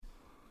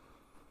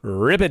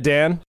Rip it,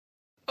 Dan.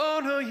 Oh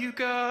no, you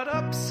got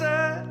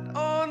upset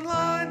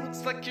online.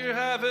 Looks like you're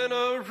having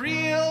a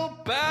real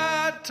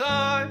bad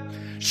time.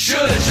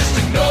 Should've just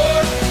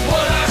ignored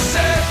what I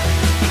said,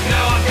 but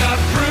now I've got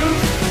proof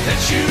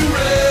that you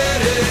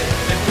read it.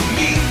 And for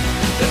me,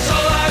 that's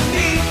all I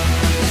need.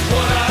 It's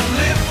what I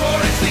live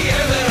for, it's the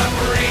air that I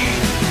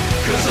breathe.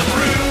 Cause I'm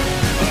rude,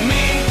 I'm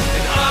mean,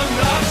 and I'm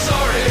not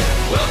sorry.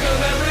 Welcome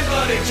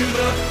everybody to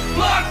the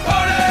block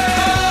party!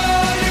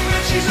 Oh, you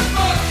bet she's a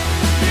fuck!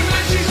 You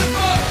bet she's a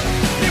fuck!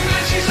 You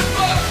bet she's a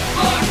fuck!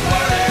 Block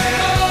party!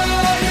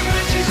 Oh, you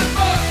bet she's a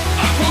fuck!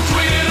 I quote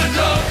tweeted a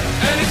dunk,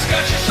 and it's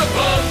got you so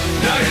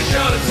bummed. Now you're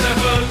shot at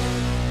 7.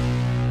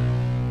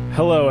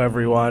 Hello,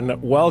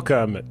 everyone.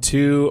 Welcome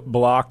to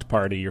Blocked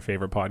Party, your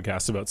favorite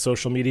podcast about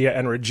social media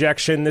and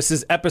rejection. This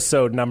is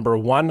episode number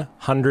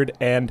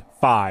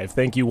 105.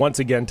 Thank you once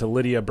again to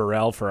Lydia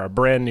Burrell for our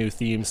brand new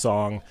theme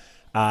song.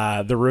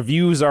 The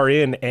reviews are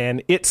in,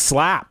 and it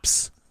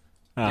slaps.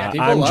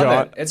 People I'm love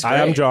John. it. It's great. I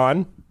am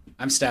John.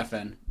 I'm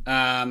Stefan.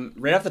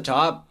 Right off the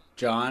top,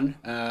 John,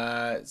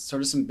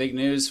 sort of some big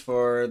news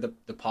for the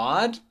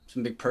pod.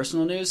 Some big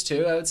personal news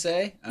too, I would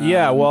say.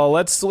 Yeah, well,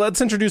 let's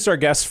introduce our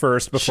guests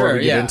first before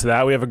we get into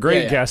that. We have a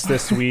great guest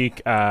this week.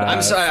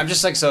 I'm sorry, I'm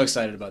just so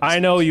excited about this. I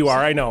know you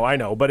are. I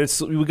know. But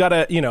we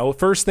gotta,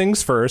 first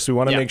things first. We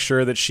want to make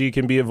sure that she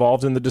can be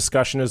involved in the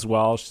discussion as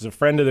well. She's a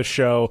friend of the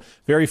show,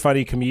 very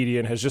funny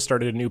comedian, has just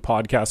started a new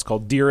podcast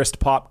called Dearest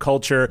Pop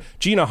Culture.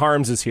 Gina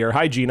Harms is here.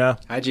 Hi, Gina.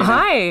 Hi, Gina.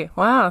 Hi.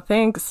 Wow.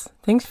 Thanks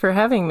for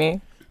having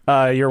me.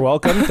 You're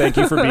welcome. Thank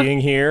you for being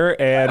here.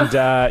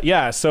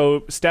 And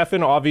so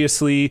Stefan,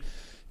 obviously,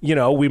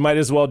 we might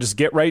as well just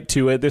get right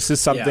to it. This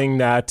is something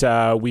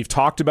that we've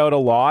talked about a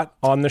lot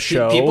on the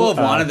show. People have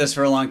wanted this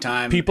for a long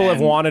time. People have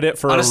wanted it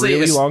for honestly, a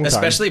really long time.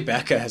 Especially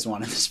Becca has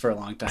wanted this for a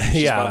long time.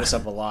 She's brought this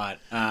up a lot.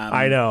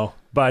 I know.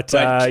 But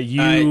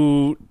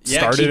you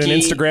started Kiki, an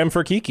Instagram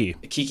for Kiki.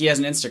 Kiki has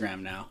an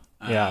Instagram now.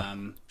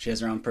 She has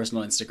her own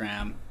personal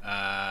Instagram.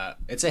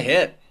 It's a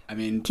hit. I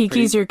mean,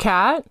 Kiki's your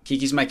cat?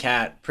 Kiki's my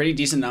cat. Pretty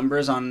decent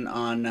numbers on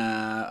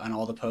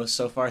all the posts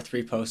so far.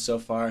 3 posts so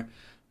far.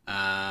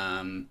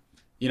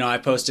 I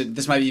posted,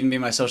 this might even be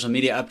my social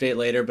media update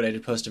later, but I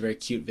did post a very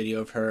cute video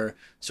of her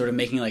sort of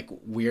making like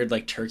weird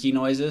like turkey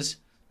noises.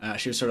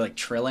 She was sort of like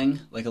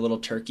trilling like a little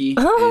turkey,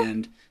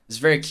 and it's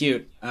very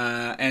cute.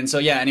 And so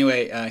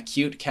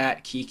cute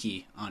cat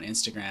Kiki on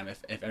Instagram.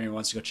 If anyone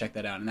wants to go check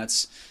that out, and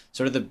that's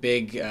sort of the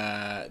big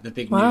news.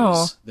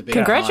 The big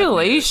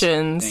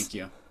congratulations! News.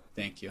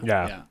 Thank you.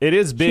 Yeah, it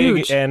is big.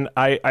 Huge. And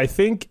I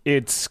think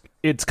it's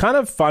kind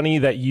of funny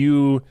that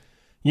you've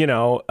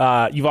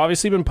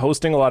obviously been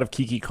posting a lot of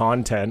Kiki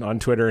content on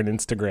Twitter and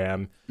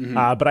Instagram,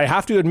 but I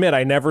have to admit,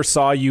 I never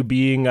saw you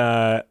being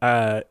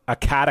a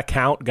cat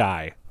account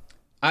guy.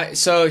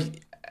 So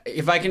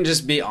if I can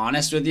just be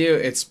honest with you,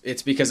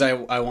 it's because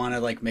I want to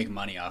like make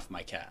money off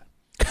my cat.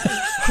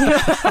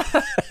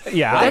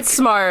 Yeah, that's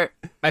smart.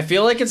 I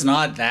feel like it's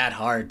not that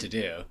hard to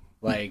do.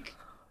 Like,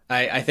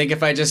 I think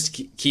if I just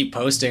keep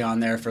posting on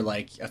there for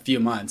like a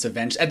few months,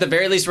 eventually, at the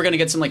very least, we're gonna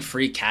get some like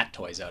free cat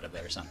toys out of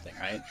it or something,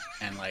 right?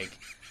 And like,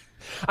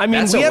 I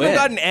mean, we haven't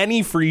gotten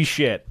any free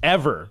shit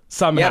ever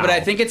somehow. Yeah, but I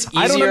think it's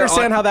easier. I don't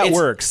understand how that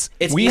works.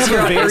 We have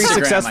a very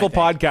successful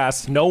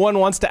podcast. No one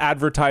wants to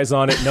advertise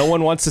on it. No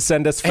one wants to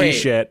send us free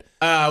shit.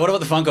 What about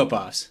the Funko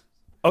Pops?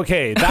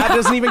 Okay, that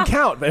doesn't even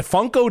count. If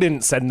Funko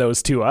didn't send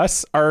those to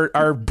us,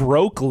 our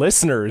broke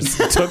listeners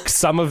took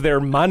some of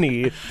their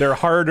money, their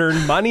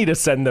hard-earned money, to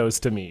send those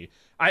to me.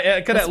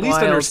 I could at least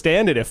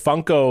understand it if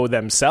Funko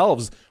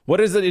themselves.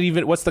 What is it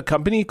even? What's the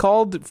company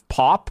called?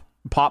 Pop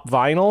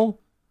Vinyl?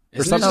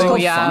 Or something? Is it called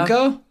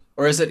Funko?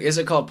 Or is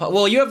it called Pop?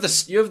 Well, you have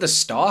the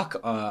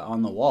stock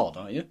on the wall,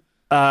 don't you?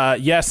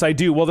 Yes, I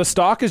do. Well, the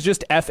stock is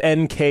just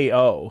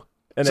FNKO.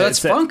 And so it's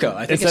Funko.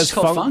 I think it's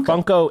called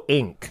Funko. Funko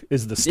Inc.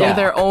 is the stock. They're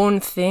their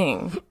own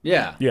thing.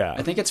 Yeah.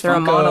 I think it's They're Funko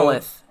a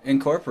monolith.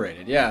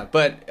 Incorporated. Yeah,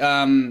 but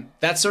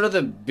that's sort of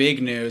the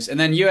big news. And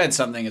then you had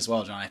something as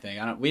well, John. I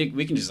think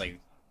we can just like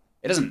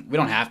we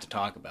don't have to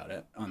talk about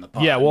it on the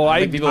pod. Yeah. Well,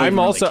 I'm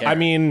also. Really, I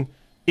mean,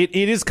 it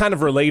is kind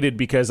of related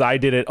because I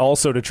did it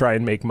also to try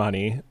and make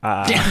money,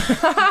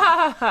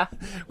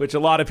 which a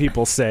lot of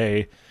people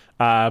say.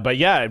 But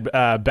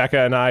yeah, Becca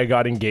and I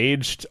got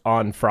engaged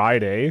on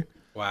Friday.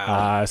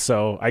 Wow.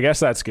 So I guess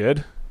that's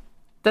good.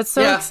 That's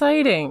so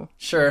exciting.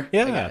 Sure.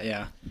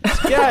 Yeah.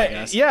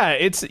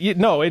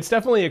 It's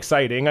definitely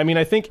exciting. I mean,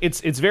 I think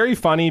it's very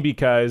funny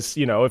because,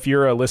 if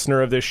you're a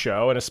listener of this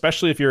show, and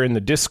especially if you're in the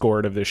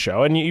Discord of this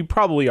show, and you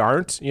probably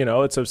aren't,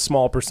 it's a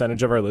small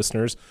percentage of our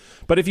listeners,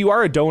 but if you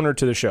are a donor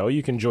to the show,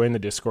 you can join the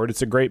Discord.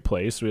 It's a great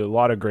place. We have a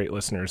lot of great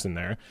listeners in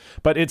there,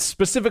 but it's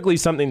specifically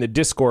something the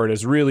Discord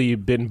has really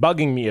been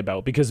bugging me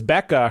about because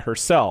Becca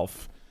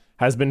herself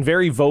has been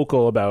very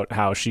vocal about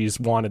how she's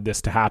wanted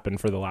this to happen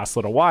for the last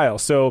little while.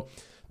 So,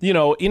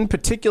 in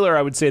particular,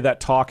 I would say that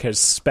talk has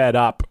sped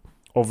up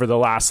over the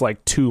last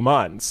 2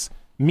 months.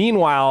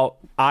 Meanwhile,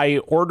 I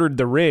ordered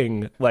the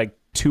ring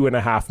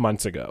 2.5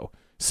 months ago.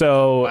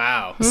 So,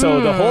 Wow.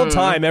 So the whole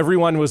time,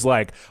 everyone was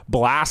like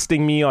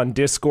blasting me on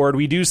Discord.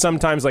 We do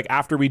sometimes, like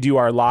after we do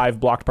our live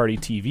Blocked Party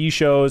TV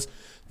shows,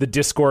 the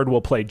Discord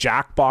will play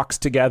Jackbox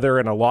together,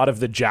 and a lot of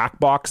the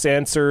Jackbox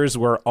answers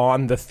were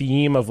on the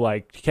theme of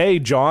like, hey,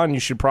 John,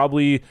 you should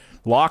probably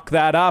lock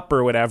that up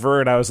or whatever.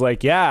 And I was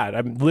like, yeah,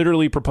 I'm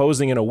literally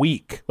proposing in a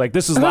week. Like,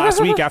 this was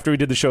last week after we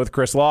did the show with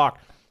Chris Locke.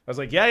 I was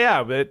like,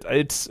 yeah, but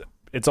it's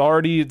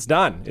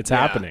done. It's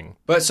happening.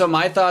 But so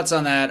my thoughts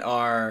on that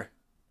are,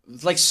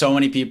 like, so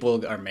many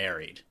people are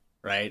married,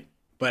 right?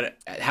 But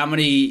how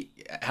many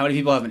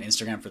people have an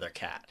Instagram for their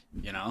cat,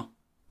 you know?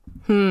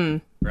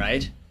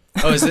 Right?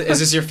 Oh, is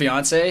this your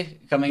fiance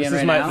coming in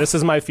right now? This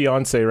is my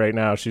fiance right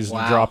now. She's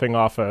dropping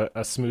off a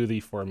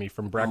smoothie for me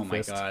from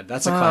breakfast. Oh my God,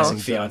 that's a classic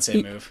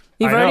fiance move.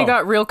 You've already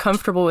got real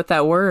comfortable with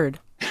that word.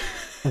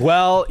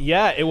 Well,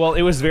 yeah. It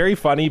was very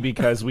funny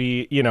because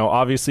we, you know,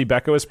 obviously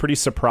Becca was pretty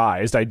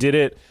surprised. I did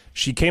it.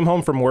 She came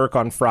home from work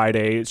on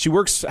Friday. She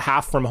works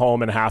half from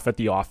home and half at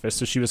the office.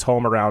 So she was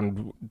home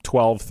around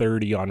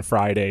 12:30 on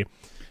Friday.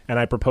 And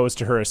I proposed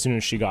to her as soon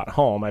as she got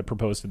home. I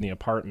proposed in the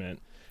apartment.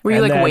 Were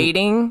you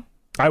waiting?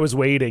 I was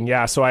waiting,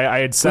 yeah. So I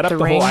had set up the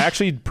ring? whole... I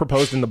actually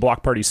proposed in the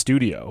Block Party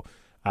studio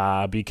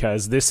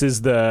because this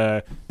used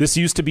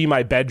to be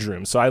my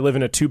bedroom. So I live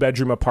in a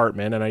 2-bedroom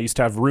apartment, and I used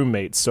to have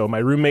roommates. So my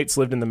roommates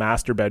lived in the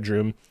master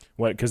bedroom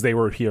because they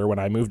were here when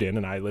I moved in,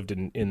 and I lived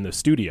in the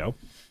studio.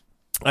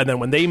 And then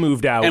when they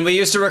moved out... And we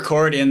used to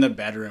record in the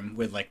bedroom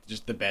with, like,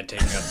 just the bed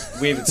taking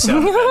up. We would sit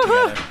on the bed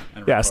together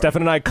and yeah, record.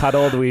 Stefan and I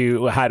cuddled.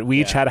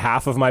 We each had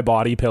half of my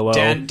body pillow.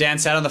 Dan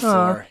sat on the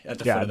floor at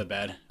the foot of the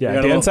bed.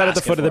 Yeah, Dan sat at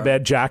the foot of the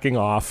bed jacking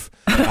off.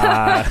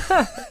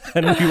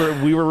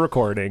 And we were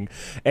recording.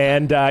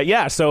 And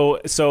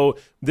so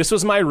this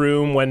was my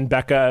room when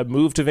Becca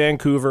moved to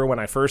Vancouver. When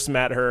I first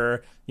met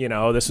her, you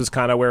know, this was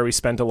kind of where we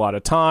spent a lot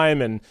of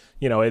time. And,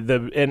 you know,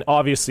 and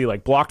obviously,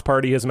 like, Blocked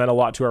Party has meant a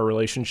lot to our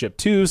relationship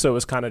too. So it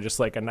was kind of just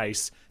like a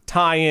nice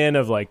tie-in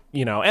of, like,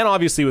 you know, and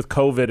obviously with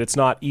COVID, it's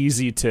not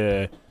easy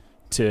to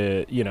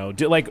you know,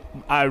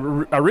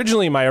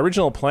 my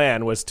original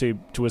plan was to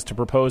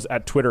propose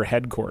at Twitter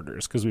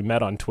headquarters because we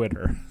met on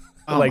Twitter.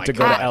 I'd like to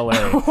go to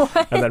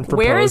LA and then propose.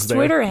 Where is there.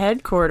 Twitter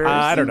headquarters?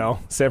 I don't know.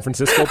 San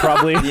Francisco,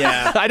 probably.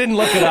 Yeah. I didn't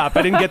look it up.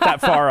 I didn't get that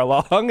far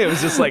along. It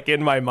was just like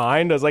in my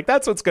mind. I was like,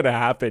 that's what's going to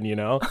happen, you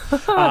know?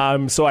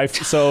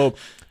 So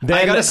then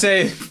I gotta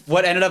say,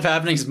 what ended up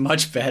happening is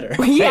much better.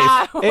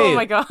 Yeah. Hey, Oh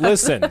my God.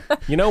 Listen,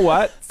 you know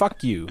what?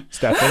 Fuck you,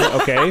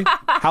 Stefan. Okay.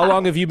 How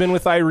long have you been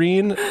with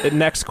Irene?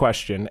 Next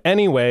question.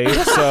 Anyway,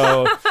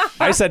 so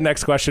I said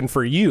next question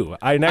for you.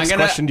 Next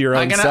question to your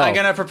own self. I'm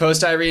gonna propose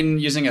to Irene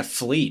using a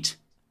fleet.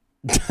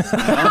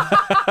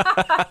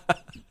 That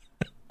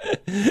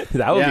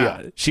would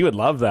be. She would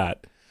love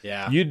that.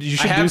 Yeah. You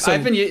should do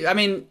some.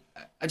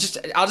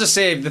 I'll just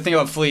say the thing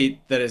about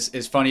Fleet that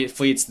is funny.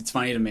 Fleets that's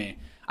funny to me.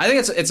 I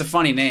think it's a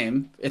funny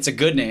name. It's a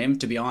good name,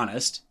 to be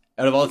honest.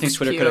 Out of all the things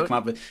Twitter could have come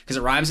up with, because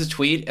it rhymes with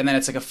tweet, and then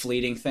it's like a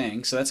fleeting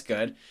thing, so that's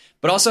good.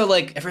 But also,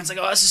 like, everyone's like,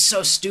 "Oh, this is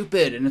so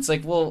stupid," and it's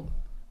like, well,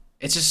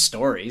 it's just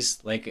stories.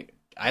 Like,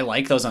 I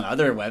like those on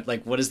other web.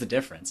 Like, what is the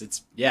difference?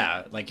 It's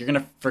like you're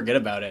gonna forget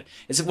about it.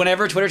 It's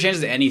whenever Twitter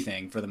changes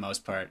anything for the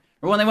most part.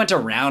 Or when they went to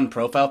round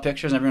profile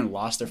pictures and everyone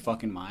lost their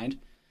fucking mind.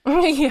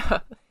 Yeah.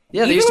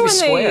 Yeah, they used to be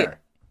square.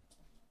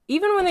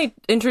 Even when they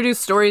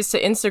introduced stories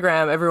to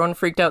Instagram, everyone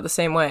freaked out the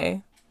same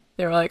way.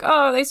 They were like,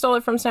 "Oh, they stole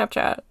it from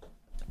Snapchat."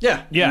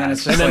 Yeah. And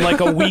then like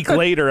a week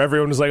later,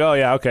 everyone was like, "Oh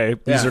yeah, okay,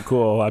 these are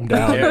cool. I'm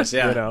down." Yes,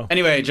 yeah. You know?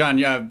 Anyway,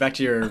 John, back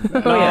to your.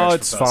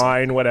 It's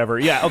fine. Whatever.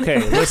 Yeah. Okay.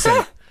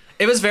 Listen.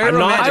 It was very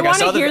romantic. I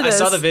saw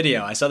the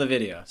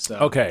video. So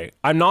okay,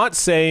 I'm not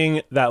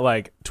saying that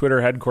like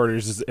Twitter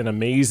headquarters is an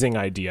amazing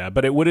idea,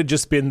 but it would have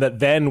just been that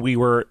then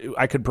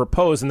I could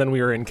propose, and then we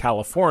were in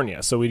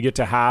California, so we'd get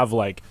to have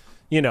like,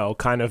 you know,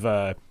 kind of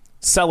a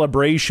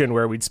celebration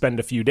where we'd spend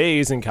a few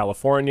days in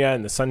California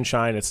in the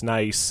sunshine. It's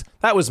nice.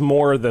 That was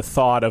more the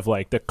thought of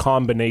like the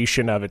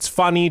combination of it's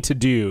funny to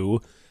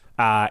do,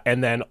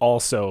 and then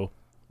also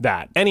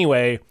that.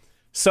 Anyway,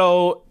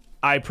 so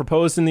I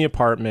proposed in the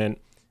apartment.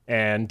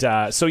 And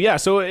so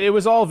it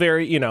was all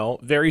very, you know,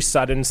 very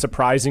sudden,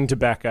 surprising to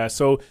Becca.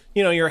 So,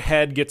 you know, your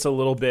head gets a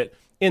little bit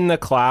in the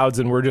clouds,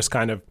 and we're just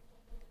kind of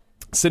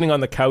sitting on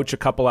the couch a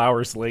couple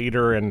hours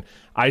later, and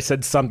I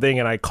said something,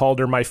 and I called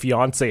her my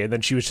fiance, and then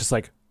she was just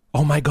like,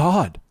 "Oh my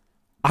God,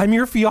 I'm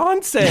your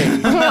fiance."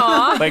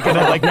 Like, and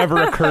it like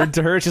never occurred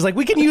to her. She's like,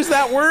 "We can use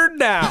that word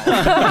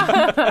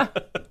now."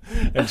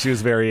 And she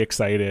was very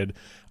excited.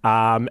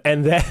 And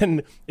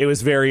then it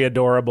was very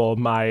adorable.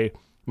 My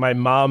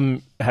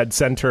mom had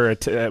sent her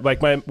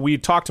we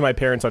talked to my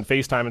parents on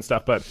FaceTime and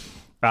stuff, but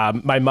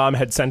my mom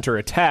had sent her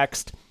a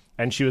text,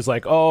 and she was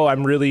like, "Oh,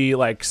 I'm really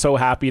like so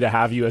happy to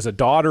have you as a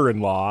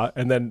daughter-in-law."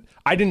 And then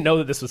I didn't know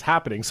that this was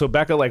happening, so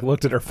Becca like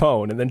looked at her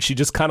phone, and then she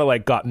just kind of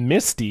like got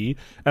misty,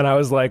 and I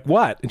was like,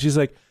 "What?" And she's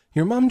like,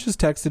 "Your mom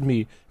just texted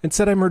me and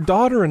said I'm her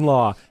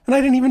daughter-in-law, and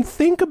I didn't even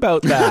think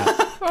about that."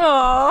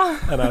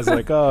 Aww. And I was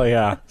like, "Oh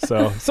yeah."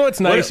 So it's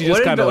nice. You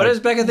just kind of what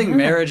does Becca think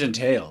marriage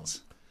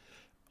entails?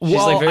 She's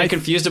like very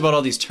confused about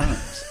all these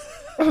terms.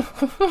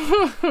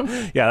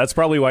 Yeah, that's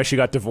probably why she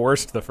got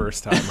divorced the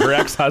first time. Her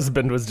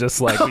ex-husband was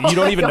just like, you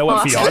don't even know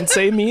what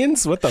fiance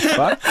means? What the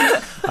fuck?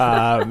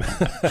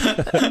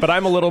 But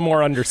I'm a little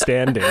more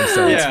understanding,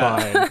 so it's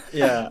fine.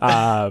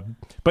 Yeah.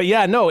 But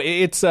yeah, no,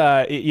 it's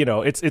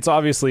it's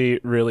obviously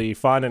really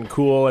fun and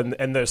cool,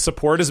 and the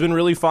support has been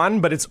really fun,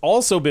 but it's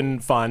also been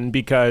fun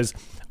because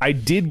I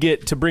did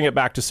get to bring it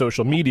back to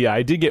social media.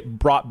 I did get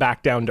brought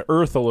back down to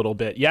earth a little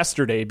bit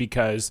yesterday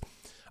because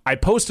I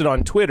posted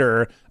on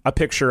Twitter a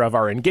picture of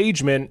our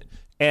engagement,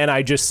 and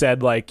I just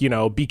said, like,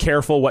 be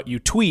careful what you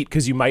tweet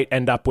because you might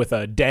end up with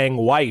a dang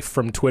wife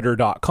from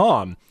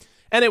twitter.com.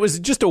 And it was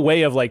just a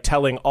way of like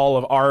telling all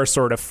of our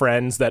sort of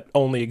friends that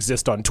only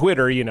exist on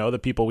Twitter, the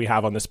people we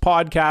have on this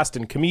podcast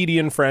and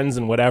comedian friends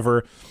and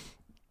whatever,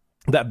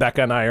 that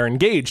Becca and I are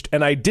engaged.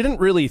 And I didn't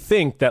really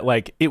think that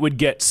like it would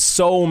get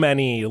so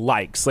many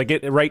likes. Like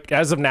it right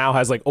as of now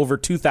has like over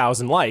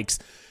 2,000 likes.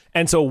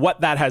 And so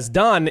what that has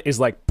done is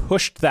like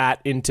pushed that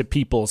into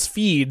people's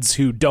feeds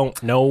who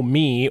don't know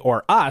me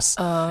or us.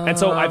 And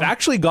so I've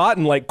actually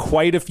gotten like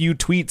quite a few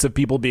tweets of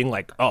people being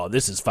like, oh,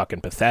 this is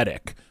fucking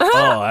pathetic.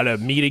 Out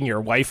of meeting your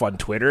wife on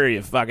Twitter,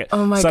 you fucking...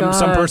 Oh my God.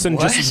 Some person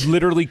just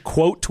literally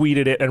quote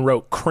tweeted it and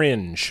wrote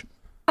cringe.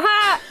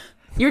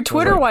 Your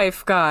Twitter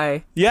wife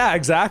guy. Yeah,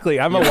 exactly.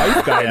 I'm a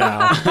wife guy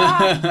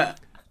now.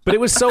 But it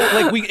was so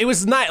like it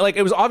was not like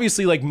it was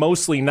obviously like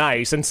mostly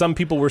nice, and some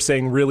people were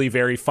saying really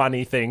very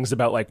funny things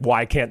about like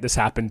why can't this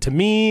happen to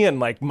me, and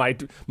like my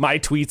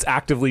tweets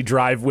actively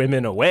drive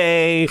women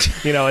away,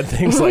 and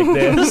things like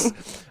this.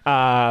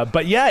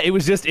 But yeah, it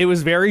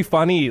was very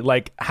funny.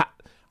 Like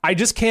I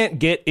just can't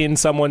get in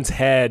someone's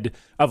head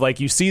of like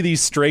you see these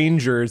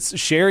strangers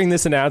sharing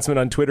this announcement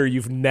on Twitter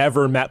you've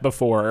never met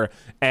before,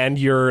 and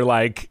you're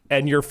like,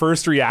 and your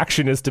first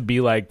reaction is to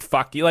be like,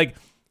 fuck you, like.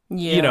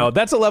 Yeah.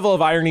 That's a level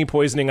of irony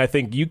poisoning I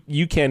think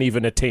you can't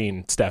even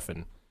attain,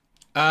 Stefan.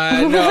 No,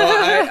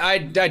 I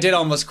did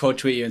almost quote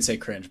tweet you and say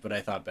cringe, but I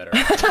thought better.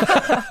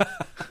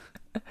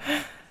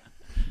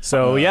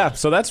 So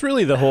so that's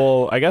really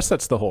I guess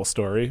that's the whole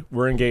story.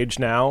 We're engaged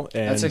now.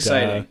 And, that's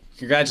exciting.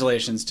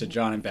 Congratulations to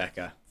John and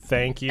Becca.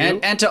 Thank you.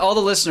 And to all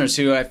the listeners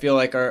who I feel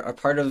like are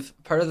part of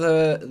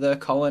the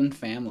Cullen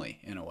family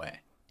in a way.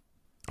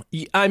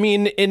 I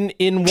mean,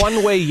 in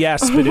one way,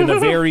 yes, but in a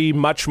very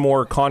much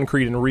more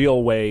concrete and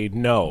real way,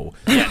 no.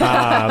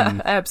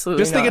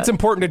 Absolutely Just think it's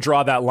important to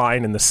draw that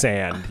line in the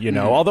sand,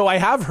 Although I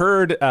have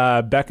heard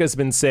Becca's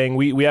been saying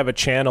we have a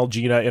channel,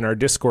 Gina, in our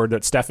Discord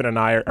that Stefan and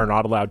I are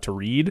not allowed to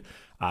read.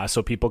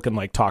 So people can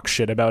like talk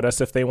shit about us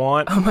if they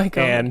want. Oh my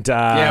God. And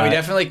yeah, we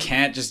definitely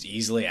can't just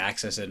easily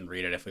access it and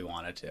read it if we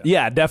wanted to.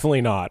 Yeah, definitely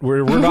not.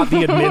 We're not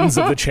the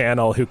admins of the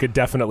channel who could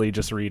definitely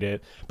just read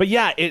it. But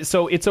yeah,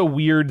 so it's a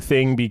weird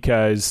thing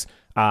because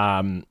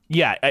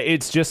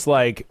it's just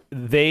like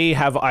they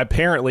have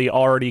apparently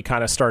already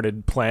kind of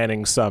started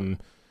planning some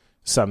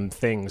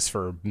things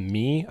for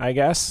me, I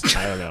guess.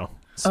 I don't know.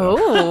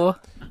 So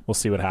we'll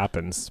see what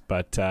happens.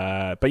 But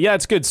yeah,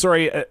 it's good.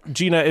 Sorry,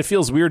 Gina, it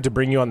feels weird to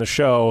bring you on the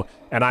show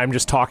and I'm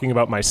just talking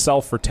about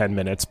myself for 10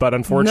 minutes. But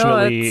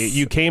unfortunately,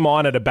 you came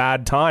on at a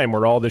bad time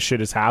where all this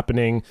shit is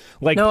happening.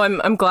 Like, no,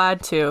 I'm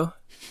glad to.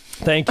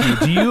 Thank you.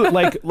 Do you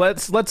like,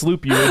 let's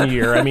loop you in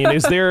here. I mean,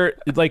 is there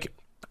like,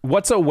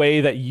 what's a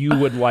way that you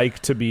would like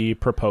to be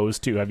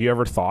proposed to? Have you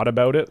ever thought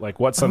about it? Like,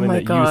 what's something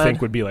that you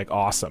think would be like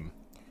awesome?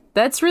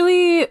 That's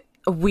really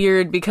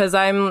weird because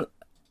I'm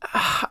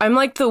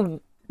like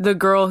the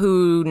girl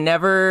who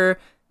never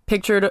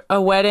pictured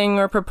a wedding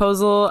or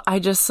proposal.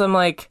 I'm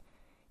like,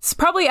 it's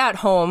probably at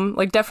home,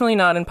 like definitely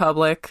not in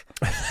public.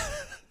 So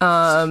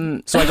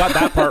I got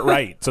that part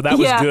right. So that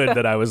was good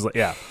that I was like,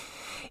 yeah.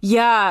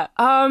 Yeah.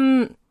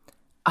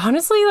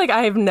 Honestly, like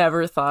I've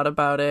never thought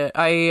about it.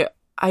 I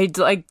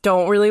like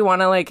don't really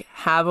want to like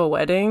have a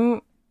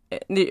wedding.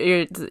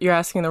 You're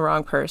asking the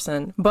wrong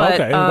person. But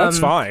okay, that's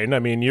fine. I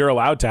mean, you're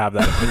allowed to have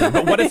that opinion.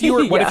 But what if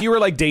you were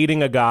like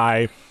dating a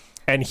guy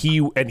and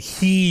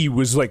he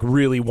was like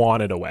really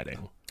wanted a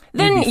wedding?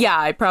 Then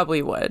I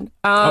probably would.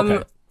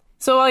 Okay.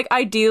 So like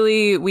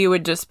ideally we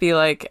would just be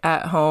like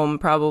at home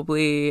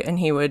probably, and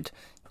he would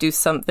do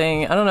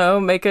something, I don't know,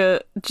 make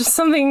a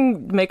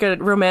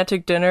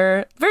romantic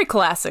dinner. Very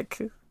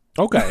classic.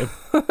 Okay.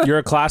 You're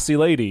a classy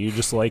lady. You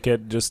just like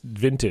it just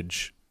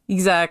vintage.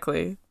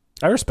 Exactly.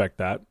 I respect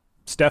that.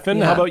 Stefan,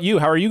 how about you?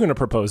 How are you going to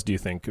propose, do you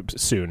think?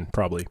 Soon,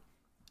 probably.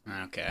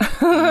 Okay.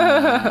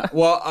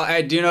 Well,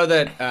 I do know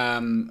that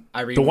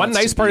Irene. The one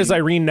nice part is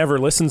Irene never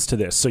listens to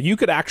this, so you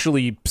could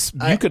actually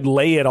could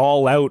lay it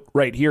all out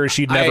right here.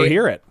 She'd never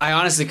hear it. I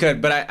honestly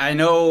could, but I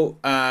know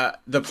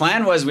the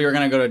plan was we were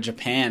going to go to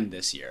Japan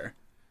this year.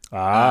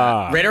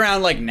 Right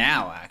around like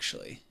now,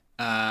 actually.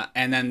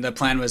 And then the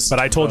plan was. But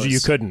I told you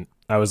couldn't.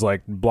 I was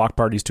like, block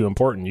party's too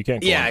important. You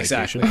can't go on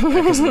vacation. Exactly.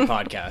 Because of the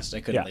podcast.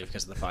 I couldn't leave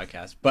because of the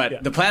podcast.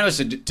 But the plan was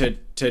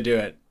to do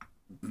it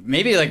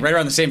maybe like right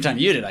around the same time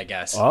you did, I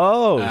guess.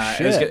 Oh,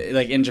 shit. It was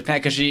like in Japan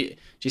because she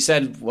She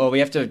said, well, we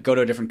have to go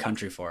to a different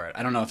country for it.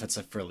 I don't know if it's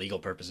for legal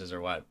purposes or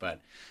what, but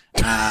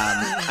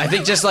I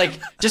think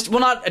well,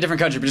 not a different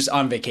country, but just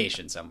on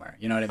vacation somewhere.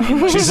 You know what I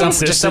mean? Like She's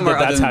insisted just somewhere that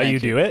that's other how than you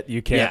do Vancouver. it.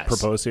 You can't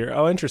propose here.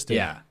 Oh, interesting.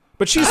 Yeah.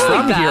 But she's I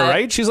from like here, that.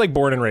 right? She's like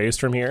born and raised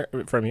from here.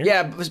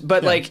 Yeah,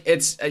 but like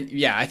it's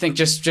I think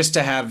just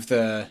to have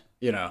the,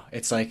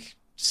 it's like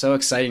so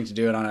exciting to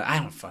do it on I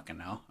don't fucking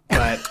know,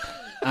 but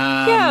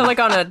Yeah, like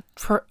on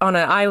an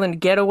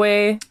island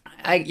getaway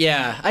I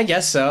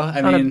guess so.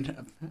 I mean,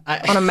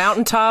 on a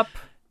mountaintop.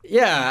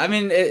 yeah, I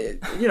mean,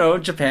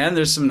 Japan.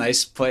 There's some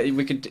nice place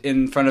we could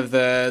in front of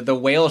the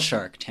whale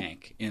shark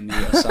tank in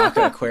the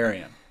Osaka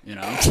Aquarium.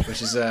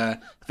 Which is a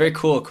very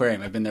cool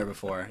aquarium. I've been there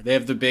before. They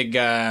have the big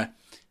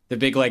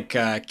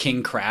like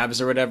king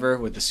crabs or whatever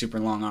with the super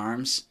long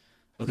arms,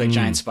 look like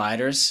giant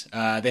spiders.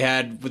 They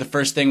had the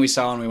first thing we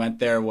saw when we went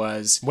there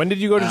was When did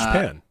you go to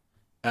Japan?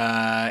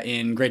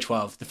 in grade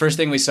 12. The first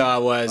thing we saw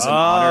was an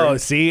otter.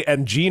 See,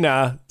 and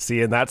Gina,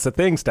 and that's the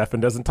thing. Stefan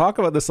doesn't talk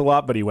about this a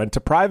lot, but he went to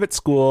private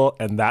school,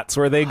 and that's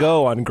where they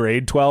go on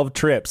grade 12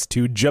 trips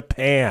to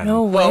Japan.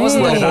 No way. Well,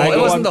 it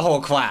go wasn't on- the whole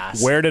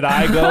class. Where did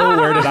I go?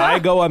 Where did I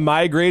go on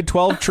my grade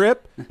 12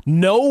 trip?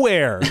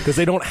 Nowhere, because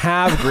they don't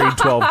have grade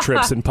 12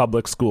 trips in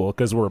public school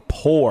because we're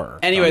poor.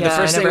 Anyway, the Yeah,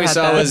 first I thing never we had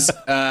saw that. was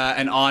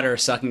an otter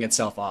sucking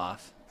itself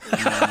off.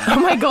 Oh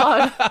my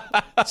god.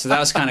 So that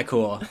was kind of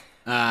cool.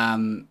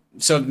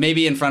 So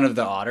maybe in front of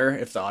the otter,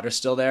 if the otter's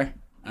still there.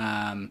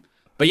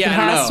 But yeah, It I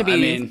don't has know. to be. I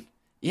mean,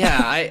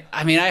 yeah,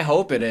 I mean, I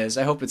hope it is.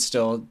 I hope it's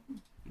still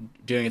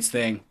doing its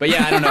thing. But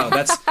yeah, I don't know.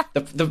 That's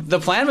the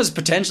plan was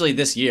potentially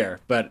this year,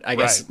 but I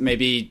guess Right.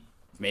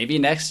 maybe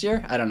next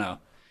year. I don't know.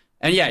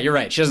 And yeah, you're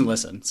right. She doesn't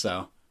listen.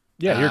 So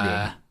Yeah, you're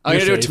good. I'm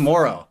gonna do it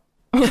tomorrow.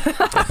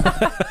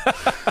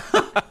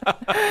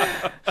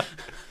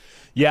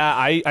 Yeah,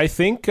 I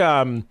think,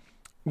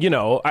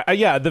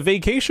 the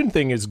vacation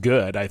thing is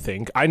good, I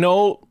think. I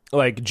know,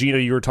 like, Gina,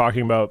 you were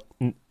talking about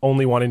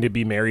only wanting to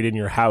be married in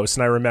your house.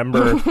 And I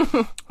remember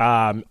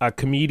a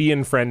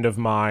comedian friend of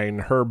mine,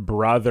 her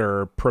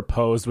brother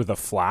proposed with a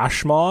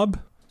flash mob.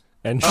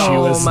 And she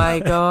Oh my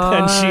god.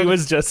 and she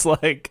was just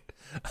like...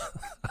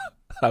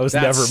 I was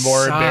That never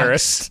more sucks.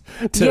 embarrassed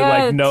to Yeah,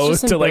 like know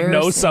it's just know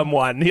embarrassing.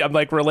 someone. I'm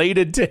like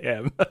related to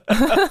him.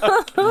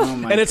 Oh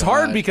my And it's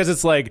hard God. because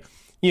it's like,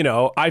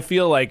 I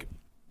feel like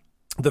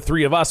the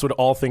three of us would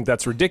all think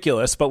that's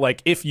ridiculous. But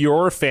like, if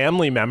your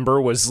family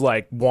member was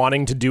like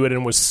wanting to do it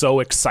and was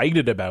so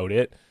excited about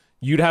it,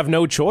 you'd have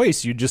no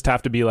choice. You'd just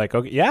have to be like,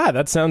 okay, yeah,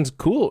 that sounds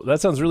cool. That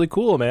sounds really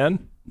cool,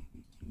 man.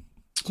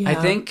 Yeah. I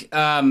think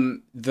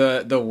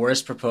the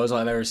worst proposal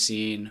I've ever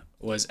seen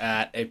was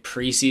at a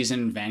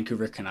preseason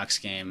Vancouver Canucks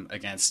game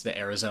against the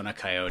Arizona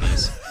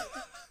Coyotes.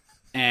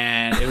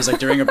 And it was like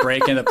during a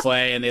break in the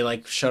play, and they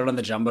like showed it on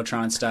the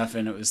Jumbotron and stuff,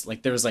 and it was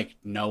like there was like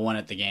no one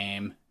at the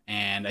game,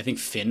 and I think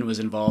Finn was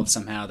involved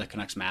somehow, the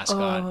Canucks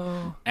mascot.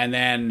 Oh. And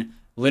then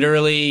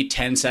literally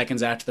 10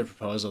 seconds after the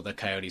proposal, the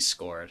Coyotes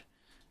scored.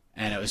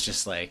 And it was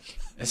just like,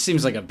 it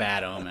seems like a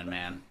bad omen,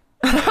 man.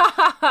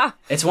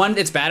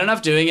 It's bad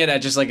enough doing it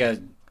at just like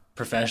a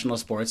professional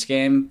sports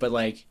game, but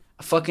like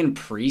a fucking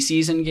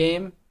preseason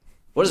game?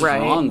 What is Right.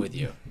 wrong with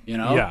you?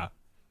 Yeah.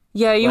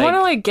 Yeah, you like- want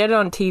to like get it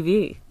on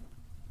TV.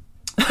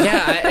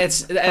 Yeah,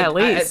 it's At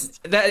least.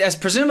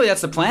 presumably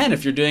that's the plan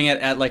if you're doing it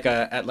at like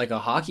a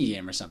hockey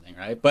game or something,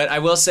 right? But I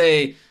will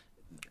say,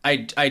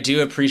 I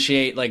do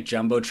appreciate like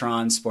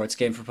Jumbotron sports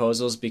game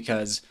proposals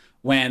because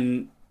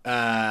when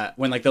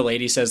like the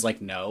lady says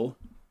like no,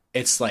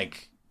 it's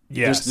like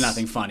Yes. there's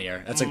nothing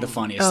funnier. That's like the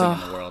funniest thing in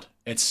the world.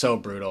 It's so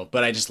brutal,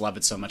 but I just love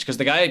it so much because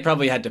the guy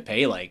probably had to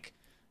pay like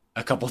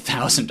a couple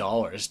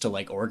 $1,000s to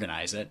like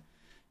organize it.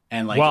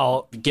 And like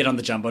get on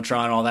the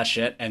Jumbotron and all that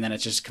shit, and then it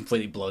just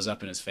completely blows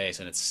up in his face,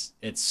 and it's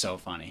so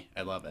funny.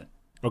 I love it.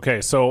 Okay,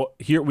 so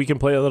here we can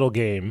play a little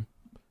game.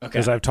 Okay.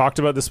 Because I've talked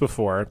about this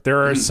before.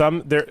 There are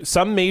some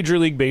Major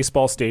League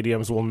Baseball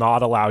stadiums will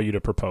not allow you to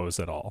propose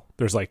at all.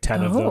 There's like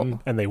 10 of them,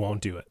 and they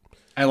won't do it.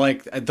 I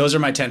like those are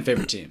my 10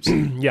 favorite teams.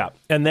 Yeah,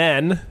 and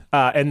then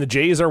and the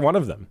Jays are one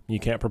of them. You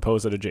can't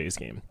propose at a Jays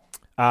game.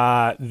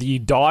 The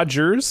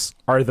Dodgers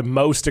are the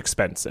most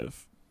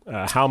expensive.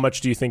 How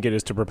much do you think it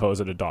is to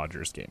propose at a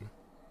Dodgers game?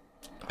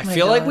 I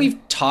feel like we've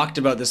talked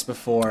about this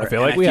before. I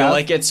feel and like we I feel have.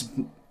 like it's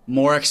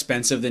more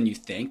expensive than you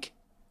think.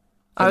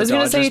 I was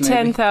gonna say Dodgers,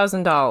 maybe?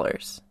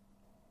 $10,000.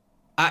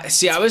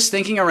 I was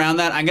thinking around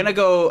that. I'm gonna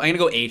go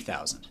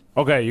 8,000.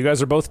 Okay, you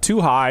guys are both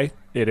too high.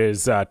 It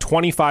is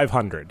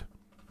 2,500.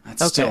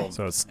 That's Okay. still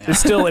So it's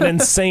still an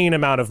insane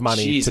amount of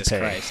money Jesus to pay.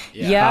 Christ.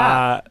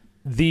 Yeah.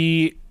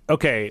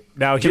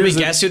 Now Can we here's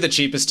guess who the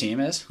cheapest team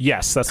is?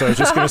 Yes, that's what I was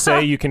just going to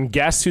say. You can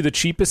guess who the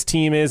cheapest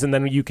team is, and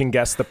then you can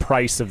guess the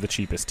price of the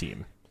cheapest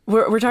team.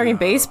 We're talking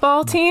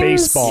baseball teams?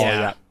 Baseball, Yeah.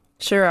 yeah.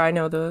 Sure, I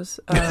know those.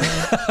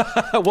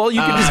 Well,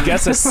 you can just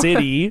guess a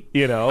city,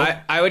 you know.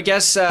 I would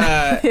guess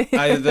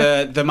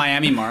either the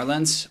Miami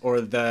Marlins or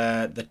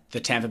the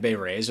Tampa Bay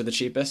Rays are the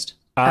cheapest.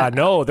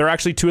 No, they're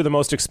actually two of the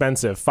most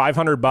expensive.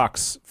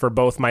 $500 for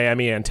both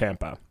Miami and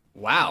Tampa.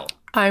 Wow.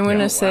 I'm gonna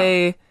wow.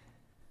 say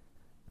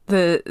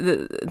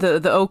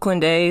the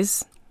Oakland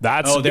A's.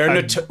 That's that's a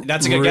good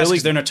guess really-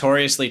 because they're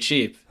notoriously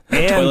cheap.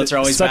 and Toilets are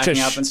always such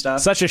backing a up and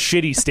stuff. Such a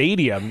shitty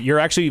stadium. You're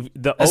actually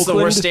That's the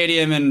worst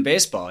stadium in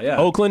baseball. Yeah.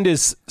 Oakland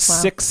is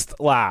 6th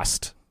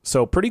last,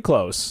 so pretty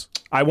close.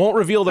 I won't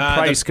reveal the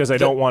price because I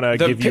don't want to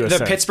give you a the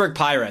sense. Pittsburgh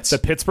Pirates. The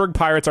Pittsburgh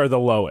Pirates are the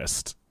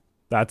lowest.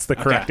 That's the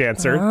correct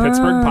answer.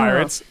 Pittsburgh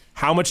Pirates.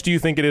 How much do you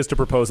think it is to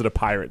propose at a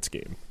Pirates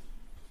game?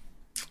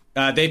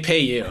 They pay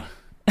you.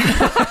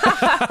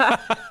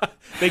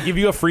 They give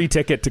you a free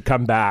ticket to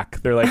come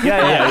back. They're like,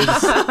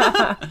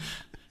 yeah.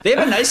 They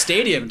have a nice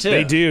stadium too.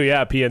 They do,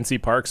 yeah. PNC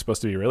Park's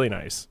supposed to be really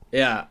nice.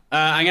 Yeah.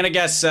 I'm gonna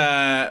guess.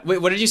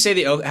 Wait, what did you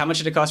say? How much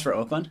did it cost for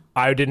Oakland?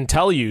 I didn't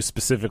tell you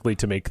specifically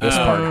to make this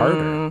part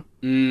harder.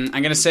 I'm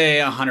gonna say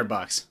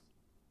 $100.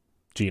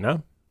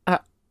 Gina?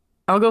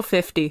 I'll go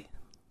 50.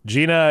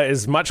 Gina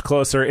is much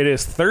closer. It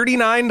is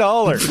 $39.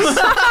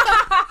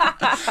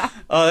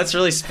 Oh, that's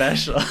really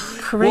special.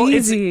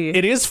 Crazy.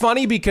 It is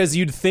funny because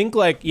you'd think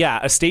like,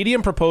 a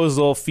stadium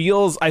proposal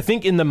feels, I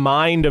think in the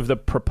mind of the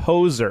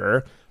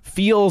proposer,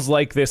 feels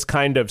like this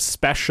kind of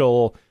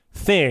special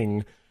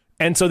thing.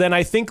 And so then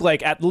I think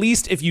like at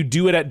least if you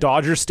do it at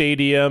Dodger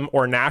Stadium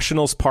or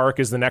Nationals Park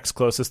is the next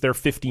closest, they're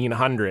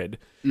 $1,500.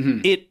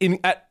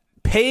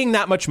 Paying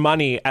that much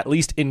money at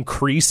least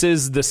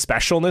increases the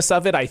specialness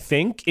of it, I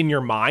think, in your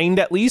mind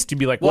at least. You'd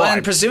be like, well,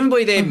 and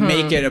presumably they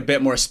make it a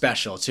bit more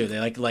special too. They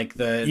like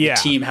the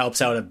team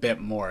helps out a bit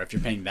more if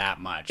you're paying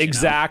that much.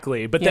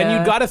 Exactly. But then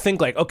you got to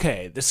think like,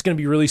 okay, this is going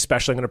to be really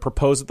special. I'm going to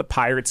propose at the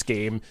Pirates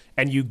game,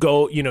 and you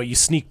go, you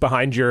sneak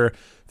behind your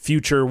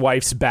future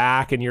wife's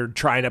back and you're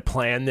trying to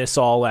plan this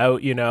all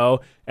out,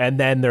 and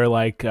then they're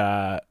like,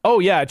 oh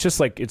yeah, it's just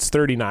like, it's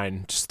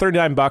 $39, just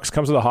 $39,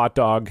 comes with a hot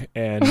dog,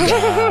 and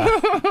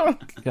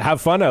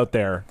have fun out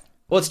there.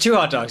 Well, it's 2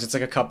 hot dogs. It's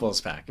like a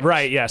couple's package.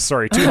 Right. Yeah.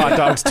 Sorry. 2 hot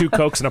dogs, 2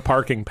 Cokes, and a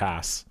parking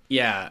pass.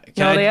 Yeah.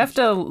 They have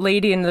to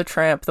Lady and the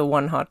Tramp the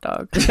 1 hot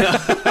dog.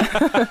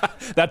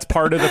 That's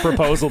part of the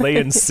proposal. They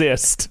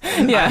insist.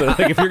 Yeah.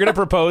 Like, if you're going to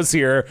propose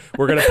here,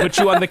 we're going to put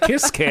you on the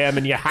kiss cam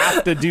and you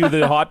have to do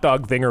the hot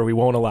dog thing or we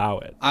won't allow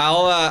it.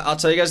 I'll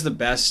tell you guys the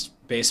best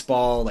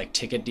baseball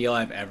ticket deal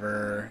I've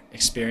ever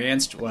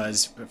experienced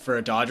was for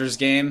a Dodgers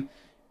game,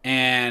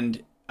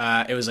 and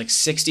it was like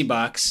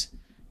 $60.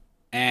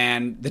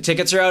 And the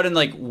tickets are out in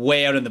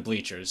way out in the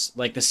bleachers.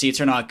 Like the seats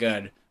are not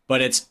good,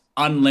 but it's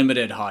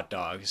unlimited hot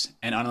dogs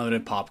and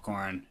unlimited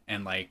popcorn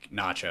and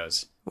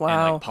nachos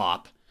and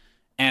pop.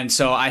 And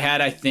so I had,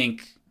 I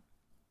think,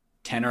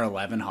 10 or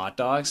 11 hot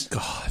dogs.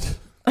 God.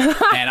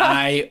 And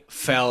I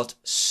felt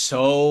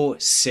so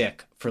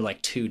sick for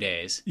 2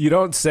 days. You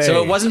don't say.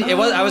 So I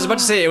was about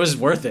to say it was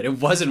worth it. It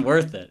wasn't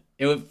worth it.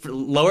 It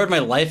lowered my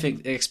life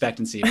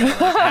expectancy by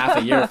half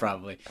a year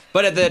probably.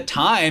 But at the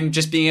time,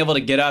 just being able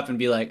to get up and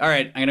be like, all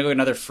right, I'm going to go get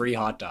another free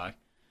hot dog.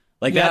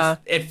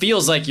 It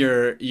feels like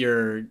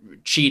you're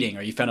cheating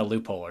or you found a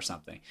loophole or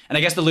something. And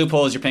I guess the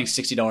loophole is you're paying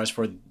 $60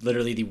 for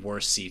literally the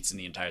worst seats in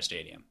the entire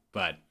stadium.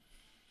 But,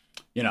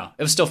 it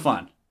was still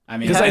fun. I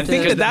mean, because I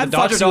think the that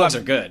Dodger fucks you dogs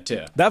up. are good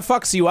too. That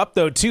fucks you up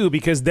though too,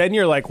 because then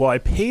you're like, well, I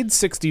paid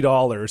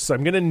 $60, so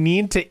I'm gonna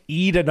need to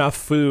eat enough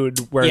food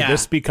where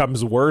this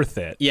becomes worth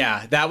it.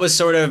 Yeah, that was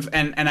sort of,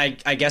 and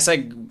I guess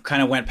I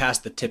kind of went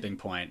past the tipping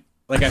point.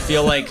 I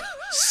feel like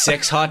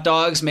 6 hot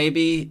dogs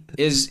maybe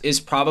is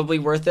probably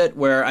worth it,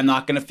 where I'm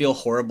not gonna feel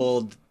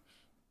horrible.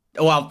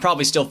 Well, I'll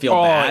probably still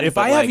feel bad. If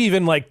I have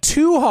even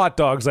 2 hot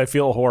dogs, I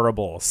feel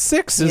horrible.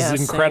 6 is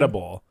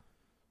incredible.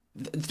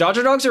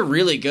 Dodger dogs are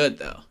really good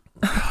though.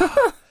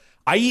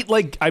 I eat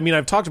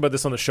I've talked about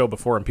this on the show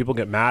before and people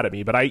get mad at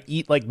me, but I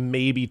eat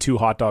maybe 2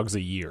 hot dogs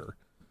a year.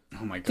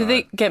 Oh my God. Do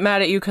they get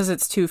mad at you because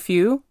it's too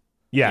few?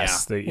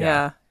 Yes.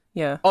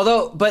 Yeah.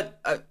 Although, but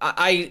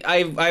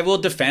I will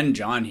defend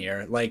John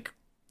here.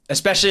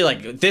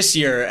 Especially this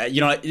year,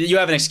 you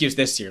have an excuse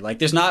this year.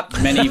 There's not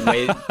many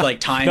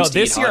times. No, to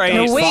this eat year hot I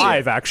dogs. ate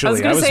 5 actually. I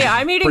was gonna say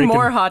I'm eating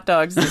more hot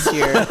dogs this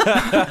year.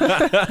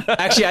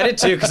 Actually, I did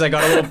too because I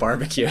got a little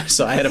barbecue,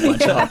 so I had a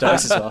bunch of hot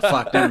dogs as well.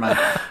 Fuck, never mind.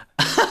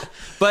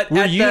 But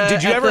did you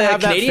ever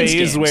have that Canadians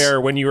phase games,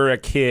 where when you were a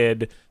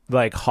kid,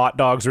 hot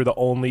dogs were the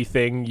only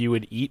thing you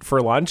would eat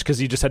for lunch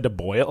because you just had to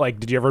boil?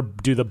 Did you ever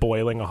do the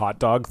boiling a hot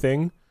dog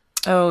thing?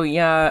 Oh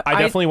yeah, I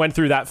definitely went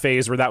through that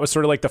phase where that was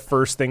sort of the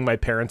first thing my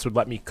parents would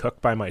let me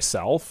cook by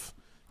myself,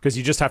 because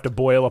you just have to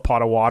boil a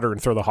pot of water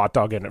and throw the hot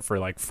dog in it for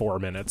 4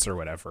 minutes or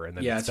whatever, and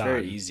then it's done.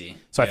 very easy.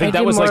 So I think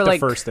that was the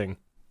first thing.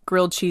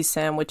 Grilled cheese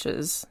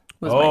sandwiches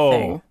was my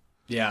thing.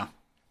 Yeah.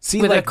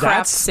 See, with a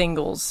Kraft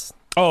Singles.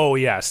 Oh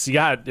yes,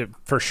 yeah,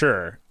 for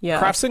sure. Yeah,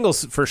 Kraft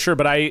Singles for sure.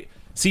 But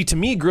to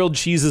me, grilled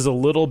cheese is a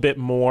little bit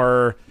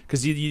more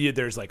because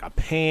there's a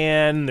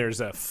pan,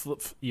 there's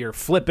you're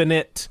flipping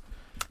it.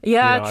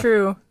 Yeah,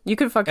 true. You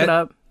could fuck it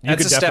up.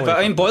 That's a step up.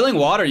 I mean, boiling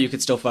water you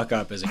could still fuck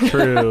up as a kid.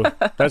 True.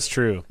 That's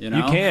true. You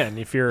know? can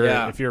if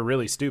you're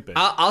really stupid.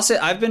 I'll say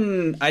I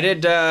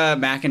did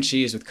mac and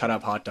cheese with cut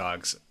up hot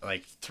dogs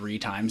 3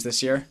 times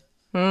this year.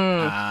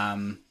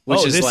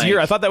 Which is this year?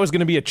 I thought that was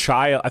going to be a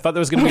child. I thought that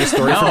was going to be a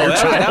story from your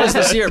child. That was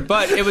this year,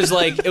 but it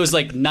was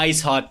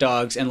nice hot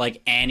dogs and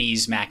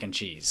Annie's mac and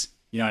cheese.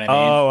 You know what I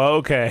mean? Oh,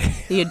 okay.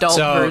 The adult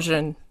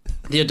version.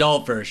 The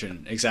adult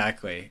version,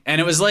 exactly.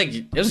 And it was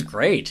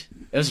great.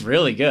 It was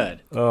really good.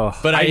 Oh,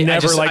 but I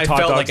liked hot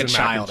felt dogs like a and mac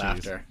child and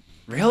cheese. after.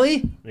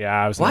 Really?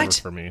 Yeah, it was never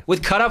for me.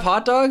 With cut up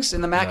hot dogs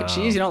and the mac and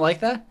cheese? You don't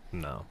like that?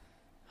 No.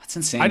 That's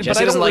insane.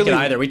 Jesse doesn't like it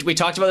either. We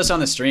talked about this on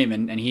the stream,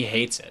 and he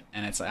hates it.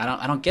 And it's like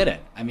I don't get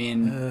it. I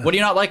mean, what do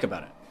you not like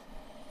about it?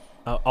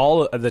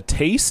 All the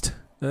taste,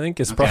 I think,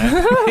 is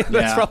probably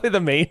that's probably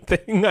the main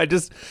thing. I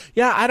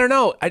don't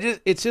know.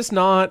 It's just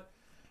not.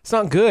 It's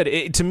not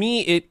good. To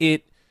me,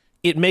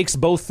 it makes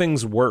both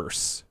things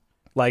worse.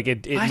 Like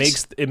it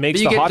makes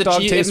the hot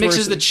dog taste worse. It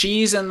mixes the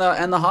cheese and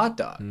the hot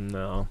dog.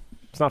 No.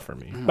 It's not for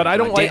me, but I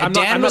don't like.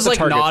 Dan was like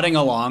nodding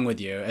along with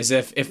you, as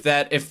if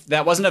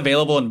that wasn't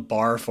available in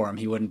bar form,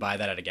 he wouldn't buy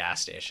that at a gas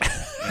station.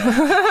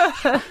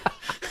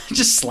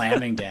 Just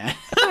slamming Dan.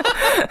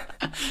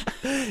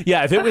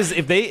 Yeah,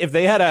 if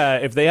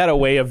they had a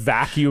way of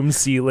vacuum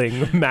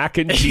sealing mac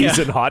and cheese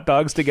and hot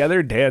dogs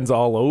together, Dan's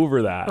all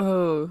over that.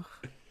 Oh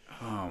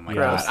my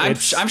god,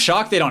 I'm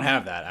shocked they don't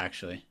have that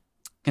actually,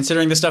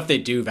 considering the stuff they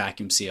do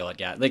vacuum seal at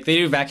gas. Like they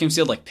do vacuum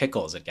sealed like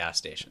pickles at gas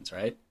stations,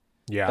 right?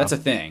 Yeah, that's a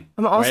thing.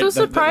 I'm also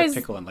surprised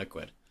the pickle and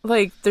liquid.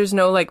 Like, there's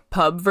no like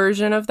pub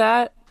version of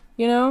that.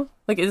 You know,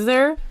 like, is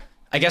there?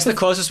 I guess the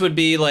closest would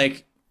be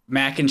like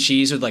mac and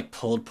cheese with like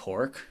pulled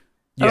pork.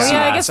 Yeah,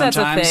 I guess sometimes.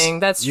 That's a thing.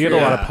 That's true. You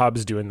get a lot of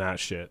pubs doing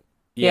that shit.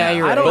 Yeah,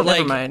 you're right.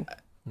 Never mind.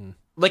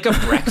 Like a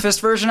breakfast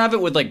version of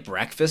it with like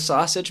breakfast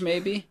sausage,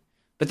 maybe.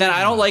 But then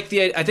I don't like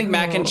I think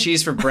mac and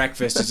cheese for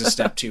breakfast is a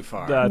step too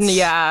far.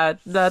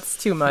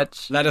 That's too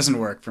much. That doesn't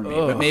work for me.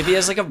 But maybe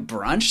as like a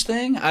brunch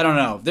thing? I don't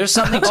know. There's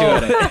something to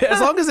it. As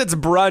long as it's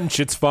brunch,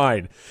 it's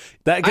fine.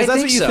 Because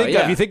that's what you think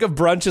of. You think of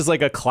brunch as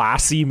like a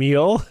classy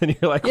meal, and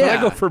you're like, when I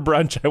go for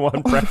brunch, I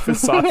want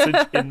breakfast sausage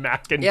and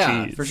mac and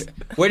cheese. For sure.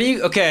 Let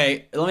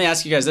me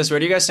ask you guys this. Where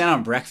do you guys stand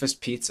on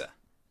breakfast pizza?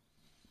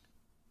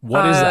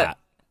 What is that?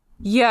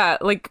 Yeah,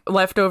 like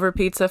leftover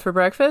pizza for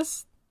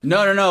breakfast?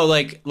 No,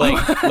 like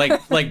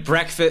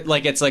breakfast,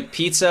 like it's like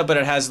pizza, but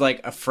it has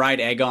like a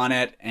fried egg on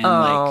it and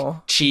like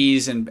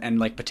cheese and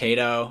like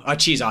potato.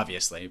 Cheese,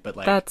 obviously, but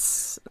like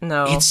it's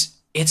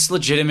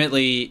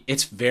legitimately,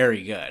 it's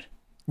very good.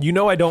 You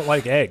know I don't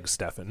like eggs,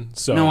 Stefan.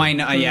 So no, I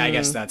know. Yeah, I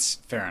guess that's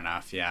fair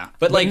enough. Yeah,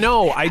 but like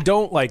no, I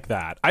don't like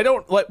that. I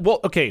don't like. Well,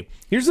 okay.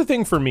 Here's the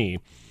thing for me.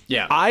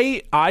 Yeah,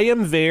 I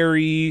am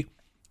very.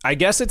 I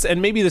guess it's,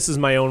 and maybe this is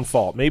my own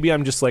fault. Maybe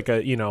I'm just like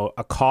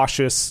a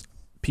cautious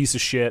piece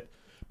of shit.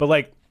 But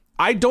like,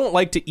 I don't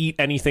like to eat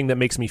anything that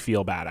makes me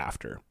feel bad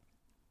after.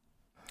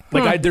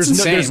 Like, there's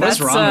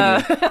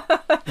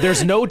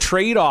no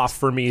trade-off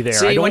for me there.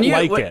 See, I don't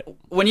like it.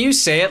 When you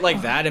say it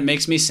like that, it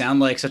makes me sound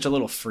like such a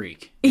little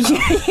freak.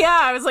 Yeah,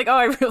 I was like,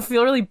 I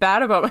feel really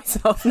bad about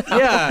myself now.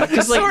 Yeah,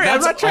 because like sorry,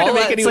 that's I'm not trying to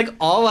make any. It's like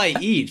all I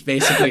eat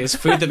basically is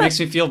food that makes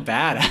me feel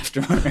bad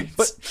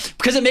afterwards.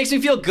 Because it makes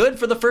me feel good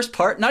for the first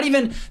part. Not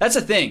even that's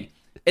the thing.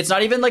 It's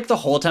not even like the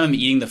whole time I'm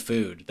eating the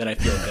food that I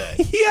feel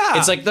good. Yeah.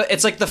 It's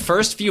like the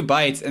first few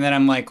bites, and then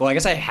I'm like, well, I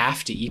guess I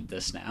have to eat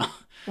this now.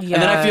 Yeah.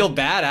 And then I feel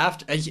bad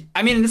after.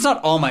 I mean, it's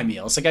not all my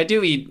meals. Like I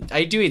do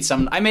eat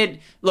some. I've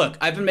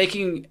been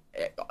making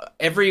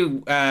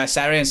every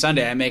Saturday and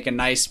Sunday. I make a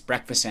nice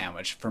breakfast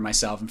sandwich for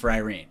myself and for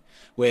Irene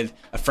with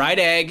a fried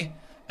egg,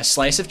 a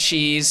slice of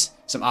cheese,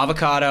 some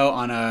avocado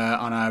on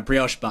a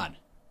brioche bun.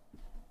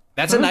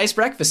 That's a nice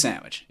breakfast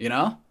sandwich, you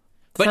know.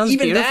 But sounds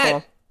even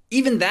beautiful.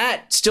 Even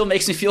that still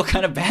makes me feel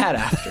kind of bad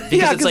after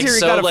because it's like you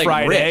so got a like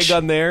fried rich. egg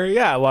on there.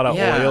 Yeah, a lot of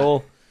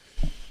oil,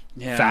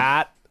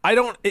 fat. I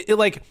don't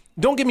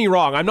don't get me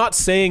wrong. I'm not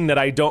saying that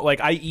I don't like.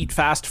 I eat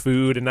fast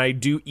food and I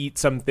do eat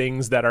some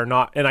things that are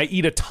not. And I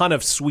eat a ton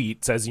of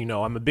sweets, as you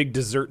know. I'm a big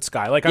desserts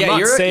guy. Like I'm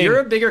not saying you're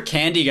a bigger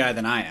candy guy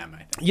than I am. I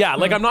think. Yeah,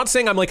 like I'm not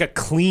saying I'm like a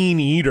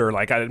clean eater.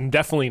 Like I'm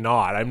definitely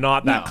not. I'm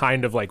not that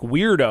kind of like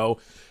weirdo.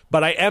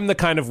 But I am the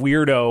kind of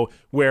weirdo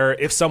where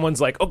if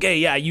someone's like, okay,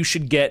 yeah, you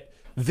should get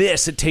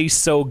this, it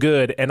tastes so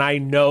good, and I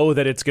know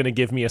that it's going to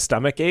give me a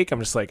stomach ache,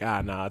 I'm just like,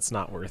 no, it's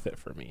not worth it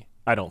for me.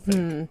 I don't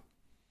think.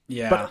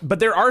 Yeah. But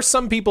there are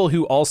some people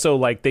who also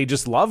like, they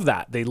just love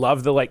that. They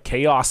love the like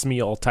chaos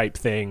meal type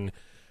thing.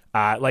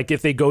 Like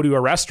if they go to a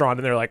restaurant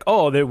and they're like,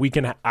 oh,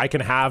 that I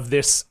can have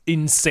this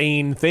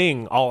insane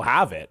thing, I'll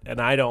have it. And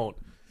I don't.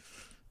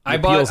 I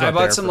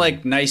bought some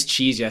like nice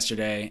cheese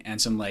yesterday and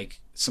some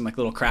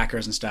little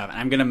crackers and stuff. And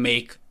I'm going to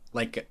make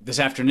like this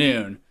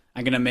afternoon,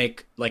 I'm going to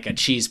make like a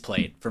cheese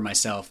plate for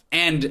myself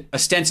and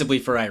ostensibly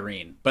for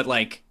Irene. But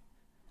like,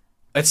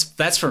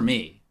 that's for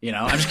me, you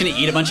know? I'm just going to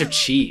eat a bunch of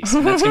cheese.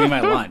 And that's going to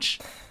be my lunch.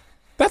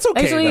 That's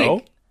okay, actually,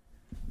 though.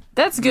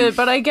 That's good.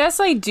 But I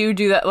guess I do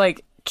that.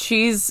 Like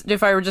cheese,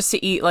 if I were just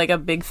to eat like a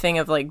big thing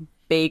of like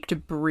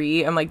baked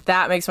brie, I'm like,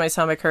 that makes my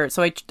stomach hurt.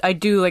 So I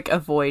do like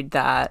avoid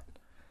that.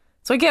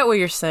 So I get what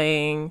you're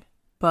saying.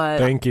 But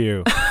thank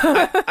you.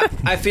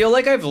 I feel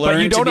like I've learned.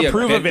 But you don't to be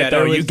approve a bit of it,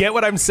 better though. with... You get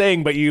what I'm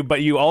saying, but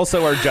you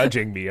also are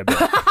judging me a bit.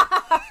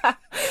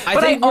 I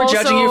I think we're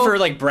judging you for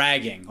like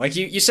bragging. Like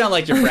you sound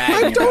like you're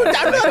bragging.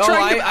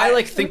 I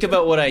like think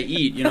about what I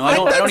eat. You know, I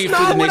don't eat food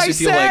that makes me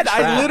feel like trash.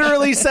 I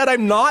literally said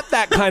I'm not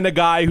that kind of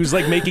guy who's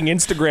like making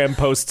Instagram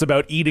posts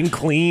about eating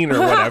clean or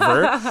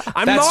whatever.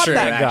 I'm not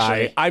that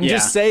guy. I'm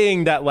just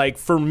saying that, like,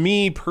 for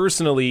me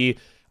personally,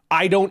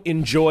 I don't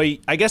enjoy.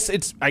 I guess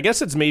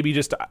it's maybe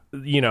just,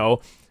 you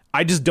know,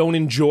 I just don't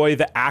enjoy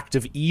the act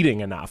of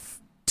eating enough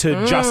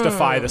to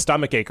justify the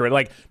stomach ache. Or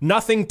like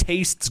nothing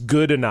tastes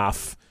good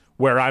enough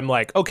where I'm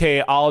like,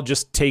 okay, I'll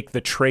just take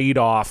the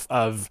trade-off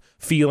of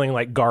feeling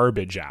like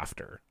garbage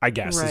after, I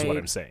guess, is what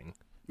I'm saying.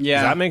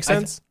 Yeah. Does that make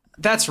sense?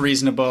 That's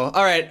reasonable.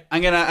 All right,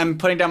 I'm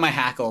putting down my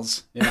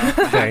hackles. You know,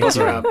 my hackles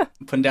are up.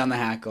 I'm putting down the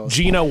hackles.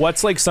 Gina,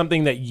 what's like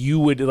something that you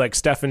would, like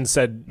Stefan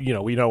said, you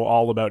know, we know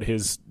all about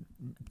his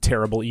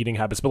terrible eating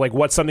habits, but like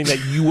what's something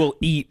that you will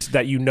eat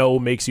that you know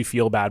makes you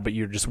feel bad, but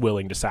you're just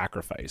willing to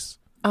sacrifice?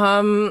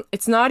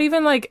 It's not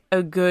even like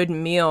a good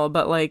meal,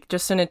 but like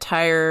just an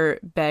entire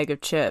bag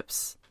of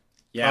chips.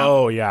 Yeah.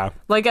 Oh yeah.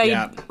 Like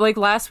like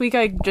last week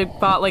I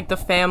bought like the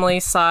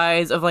family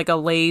size of like a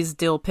Lay's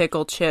dill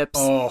pickle chips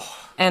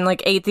and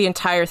like ate the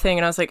entire thing,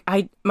 and I was like,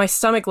 my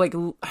stomach like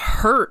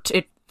hurt.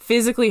 It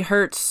physically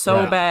hurt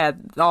so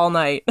bad all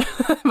night,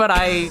 but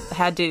I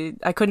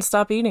couldn't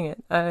stop eating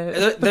it.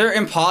 They're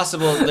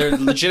impossible. They're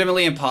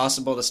legitimately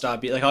impossible to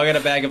stop eating. Like I'll get a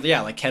bag of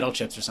like kettle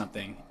chips or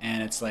something,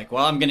 and it's like,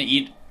 well, I'm gonna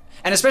eat,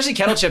 and especially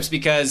kettle chips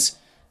because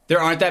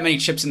there aren't that many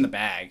chips in the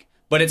bag.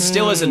 But it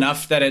still is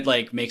enough that it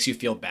like makes you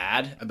feel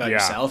bad about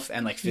yourself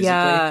and like physically.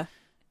 Yeah.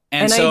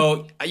 And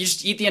so I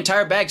just eat the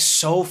entire bag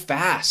so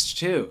fast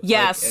too.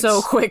 Yeah, like,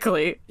 so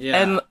quickly.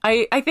 Yeah. And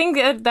I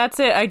think that's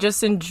it. I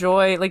just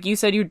enjoy, like you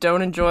said, you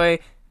don't enjoy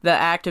the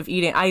act of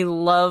eating. I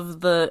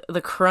love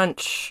the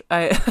crunch.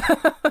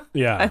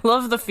 I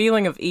love the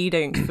feeling of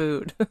eating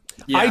food.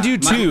 Yeah. I do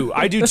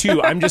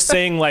too. I'm just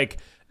saying, like,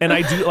 and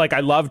I do, like,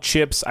 I love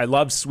chips. I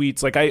love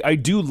sweets. Like, I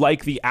do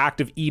like the act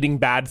of eating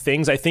bad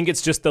things. I think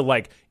it's just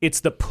it's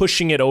the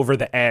pushing it over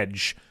the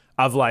edge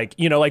of, like,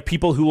 you know, like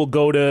people who will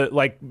go to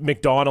like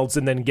McDonald's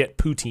and then get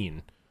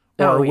poutine,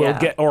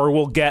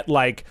 will get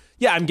like,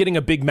 yeah, I'm getting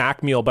a Big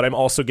Mac meal, but I'm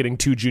also getting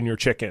 2 junior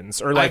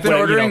chickens. Or like, I've been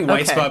ordering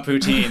white spot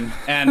poutine,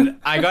 and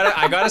I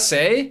gotta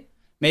say,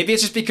 maybe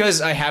it's just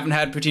because I haven't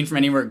had poutine from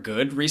anywhere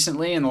good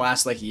recently in the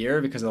last like year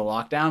because of the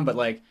lockdown. But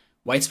like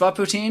white spot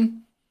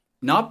poutine,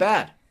 not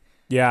bad.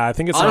 Yeah, I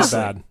think it's honestly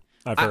not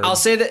bad. I'll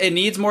say that it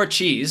needs more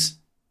cheese.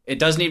 It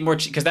does need more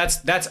cheese because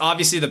that's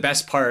obviously the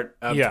best part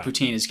of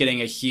poutine is getting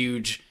a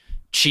huge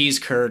cheese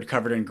curd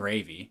covered in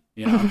gravy.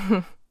 You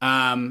know,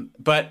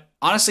 but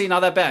honestly, not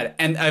that bad.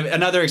 And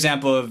another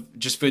example of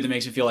just food that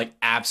makes me feel like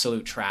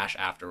absolute trash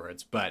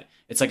afterwards. But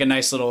it's like a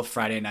nice little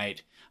Friday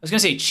night. I was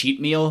gonna say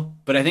cheat meal,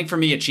 but I think for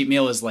me a cheat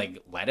meal is like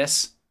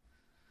lettuce.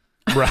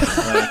 Right.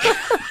 Like,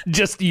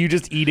 just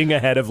eating a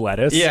head of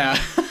lettuce. Yeah.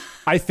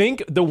 I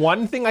think the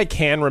one thing I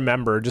can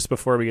remember, just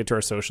before we get to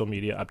our social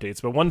media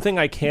updates, but one thing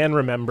I can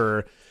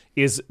remember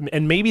is,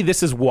 and maybe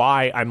this is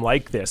why I'm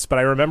like this, but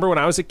I remember when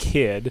I was a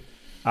kid,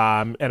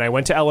 and I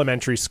went to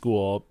elementary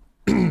school.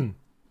 In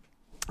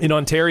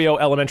Ontario,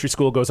 elementary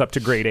school goes up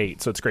to grade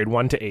 8, so it's grade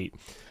 1 to 8.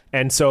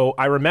 And so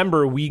I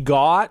remember we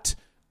got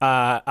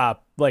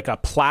like a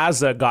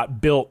plaza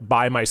got built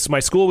by my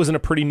school was in a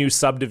pretty new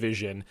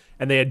subdivision,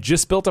 and they had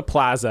just built a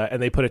plaza,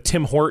 and they put a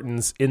Tim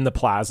Hortons in the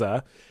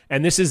plaza.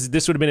 And this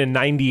would have been in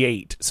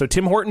 98. So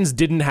Tim Hortons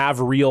didn't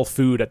have real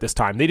food at this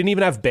time. They didn't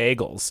even have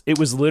bagels. It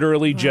was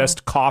literally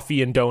just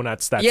coffee and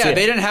donuts. That's it.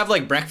 They didn't have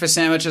like breakfast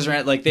sandwiches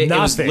or like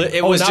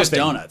it was just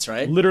donuts,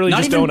 right? Literally not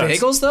just even donuts.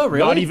 Bagels though,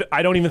 really?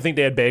 I don't even think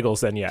they had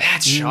bagels then yet.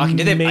 That's shocking.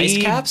 Did they have ice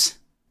caps?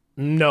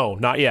 No,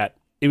 not yet.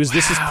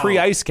 This is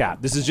pre-ice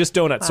cap. This is just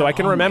donuts. So I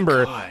can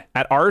remember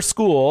at our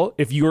school,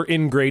 if you were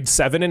in grade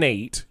 7 and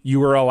 8, you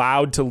were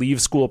allowed to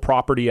leave school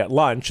property at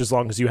lunch as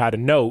long as you had a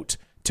note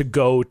to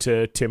go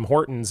to Tim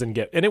Hortons and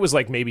it was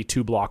like maybe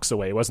 2 blocks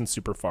away. It wasn't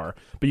super far,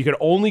 but you could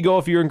only go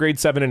if you were in grade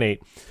 7 and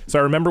 8. So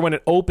I remember when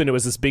it opened, it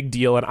was this big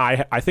deal. And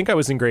I think I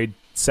was in grade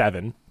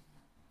 7.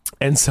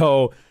 And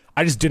so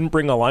I just didn't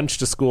bring a lunch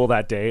to school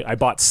that day. I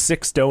bought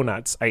 6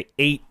 donuts. I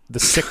ate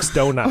the 6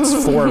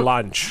 donuts for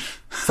lunch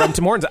from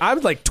Tim Hortons. I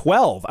was like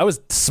 12. I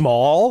was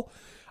small.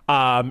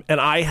 And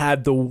I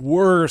had the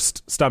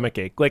worst stomach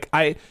ache. Like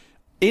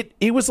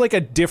it was like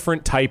a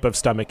different type of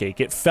stomach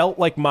ache. It felt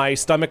like my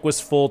stomach was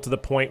full to the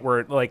point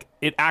where like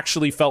it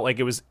actually felt like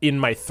it was in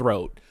my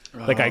throat.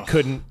 Like I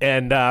couldn't,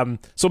 and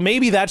so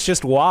maybe that's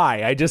just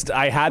why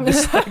I had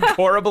this like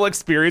horrible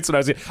experience when I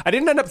was young. I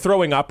didn't end up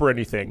throwing up or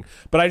anything,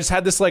 but I just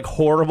had this like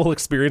horrible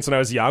experience when I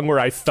was young where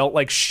I felt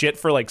like shit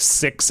for like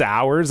 6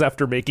 hours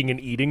after making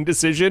an eating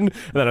decision,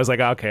 and then I was like,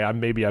 okay,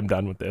 maybe I'm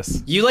done with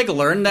this. You like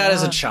learned that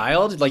as a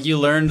child, like you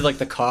learned like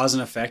the cause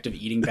and effect of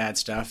eating bad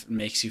stuff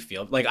makes you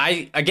feel like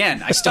I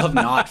still have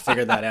not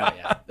figured that out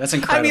yet. That's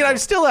incredible. I mean, I've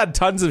still had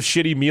tons of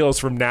shitty meals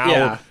from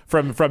now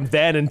from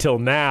then until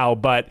now,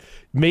 but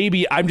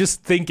maybe I'm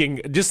just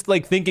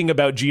thinking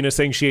about Gina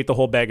saying she ate the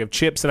whole bag of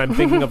chips, and I'm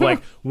thinking of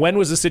like, when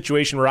was a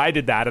situation where I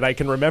did that? And I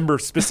can remember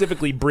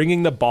specifically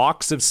bringing the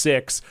box of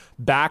 6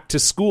 back to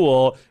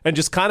school and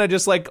just kind of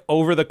just like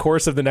over the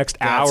course of the next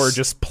hour,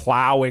 just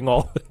plowing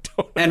all the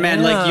donuts. And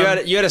man,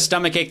 like you had a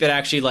stomach ache that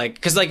actually like,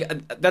 because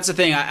like that's the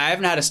thing. I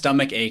haven't had a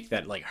stomach ache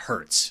that like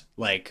hurts.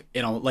 Like,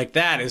 you know, like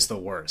that is the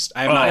worst.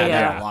 I have not had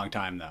that in a long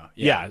time though.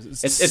 Yeah,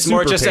 it's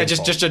more just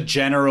a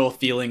general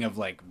feeling of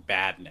like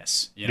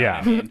badness. You know what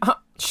I mean?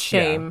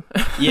 Shame.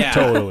 Yeah,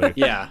 totally.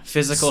 Yeah,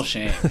 physical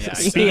shame. Yeah.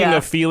 Speaking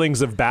of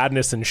feelings of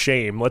badness and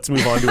shame, let's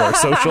move on to our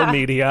social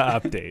media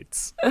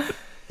updates.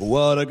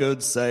 What a good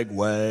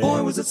segue.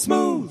 Boy, was it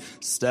smooth.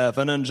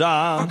 Stefan and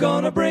John are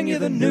gonna bring you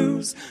the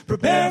news.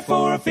 Prepare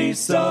for a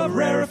feast of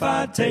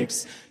rarefied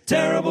takes.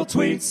 Terrible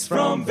tweets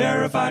from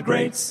verified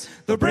greats.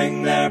 They'll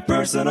bring their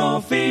personal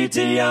feed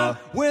to ya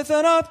with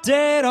an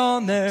update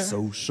on their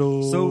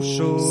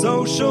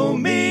social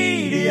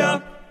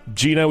media.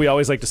 Gina, we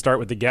always like to start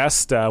with the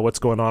guest. What's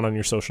going on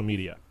your social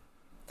media?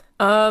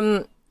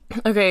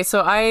 Okay,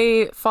 so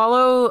I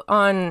follow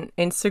on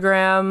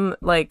Instagram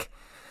like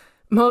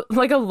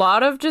a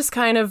lot of just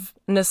kind of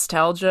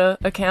nostalgia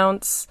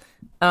accounts.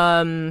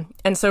 And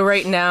so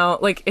right now,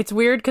 like, it's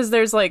weird because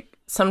there's like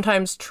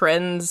sometimes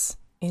trends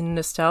in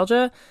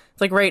nostalgia.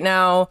 It's like right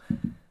now,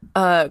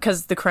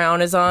 because The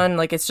Crown is on,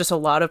 like, it's just a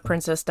lot of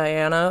Princess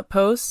Diana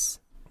posts.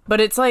 But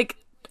it's like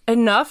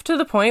enough to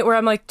the point where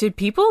I'm like, did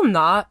people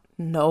not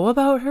know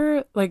about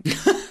her? Like,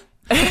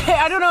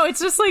 I don't know. It's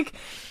just like,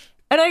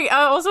 and I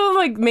also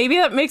like, maybe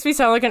that makes me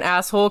sound like an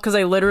asshole because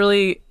I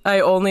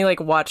only like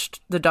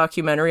watched the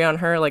documentary on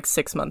her like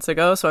 6 months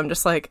ago. So I'm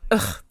just like,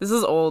 ugh, this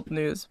is old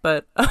news.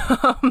 But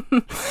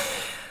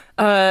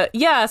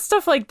yeah,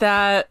 stuff like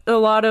that. A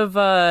lot of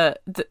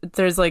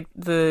there's like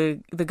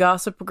the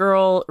Gossip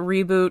Girl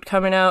reboot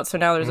coming out, so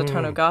now there's a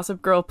ton of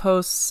Gossip Girl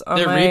posts on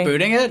They're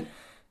rebooting it?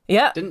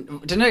 Yeah.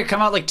 Didn't it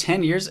come out like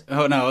 10 years?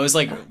 Oh no, it was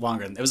like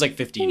longer. It was like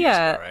 15 years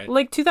ago, right?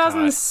 Like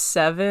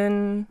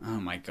 2007. God. Oh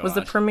my god. Was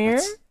the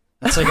premiere?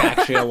 That's like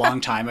actually a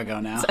long time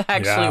ago now. It's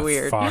actually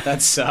weird. Fuck.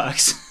 That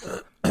sucks.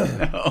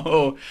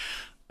 No.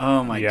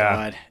 Oh my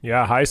god.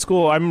 Yeah, high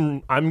school.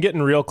 I'm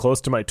getting real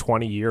close to my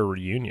 20-year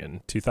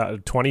reunion.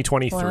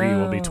 2023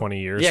 will be 20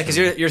 years. Yeah, because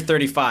you're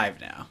 35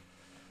 now.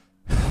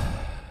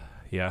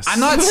 Yes. I'm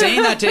not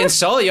saying that to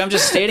insult you. I'm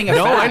just stating a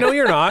No, fact.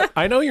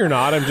 I know you're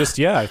not. I'm just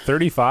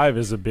 35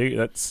 is a big.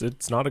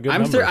 It's not a good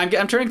number.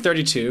 I'm turning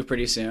 32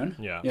 pretty soon.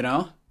 Yeah. You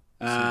know.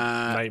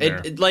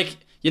 Nightmare. Like,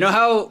 you know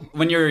how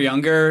when you were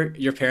younger,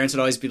 your parents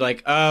would always be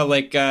like, "Oh,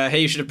 like, hey,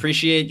 you should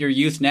appreciate your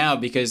youth now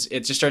because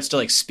it just starts to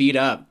like speed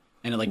up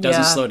and it like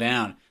doesn't slow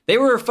down." They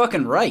were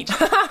fucking right.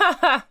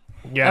 Yeah,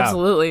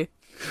 absolutely.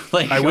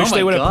 Like, I wish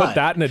they would have God. put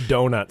that in a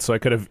donut so I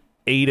could have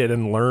ate it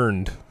and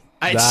learned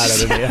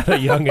at a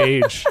young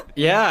age.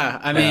 Yeah,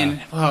 I mean,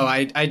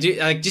 I do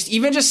like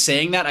just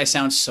saying that I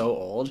sound so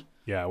old.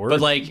 Yeah,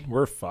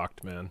 we're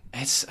fucked, man.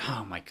 It's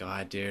oh my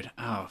god, dude.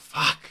 Oh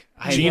fuck.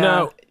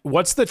 Gina,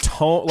 what's the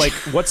tone? Like,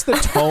 what's the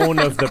tone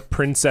of the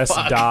Princess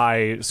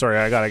Di? Sorry,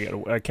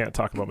 I can't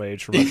talk about my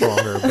age for much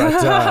longer.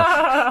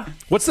 But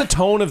what's the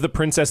tone of the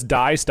Princess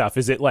Di stuff?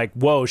 Is it like,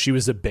 whoa, she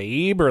was a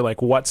babe, or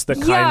like, what's the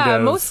kind of? Yeah,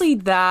 mostly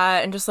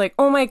that, and just like,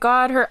 oh my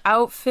god, her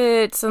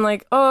outfits, and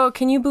like, oh,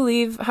 can you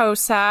believe how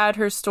sad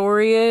her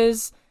story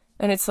is?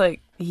 And it's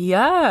like,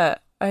 yeah.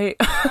 I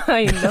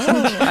know.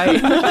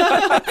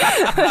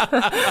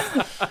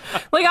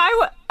 Like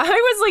I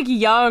was like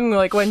young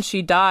like when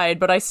she died,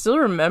 but I still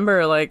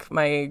remember like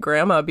my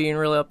grandma being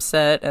really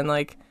upset and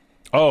like.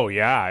 Oh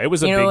yeah, it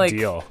was a big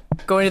deal.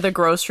 Going to the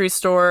grocery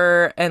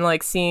store and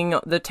like seeing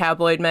the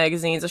tabloid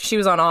magazines. She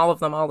was on all of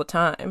them all the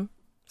time,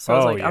 so I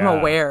was like, I'm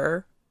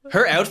aware.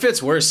 Her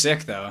outfits were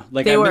sick though.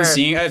 Like I've been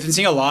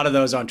seeing a lot of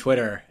those on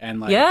Twitter, and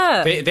like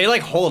they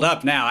like hold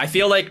up now. I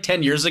feel like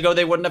 10 years ago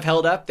they wouldn't have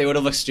held up. They would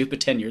have looked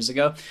stupid 10 years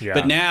ago. Yeah.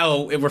 But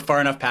now we're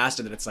far enough past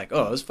it that it's like,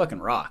 oh, it was fucking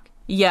rock.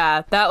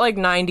 Yeah, that like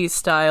 90s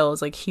style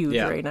is like huge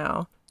right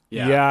now.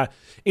 Yeah.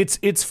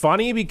 It's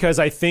funny because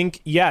I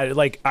think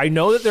like I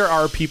know that there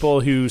are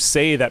people who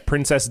say that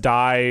Princess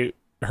Di,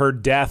 her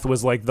death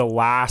was like the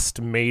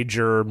last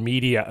major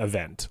media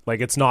event.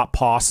 Like it's not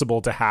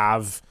possible to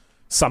have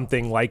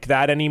something like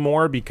that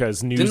anymore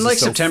because news didn't like is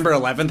so September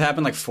 11th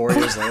happen like 4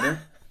 years later.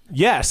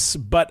 Yes,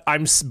 but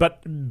I'm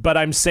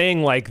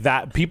saying like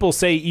that people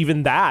say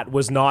even that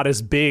was not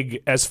as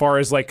big as far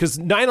as like because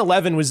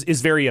 9/11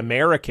 is very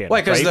American.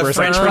 Why? Because right? the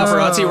French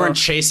paparazzi weren't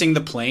chasing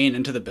the plane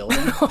into the building.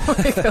 Oh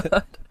my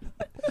god.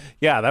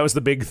 Yeah, that was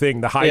the big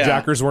thing. The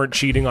hijackers weren't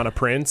cheating on a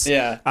prince.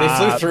 Yeah, they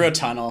flew through a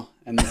tunnel.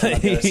 And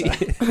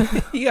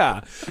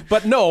yeah,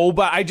 but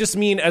I just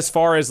mean as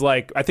far as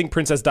like I think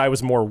Princess Di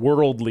was more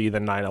worldly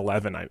than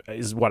 9/11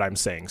 is what I'm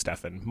saying,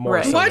 Stefan.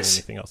 More so than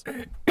anything else.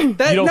 You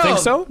don't think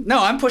so?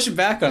 No, I'm pushing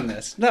back on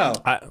this. No.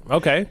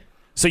 Okay.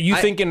 So you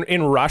think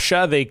in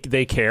Russia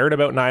they cared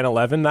about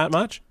 9/11 that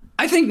much?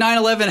 I think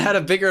 9/11 had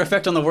a bigger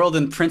effect on the world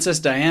than Princess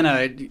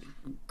Diana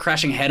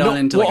crashing head on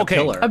into a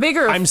pillar. A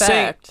bigger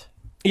effect.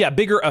 Yeah,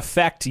 bigger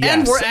effect,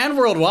 yes. And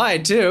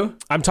worldwide, too.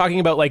 I'm talking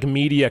about, like,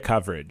 media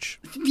coverage.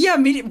 Yeah,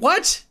 media...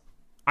 What?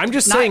 I'm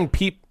just saying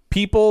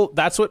people,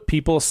 that's what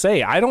people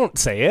say. I don't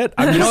say it.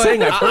 I'm just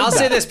saying I'll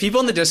say this. People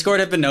in the Discord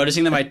have been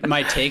noticing that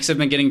my takes have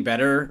been getting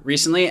better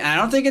recently. And I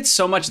don't think it's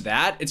so much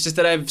that. It's just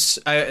that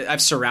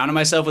I've surrounded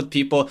myself with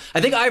people.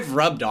 I think I've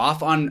rubbed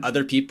off on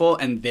other people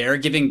and they're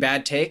giving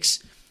bad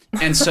takes.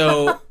 And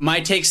so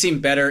my takes seem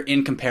better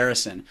in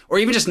comparison. Or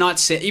even just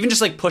even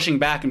just like pushing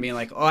back and being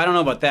like, oh, I don't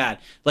know about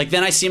that. Like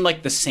then I seem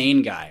like the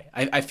sane guy.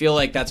 I feel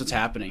like that's what's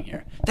happening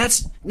here.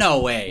 That's no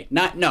way.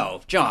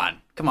 No, John,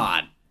 come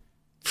on.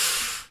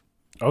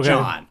 Okay.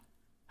 John.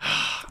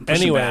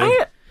 Anyway.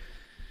 I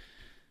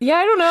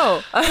don't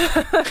know. I'm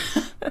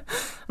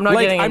not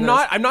getting into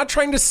this. I'm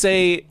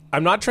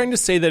not trying to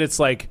say that it's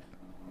like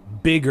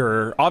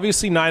bigger.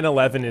 Obviously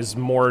 9/11 is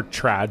more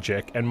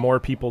tragic and more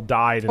people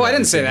died. Well, I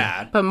didn't say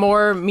that. But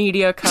more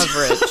media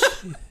coverage.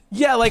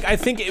 Yeah, like I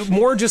think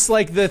more just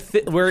like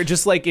where it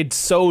just like it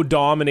so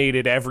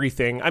dominated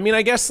everything. I mean,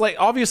 I guess like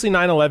obviously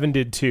 9/11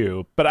 did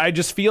too, but I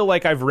just feel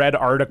like I've read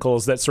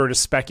articles that sort of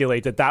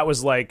speculate that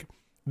was like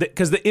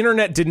because the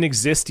internet didn't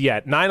exist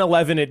yet.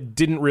 9/11 it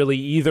didn't really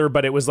either,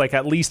 but it was like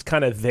at least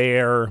kind of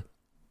there.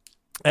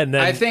 And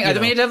then I think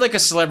we need to have like a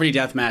celebrity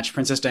death match,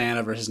 Princess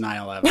Diana versus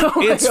 9/11.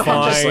 It's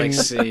fine. Just like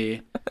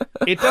see.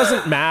 It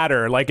doesn't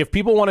matter. Like if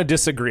people want to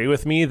disagree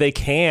with me, they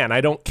can. I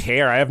don't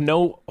care. I have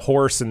no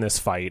horse in this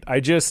fight.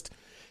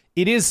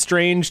 It is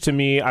strange to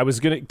me. I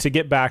was going to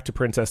get back to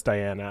Princess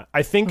Diana.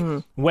 I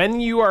think when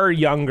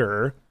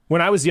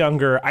I was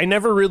younger, I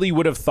never really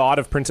would have thought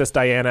of Princess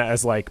Diana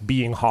as like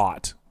being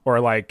hot or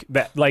like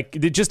that. Like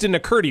it just didn't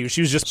occur to you. She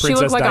was just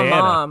Princess Diana. She looked like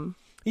a mom.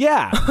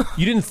 Yeah.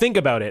 You didn't think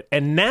about it.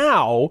 And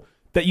now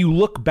that you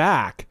look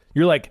back,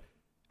 you're like,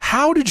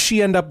 how did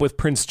she end up with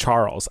Prince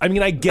Charles? I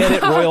mean, I get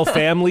it, royal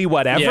family,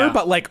 whatever,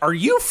 but like, are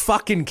you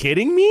fucking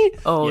kidding me?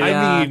 Oh,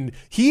 yeah. I mean,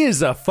 he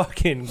is a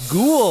fucking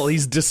ghoul.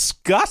 He's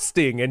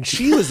disgusting. And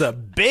she was a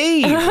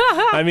babe.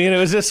 I mean, it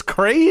was just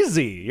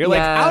crazy. You're like,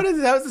 how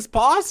is this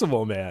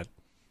possible, man?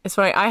 It's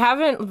funny. I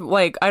haven't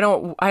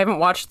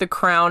watched The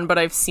Crown, but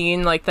I've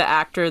seen like the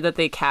actor that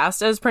they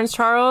cast as Prince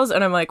Charles,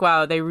 and I'm like,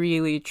 wow, they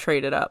really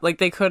traded up. Like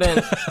they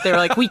couldn't. They were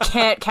like, we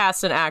can't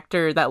cast an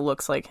actor that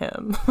looks like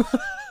him.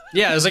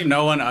 Yeah, there's like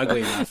no one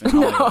ugly enough in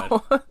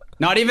Hollywood. No.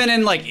 Not even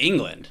in like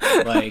England.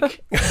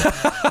 Like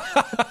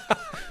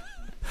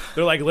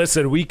they're like,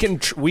 listen, we can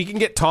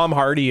get Tom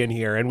Hardy in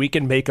here and we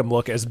can make him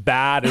look as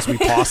bad as we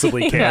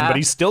possibly can, but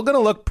he's still gonna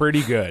look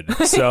pretty good.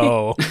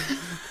 So.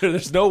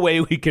 There's no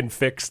way we can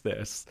fix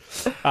this.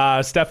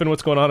 Stefan,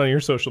 what's going on your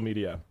social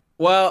media?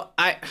 Well,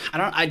 I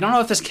don't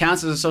know if this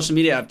counts as a social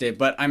media update,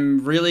 but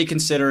I'm really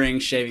considering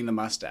shaving the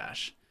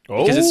mustache.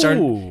 Because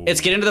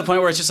it's getting to the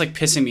point where it's just like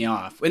pissing me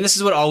off. And this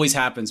is what always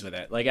happens with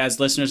it. Like as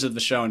listeners of the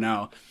show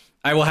know,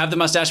 I will have the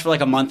mustache for like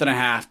a month and a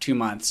half, 2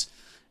 months.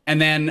 And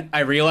then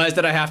I realize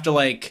that I have to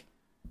like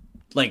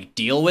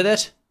deal with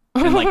it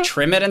and like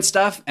trim it and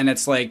stuff. And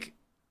it's like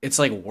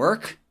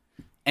work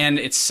and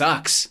it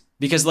sucks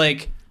because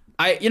like,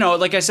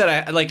 like I said,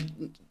 I like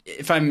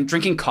if I'm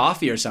drinking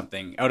coffee or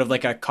something out of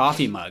like a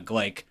coffee mug,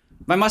 like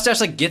my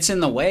mustache like gets in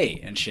the way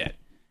and shit.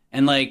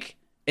 And like,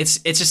 it's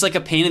just like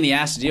a pain in the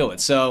ass to deal with.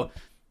 So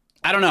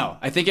I don't know.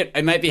 I think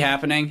it might be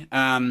happening.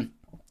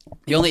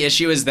 The only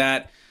issue is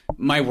that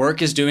my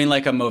work is doing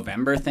like a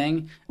Movember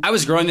thing. I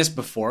was growing this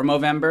before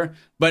Movember,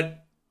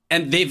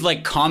 and they've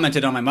like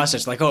commented on my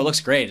mustache like, oh, it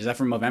looks great. Is that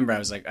from Movember? I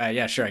was like,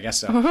 yeah, sure. I guess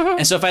so.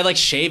 And so if I like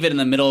shave it in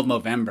the middle of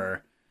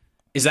Movember,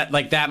 is that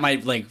like, that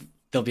might like,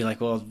 they'll be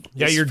like, well,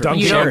 yeah, you're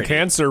dunking on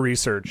cancer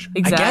research.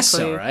 Exactly. I guess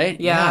so, right?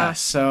 Yeah.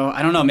 So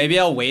I don't know. Maybe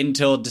I'll wait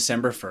until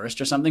December 1st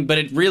or something. But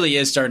it really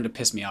is starting to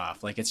piss me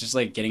off. Like it's just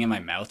like getting in my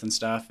mouth and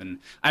stuff. And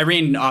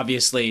Irene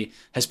obviously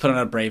has put on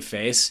a brave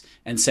face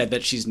and said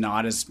that she's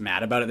not as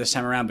mad about it this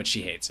time around, but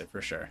she hates it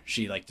for sure.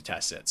 She like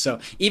detests it. So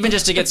even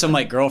just to get some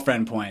like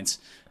girlfriend points,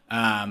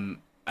 I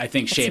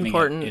think shaving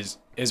it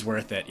is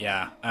worth it.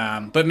 Yeah.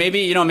 But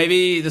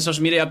maybe the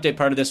social media update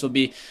part of this will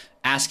be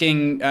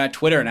asking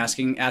Twitter and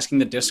asking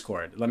the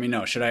Discord. Let me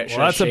know. Should I?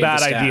 That's a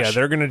bad idea.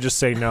 They're gonna just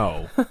say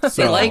no.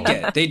 They like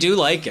it. They do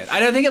like it.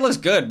 I don't think it looks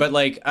good, but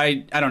like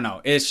I don't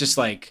know. It's just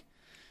like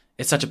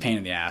it's such a pain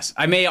in the ass.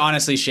 I may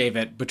honestly shave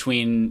it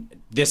between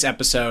this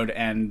episode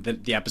and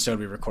the episode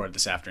we record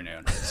this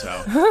afternoon.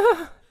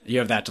 So you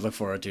have that to look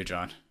forward to,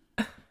 John.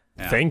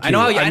 Yeah. Thank you.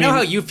 I know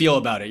how you feel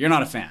about it. You're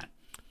not a fan.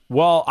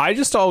 Well, I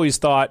just always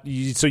thought.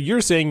 So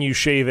you're saying you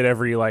shave it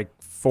every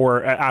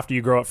after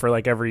you grow up for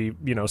like every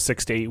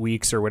 6 to 8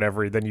 weeks or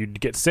whatever, then you'd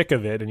get sick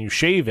of it and you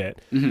shave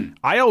it. Mm-hmm.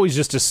 I always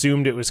just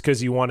assumed it was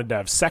because you wanted to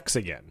have sex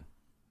again.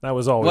 That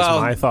was always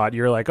my thought.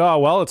 You're like, oh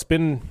well, it's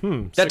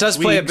been that does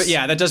 6 play weeks.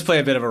 that does play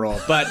a bit of a role.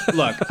 But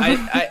look,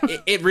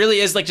 it really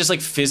is like just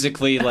like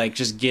physically like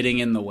just getting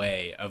in the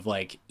way of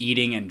like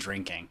eating and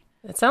drinking.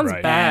 It sounds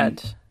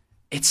bad. And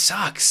it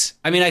sucks.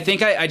 I mean, I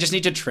think I just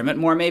need to trim it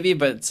more maybe,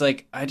 but it's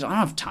like I don't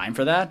have time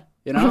for that.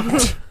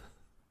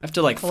 I have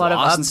to like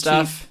floss and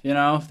stuff,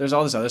 There's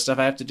all this other stuff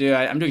I have to do.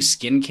 I'm doing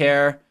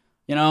skincare.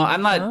 You know,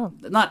 I'm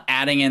not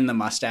adding in the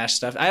mustache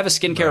stuff. I have a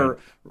skincare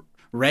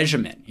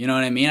regimen. You know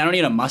what I mean? I don't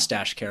need a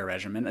mustache care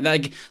regimen.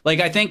 Like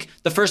I think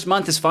the first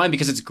month is fine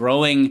because it's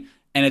growing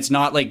and it's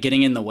not like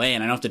getting in the way,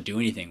 and I don't have to do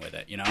anything with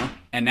it. You know?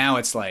 And now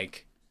it's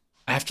like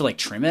I have to like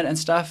trim it and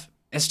stuff.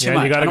 It's too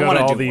much. You got I to don't go to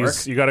want all to do these.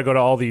 work. You got to go to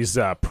all these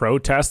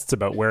protests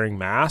about wearing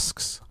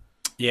masks.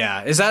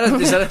 Yeah, is that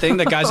a thing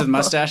that guys with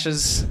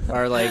mustaches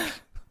are like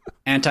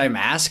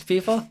anti-mask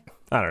people?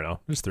 I don't know.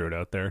 Just threw it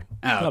out there.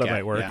 Oh, Thought it okay.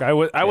 might work.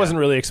 Yeah. I wasn't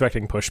really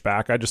expecting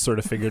pushback. I just sort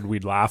of figured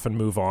we'd laugh and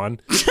move on.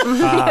 You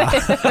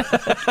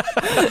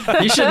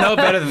should know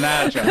better than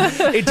that,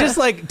 John. It just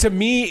like, to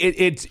me,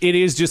 it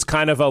is just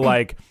kind of a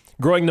like,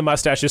 growing the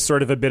mustache is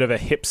sort of a bit of a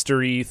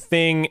hipstery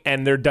thing,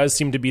 and there does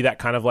seem to be that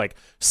kind of like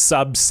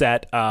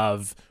subset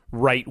of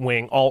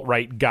right-wing,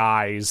 alt-right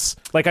guys.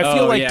 Like, I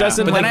feel like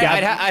doesn't but like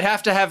then I'd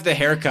have to have the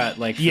haircut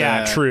like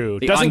true.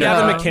 the Doesn't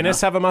Gavin underdog,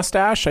 McInnes have a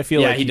mustache? I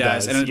feel like he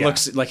does, and it yeah.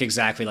 looks like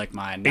exactly like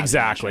mine. not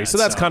Exactly. much, So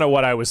that's kind of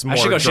what I was more I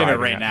should go shave it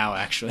driving right at. now,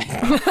 actually.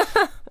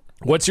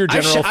 What's your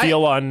general I-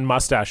 feel on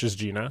mustaches,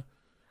 Gina?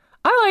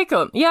 I like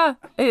them. Yeah,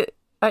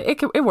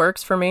 it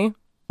works for me.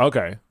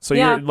 Okay, so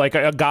Yeah. you're like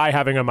a guy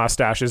having a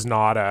mustache is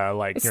not a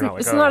like It's, you're not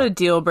like it's not a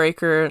deal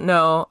breaker.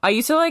 No, I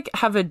used to like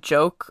have a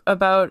joke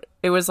about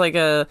it. Was like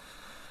I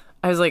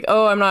was like,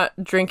 oh, I'm not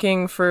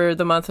drinking for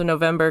the month of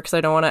November because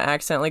I don't want to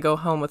accidentally go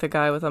home with a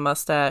guy with a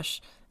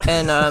mustache.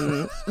 And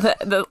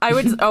I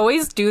would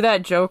always do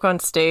that joke on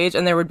stage,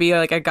 and there would be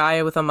like a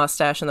guy with a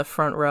mustache in the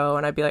front row,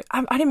 and I'd be like,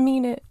 I didn't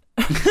mean it.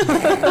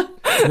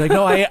 like,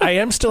 no, I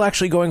am still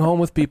actually going home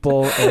with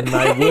people, and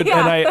I would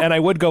and I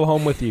would go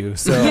home with you.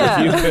 So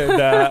if you could,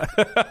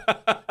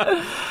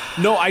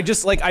 no, I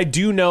just like I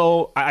do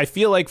know. I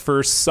feel like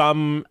for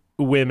some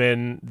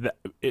women,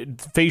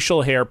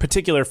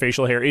 particular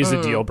facial hair is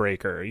a deal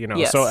breaker. You know,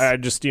 Yes. so I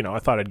just I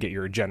thought I'd get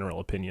your general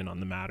opinion on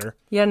the matter.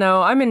 Yeah,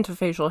 no, I'm into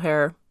facial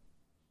hair.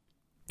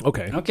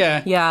 Okay.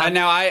 Okay. Yeah. And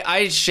now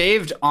I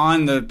shaved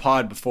on the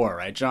pod before,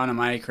 right, John? Am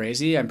I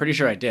crazy? I'm pretty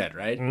sure I did,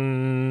 right?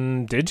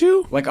 Did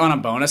you? Like on a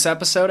bonus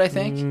episode, I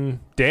think.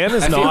 Dan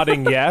is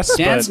nodding yes.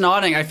 Dan's but,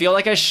 nodding. I feel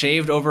like I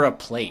shaved over a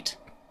plate.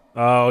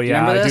 Oh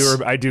yeah, remember I this?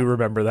 do. I do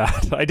remember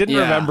that. I didn't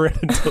Yeah. remember it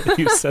until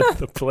you said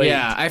the plate.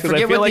 Yeah, I 'Cause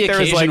forget feel what like the there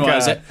was, occasion like,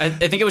 was. I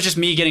think it was just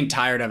me getting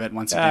tired of it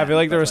once again. I feel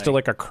like there but, was still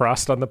like a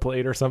crust on the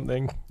plate or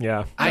something.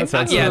 Yeah. that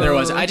sounds yeah, right. there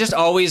was. I just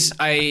always,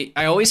 I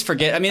always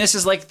forget. I mean, this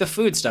is like the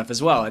food stuff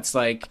as well. It's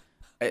like,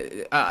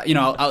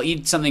 I'll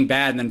eat something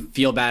bad and then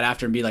feel bad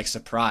after and be like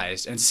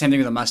surprised. And it's the same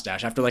thing with a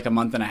mustache. After like a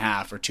month and a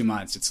half or 2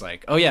 months, it's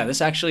like, oh yeah, this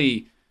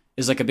actually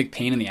is like a big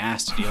pain in the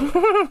ass to deal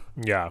with.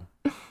 Yeah.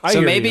 So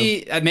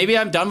maybe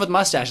I'm done with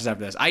mustaches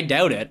after this. I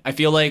doubt it. I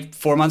feel like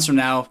 4 months from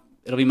now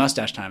it'll be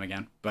mustache time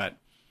again. But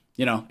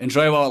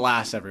enjoy while it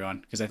lasts, everyone,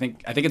 because I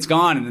think it's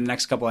gone in the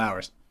next couple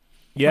hours.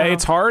 Yeah,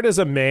 it's hard as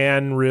a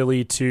man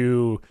really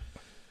to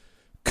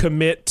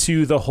commit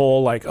to the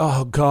whole like,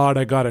 oh God,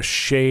 I gotta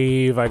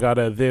shave,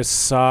 this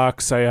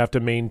sucks, I have to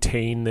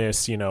maintain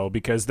this,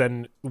 because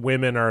then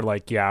women are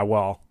like, yeah,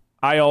 well,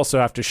 I also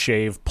have to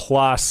shave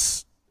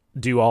plus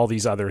do all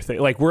these other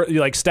things. Like we're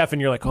like Stefan,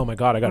 you're like, oh my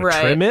God, I gotta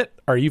trim it.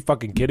 Are you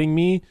fucking kidding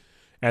me?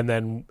 And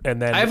then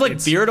I have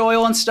like beard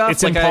oil and stuff.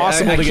 It's like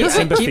impossible to get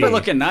sympathy. I keep it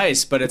looking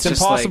nice, but it's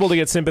just impossible like, to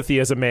get sympathy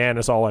as a man.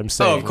 Is all I'm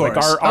saying. Oh, of course.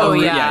 Like Oh,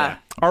 yeah. yeah.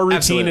 our routine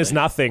Absolutely. is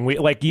nothing. We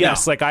like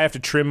like I have to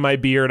trim my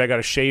beard. I got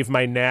to shave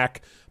my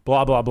neck.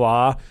 Blah blah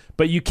blah.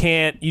 But you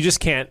can't. You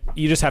just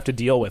have to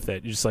deal with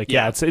it. You're just like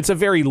it's a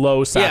very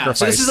low sacrifice. Yeah,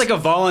 so this is like a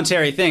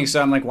voluntary thing.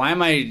 So I'm like, why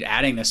am I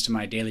adding this to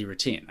my daily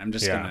routine? I'm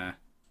just gonna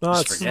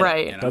just forget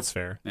right. it, That's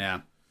fair. Yeah.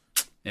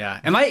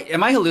 Am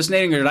I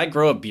hallucinating, or did I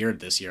grow a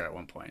beard this year at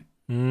one point?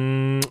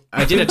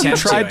 I did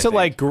attempt Tried to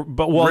I think.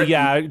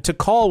 like, to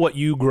call what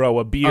you grow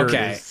a beard.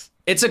 Okay, is-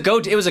 it's a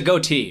It was a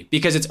goatee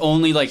because it's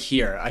only like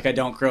here. Like I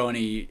don't grow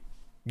any.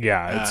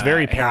 Yeah, it's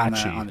very hair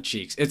patchy. on the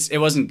cheeks. It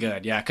wasn't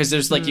good. Yeah, because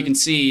there's like you can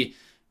see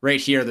right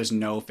here. There's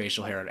no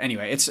facial hair.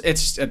 Anyway, it's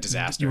a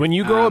disaster. When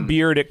you grow a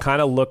beard, it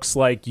kind of looks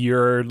like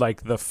you're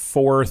like the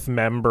fourth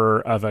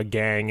member of a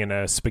gang in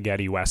a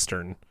spaghetti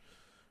western.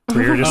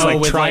 Where you're just like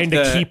with, trying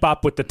like, to keep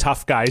up with the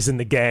tough guys in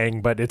the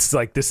gang, but it's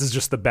like this is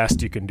just the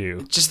best you can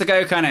do. Just the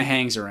guy who kind of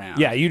hangs around.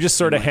 Yeah, you just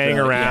sort of Like, hang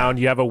really, around.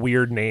 You have a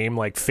weird name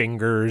like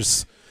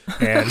Fingers,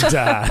 and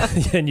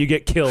and you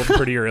get killed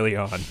pretty early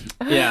on.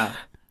 Yeah.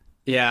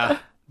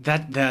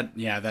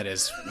 That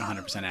is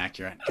 100%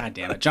 accurate. God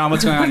damn it. John,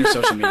 what's going on your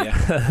social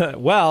media?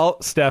 Well,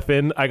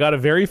 Stefan, I got a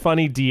very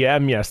funny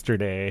DM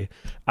yesterday.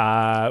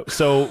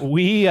 So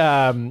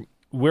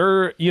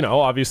we're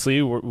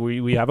obviously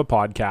we have a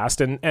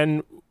podcast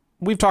and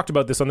we've talked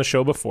about this on the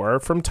show before.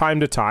 From time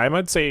to time,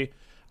 I'd say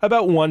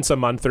about once a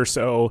month or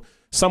so,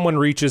 someone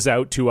reaches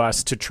out to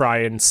us to try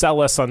and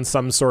sell us on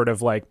some sort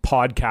of like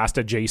podcast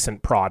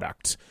adjacent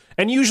product.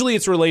 And usually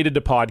it's related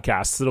to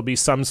podcasts. It'll be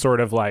some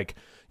sort of like,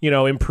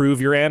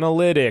 improve your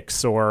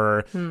analytics,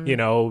 or,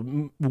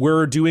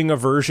 we're doing a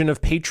version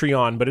of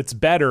Patreon, but it's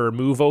better.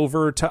 Move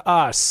over to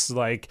us,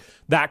 like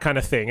that kind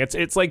of thing.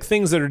 It's like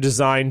things that are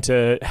designed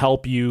to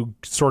help you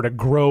sort of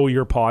grow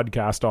your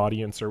podcast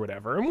audience or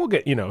whatever. And we'll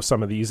get,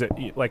 some of these,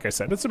 like I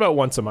said, it's about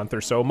once a month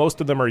or so.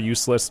 Most of them are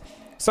useless.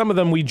 Some of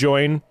them we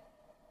join,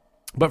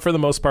 but for the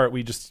most part,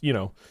 we just,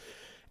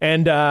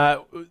 And I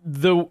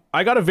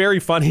got a very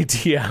funny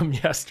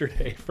DM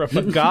yesterday from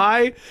a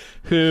guy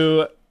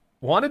who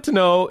wanted to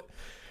know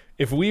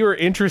if we were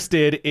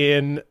interested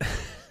in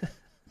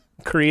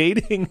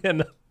creating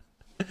an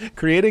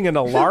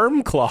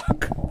alarm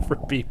clock for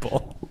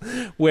people.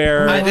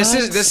 Where this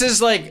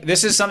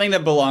is something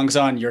that belongs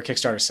on Your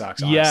Kickstarter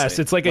Sucks. Honestly. Yes,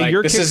 it's like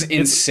this is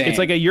insane. It's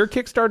like a Your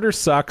Kickstarter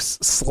Sucks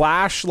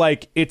 /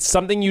 like it's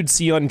something you'd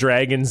see on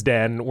Dragon's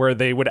Den where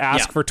they would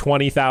ask for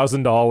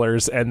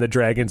 $20,000 and the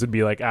dragons would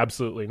be like,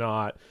 absolutely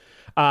not.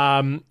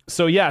 So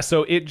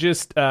it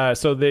just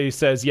so they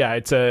says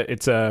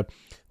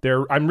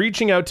I'm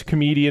reaching out to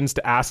comedians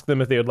to ask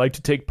them if they would like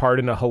to take part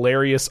in a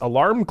hilarious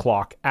alarm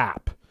clock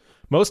app.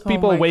 Most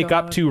people wake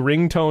up to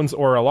ringtones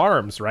or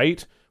alarms,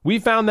 right? We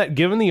found that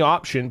given the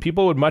option,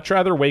 people would much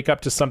rather wake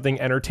up to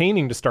something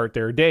entertaining to start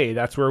their day.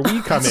 That's where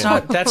we come in.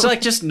 That's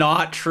like just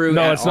not true.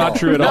 No, it's not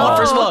true at all.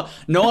 First of all,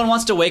 no one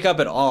wants to wake up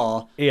at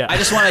all. Yeah. I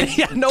just want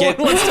to. No one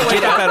wants to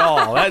wake up at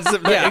all. That's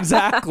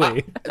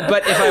exactly.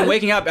 But if I'm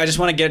waking up, I just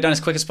want to get it done as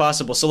quick as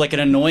possible. So like an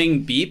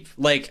annoying beep,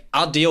 like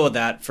I'll deal with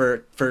that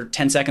for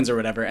 10 seconds or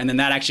whatever, and then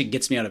that actually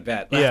gets me out of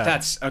bed. Like,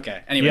 that's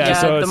okay. Anyway,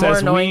 so the more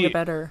annoying, the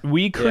better.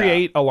 We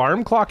create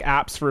alarm clock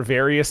apps for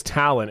various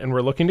talent, and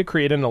we're looking to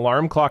create an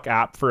alarm clock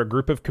app for a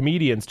group of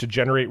comedians to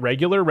generate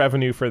regular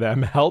revenue for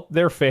them, help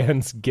their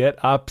fans get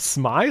up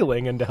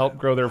smiling, and to help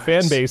grow their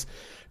fan base.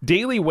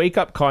 Daily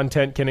wake-up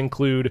content can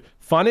include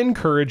fun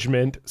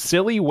encouragement,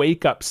 silly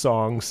wake-up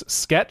songs,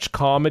 sketch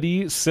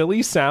comedy,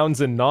 silly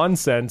sounds and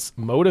nonsense,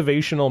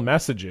 motivational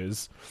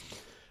messages.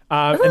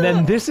 And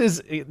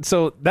then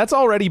so that's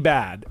already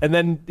bad. And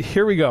then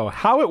here we go.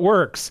 How it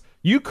works.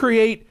 You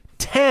create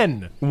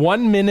 10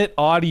 1-minute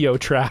audio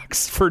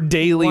tracks for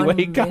daily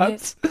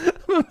wake-ups.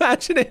 I'm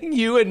imagining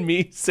you and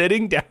me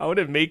sitting down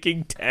and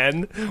making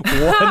 10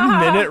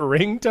 1-minute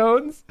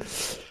ringtones.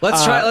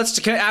 Let's try.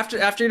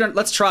 After you're done.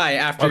 Let's try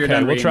after you're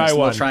done. We'll try one.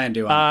 We'll try and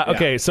do one.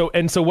 Okay. So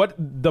what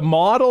the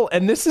model,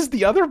 and this is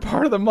the other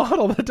part of the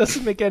model that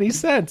doesn't make any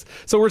sense.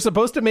 So we're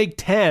supposed to make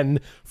 10.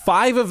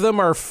 5 of them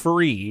are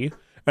free,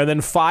 and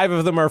then 5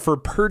 of them are for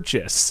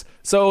purchase.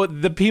 So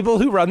the people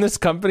who run this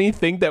company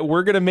think that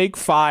we're going to make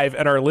 5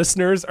 and our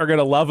listeners are going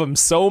to love them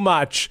so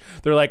much.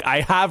 They're like, I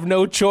have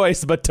no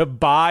choice but to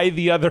buy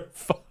the other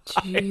 5.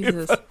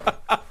 Jesus.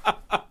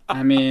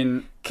 I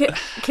mean... Can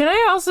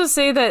I also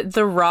say that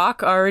The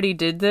Rock already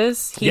did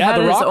this? He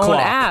had his own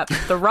app,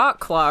 The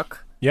Rock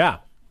Clock. Yeah.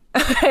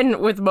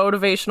 And with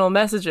motivational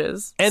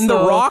messages. And The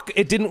Rock,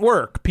 it didn't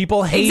work.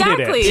 People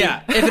hated it.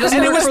 Yeah, if it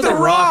doesn't work for The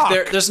Rock,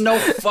 there's no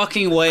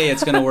fucking way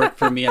it's going to work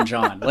for me and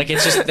John. Like,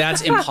 it's just,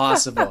 that's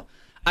impossible.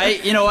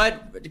 You know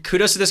what?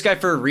 Kudos to this guy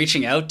for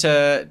reaching out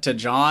to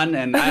John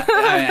and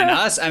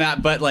us.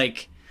 But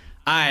like,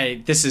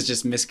 this is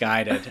just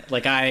misguided.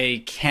 Like,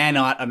 I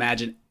cannot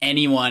imagine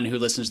anyone who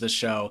listens to this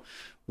show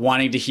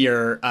wanting to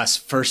hear us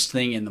first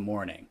thing in the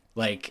morning.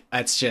 Like,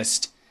 that's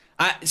just...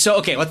 So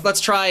okay, let's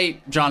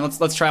try, John.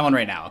 Let's try one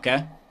right now.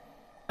 Okay.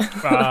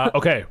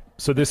 Okay.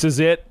 So this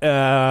is it.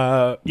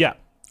 Yeah.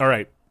 All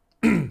right.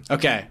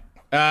 Okay.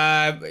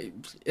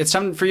 It's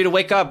time for you to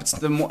wake up.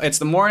 It's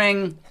the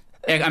morning.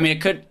 I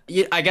mean,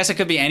 I guess it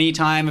could be any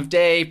time of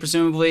day,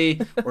 presumably,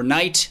 or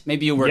night.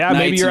 Maybe you work nights.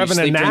 Maybe you're having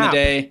a nap. During the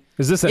day.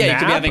 Is this a nap? You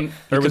could be having,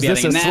 or was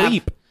this a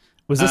sleep?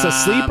 Was this a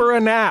sleep or a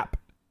nap?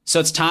 So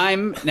it's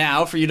time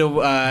now for you to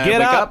wake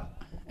up.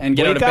 And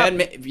get out of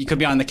bed. You could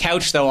be on the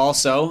couch, though,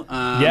 also.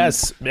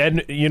 Yes,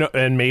 and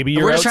maybe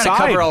you're outside. We're just trying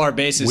to cover all our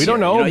bases. We don't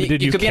know. You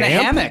Did you could be in a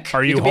hammock.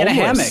 Are you could be in a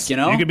homeless?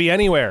 hammock. You could be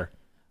anywhere.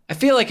 I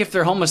feel like if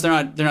they're homeless,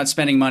 they're not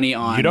spending money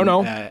on. You don't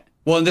know.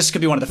 Well, and this could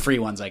be one of the free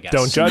ones, I guess.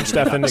 Don't judge,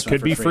 Stefan. It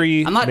could be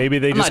free. Maybe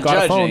they just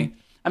got a phone.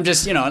 I'm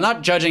just, I'm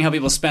not judging how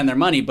people spend their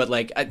money, but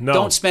like,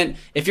 don't spend.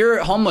 If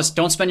you're homeless,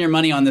 don't spend your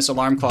money on this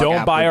alarm clock. Don't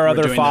app buy our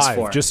other 5.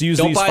 For. Just use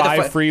don't these buy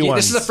 5 free ones.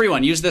 This is a free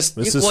one. Use this.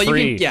 This is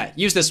free.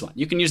 Use this one.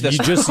 You can use this.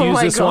 You just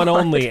use this one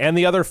only, and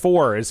the other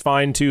 4 is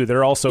fine too.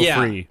 They're also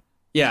free.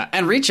 Yeah,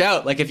 and reach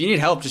out. Like, if you need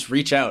help, just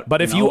reach out.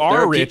 But if you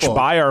are rich,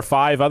 buy our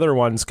 5 other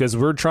ones because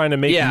we're trying to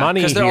make money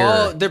here.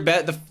 Because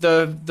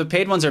the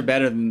paid ones are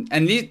better than,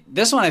 and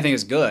this one I think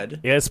is good.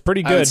 Yeah, it's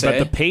pretty good, but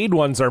the paid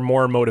ones are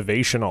more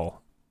motivational.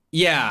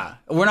 Yeah,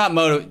 we're not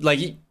like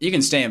you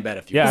can stay in bed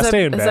if you want.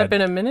 Stay in bed. Has that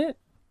been a minute?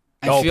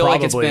 I feel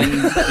like it's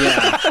been,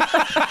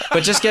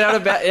 but just get out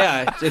of bed.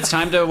 Yeah, it's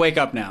time to wake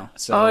up now.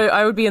 So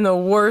I would be in the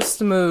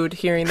worst mood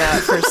hearing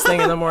that first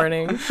thing in the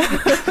morning.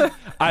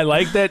 I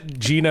like that,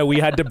 Gina, we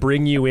had to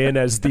bring you in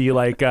as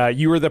the,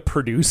 you were the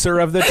producer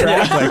of the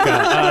track.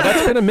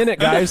 That's been a minute,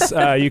 guys.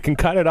 You can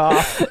cut it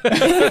off.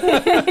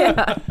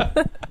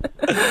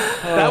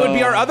 That would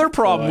be our other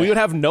problem. We would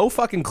have no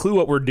fucking clue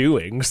what we're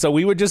doing. So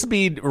we would just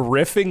be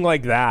riffing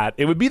like that.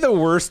 It would be the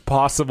worst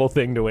possible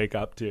thing to wake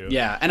up to.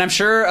 Yeah, and I'm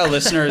sure a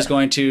listener is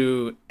going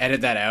to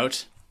edit that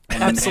out.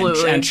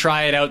 Absolutely. And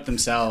try it out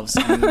themselves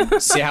and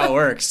see how it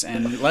works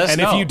and let us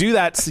know. And if you do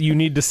that, you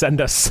need to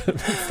send us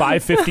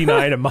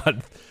 $5.59 a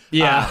month.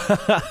 Yeah.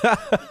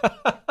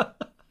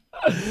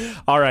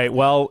 All right.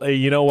 Well,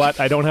 you know what?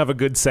 I don't have a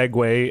good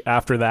segue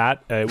after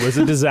that. It was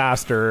a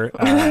disaster.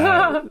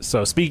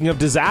 So speaking of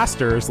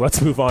disasters, let's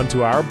move on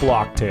to our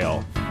block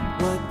tale.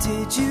 What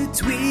did you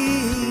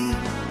tweet?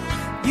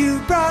 You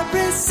brought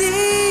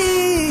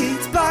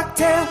receipts,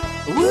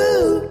 blocktail.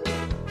 Woo!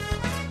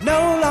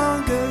 No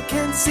longer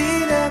can see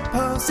the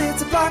post.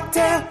 It's a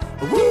blocktail.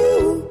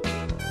 Woo!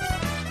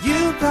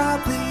 You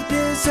probably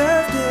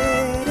deserved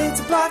it. It's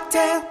a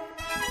blocktail.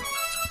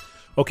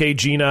 Okay,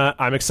 Gina,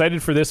 I'm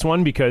excited for this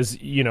one because,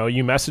 you know,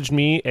 you messaged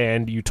me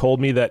and you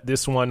told me that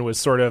this one was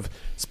sort of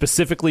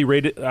specifically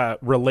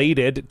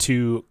related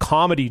to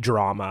comedy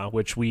drama,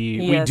 which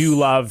we do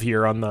love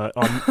here on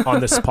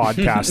this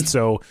podcast.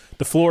 So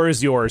the floor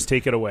is yours.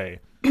 Take it away.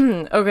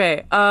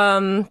 Okay.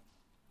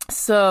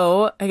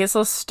 So I guess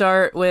I'll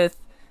start with,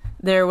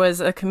 there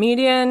was a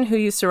comedian who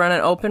used to run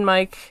an open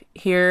mic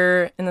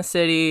here in the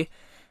city,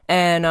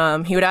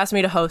 and he would ask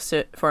me to host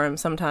it for him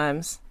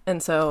sometimes.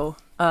 And so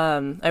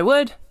I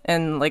would,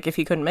 and like if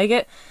he couldn't make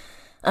it.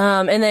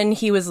 And then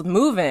he was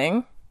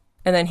moving,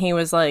 and then he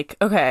was like,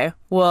 okay,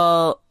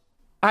 well,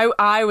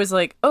 I was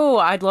like, oh,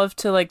 I'd love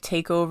to like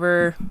take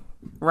over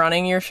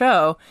running your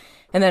show.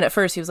 And then at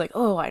first he was like,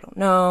 oh, I don't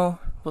know,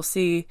 we'll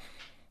see.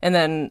 And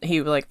then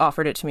he like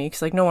offered it to me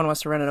because like no one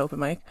wants to run an open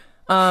mic.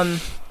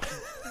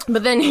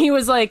 But then he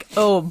was like,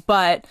 oh,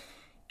 but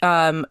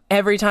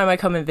every time I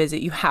come and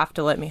visit, you have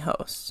to let me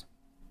host.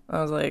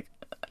 I was like,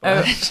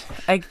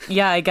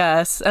 yeah, I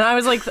guess. And I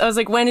was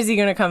like, when is he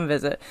gonna come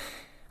visit?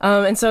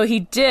 And so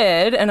he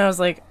did, and I was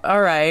like,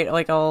 all right,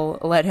 like I'll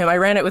let him. I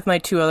ran it with my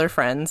two other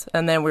friends,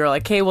 and then we were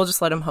like, okay, we'll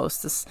just let him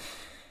host this.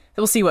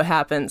 We'll see what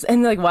happens.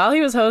 And like while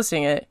he was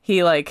hosting it,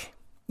 he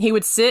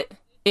would sit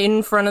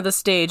in front of the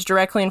stage,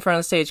 directly in front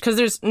of the stage, because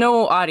there's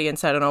no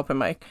audience at an open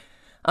mic.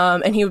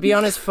 And he would be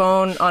on his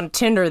phone on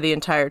Tinder the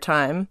entire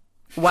time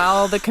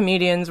while the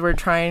comedians were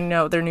trying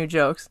out their new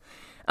jokes.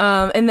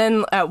 And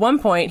then at one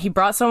point he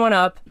brought someone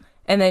up,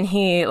 and then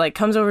he like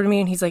comes over to me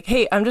and he's like,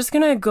 hey, I'm just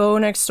gonna go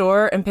next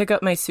door and pick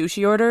up my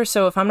sushi order.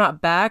 So if I'm not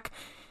back,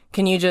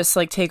 can you just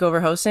like take over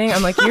hosting?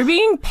 I'm like, you're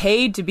being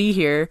paid to be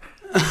here.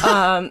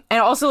 And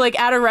also like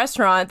at a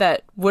restaurant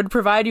that would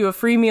provide you a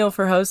free meal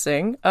for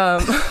hosting.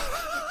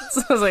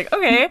 So I was like,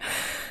 okay.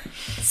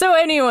 So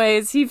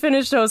anyways, he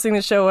finished hosting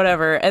the show,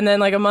 whatever. And then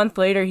like a month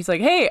later, he's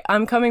like, hey,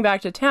 I'm coming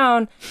back to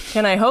town.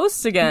 Can I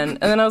host again?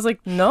 And then I was like,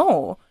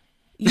 no,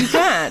 you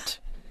can't.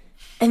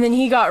 And then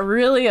he got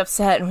really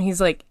upset and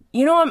he's like,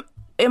 you know,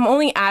 I'm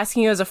only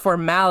asking you as a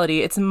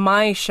formality. It's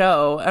my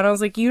show. And I was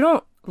like, you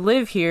don't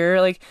live here.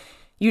 Like,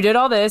 you did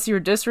all this. You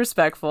were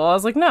disrespectful. I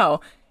was like,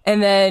 no.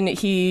 And then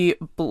he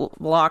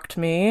blocked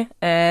me,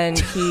 and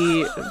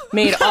he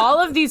made all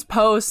of these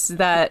posts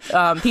that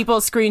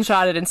people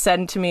screenshotted and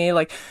sent to me,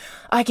 like,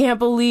 I can't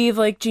believe,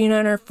 like, Gina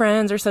and her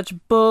friends are such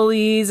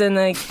bullies, and,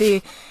 like,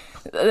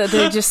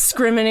 they're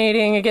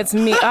discriminating against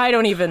me. I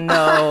don't even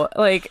know.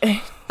 Like,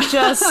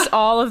 just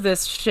all of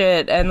this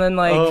shit. And then,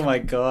 like... Oh, my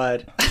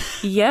God.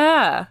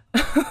 Yeah.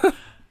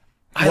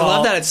 I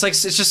love that. It's, like,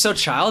 it's just so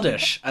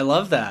childish. I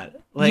love that.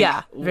 Like,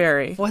 yeah,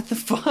 very. What the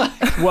fuck?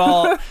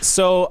 Well,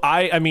 so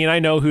I mean, I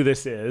know who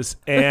this is,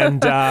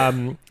 and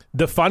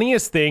the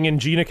funniest thing, and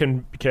Gina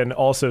can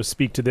also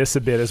speak to this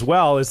a bit as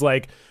well, is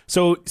like,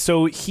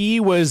 so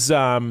he was,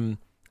 and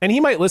he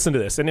might listen to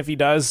this, and if he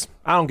does,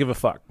 I don't give a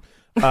fuck.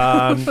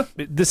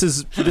 This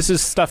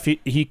is stuff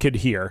he could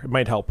hear. It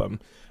might help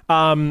him.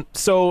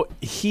 So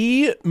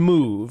he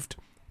moved.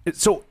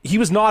 So he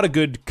was not a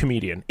good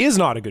comedian, is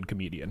not a good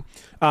comedian.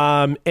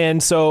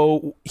 And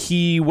so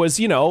he was,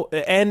 you know,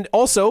 and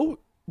also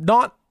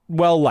not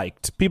well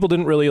liked. People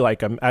didn't really like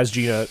him, as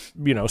Gina,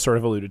 you know, sort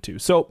of alluded to.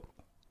 So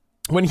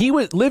when he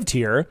lived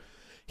here,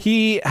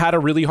 he had a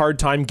really hard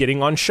time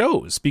getting on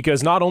shows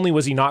because not only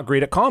was he not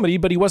great at comedy,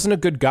 but he wasn't a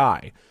good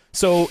guy.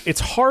 So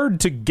it's hard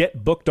to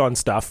get booked on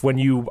stuff when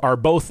you are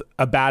both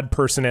a bad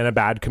person and a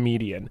bad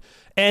comedian.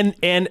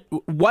 And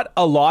what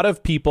a lot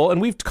of people,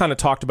 and we've kind of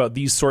talked about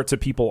these sorts of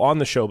people on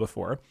the show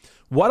before,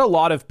 what a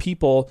lot of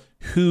people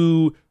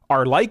who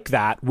are like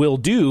that will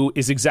do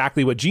is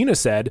exactly what Gina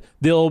said.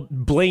 They'll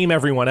blame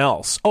everyone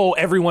else. Oh,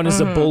 everyone is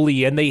a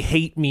bully and they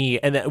hate me.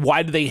 And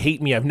why do they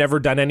hate me? I've never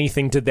done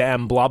anything to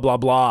them, blah, blah,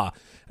 blah.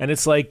 And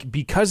it's like,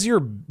 because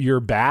you're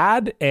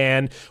bad.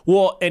 And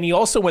he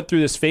also went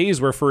through this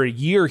phase where for a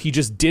year he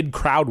just did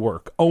crowd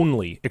work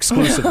only,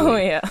 exclusively. Oh,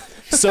 yeah.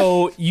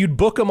 So you'd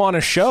book him on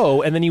a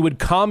show and then he would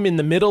come in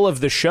the middle of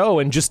the show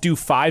and just do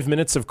 5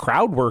 minutes of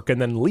crowd work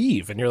and then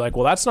leave. And you're like,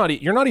 well,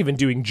 you're not even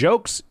doing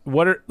jokes.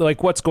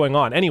 What's going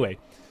on? Anyway,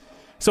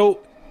 so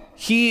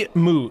he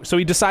moves. So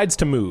he decides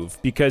to move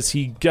because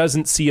he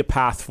doesn't see a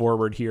path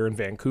forward here in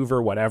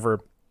Vancouver,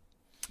 whatever.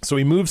 So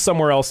he moves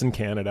somewhere else in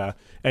Canada,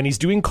 and he's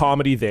doing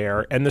comedy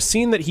there. And the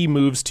scene that he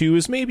moves to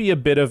is maybe a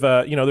bit of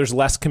a, there's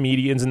less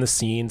comedians in the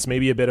scenes,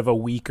 maybe a bit of a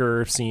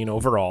weaker scene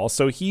overall.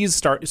 So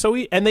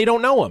and they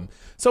don't know him.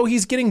 So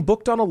he's getting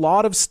booked on a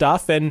lot of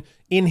stuff, and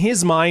in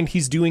his mind,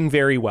 he's doing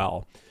very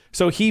well.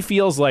 So he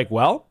feels like,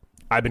 well,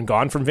 I've been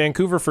gone from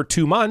Vancouver for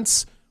 2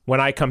 months. When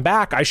I come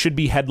back, I should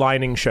be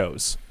headlining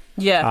shows.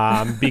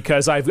 Yeah.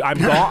 Because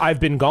I've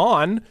been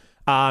gone.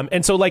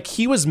 And so like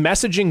he was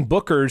messaging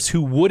bookers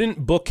who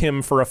wouldn't book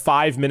him for a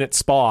 5-minute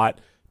spot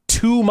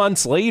 2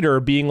 months later,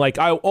 being like,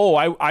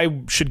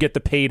 I should get the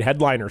paid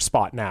headliner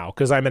spot now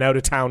because I'm an out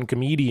of town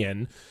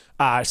comedian.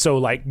 So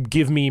like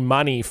give me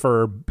money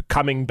for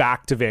coming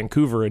back to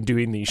Vancouver and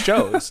doing these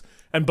shows.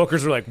 And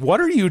bookers are like, what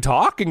are you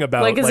talking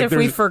about? Like as if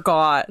we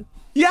forgot.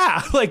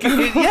 Yeah,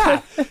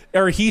 yeah.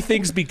 Or he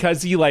thinks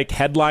because he like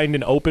headlined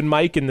an open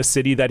mic in the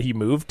city that he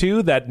moved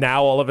to that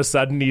now all of a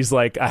sudden he's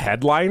like a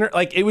headliner.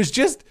 Like it was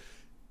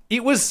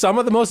some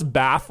of the most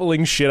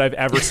baffling shit I've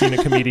ever seen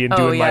a comedian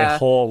do in my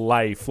whole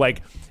life.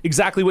 Like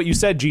exactly what you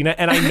said, Gina.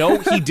 And I know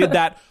he did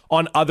that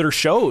on other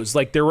shows.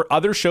 Like there were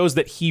other shows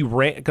that he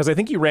ran, because I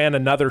think he ran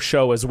another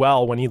show as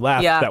well when he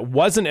left that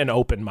wasn't an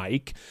open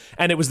mic.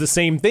 And it was the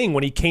same thing.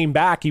 When he came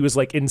back, he was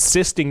like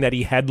insisting that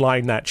he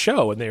headline that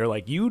show. And they were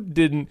like, you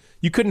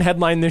couldn't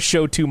headline this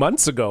show 2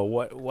 months ago.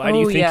 Why do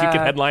you think you can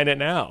headline it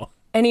now?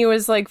 And he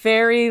was like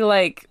very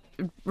like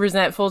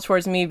resentful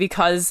towards me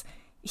because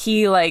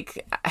he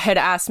like had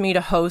asked me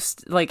to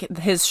host like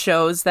his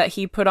shows that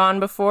he put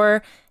on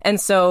before. And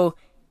so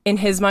in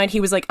his mind,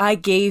 he was like, I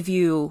gave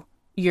you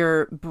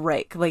your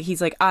break. Like he's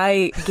like,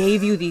 I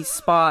gave you these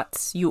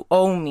spots, you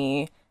owe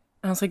me.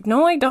 And I was like,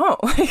 no, I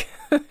don't. Like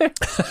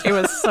it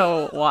was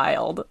so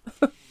wild.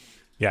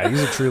 Yeah,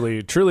 he's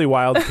a truly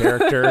wild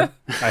character.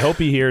 I hope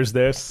he hears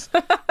this.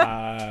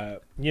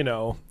 It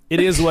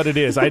is what it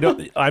is.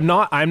 I'm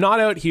not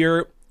out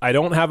here. I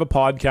don't have a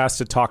podcast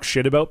to talk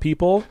shit about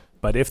people,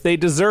 but if they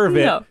deserve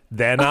it,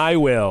 then I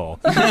will.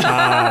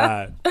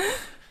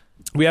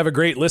 We have a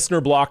great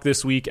listener block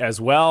this week as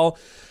well.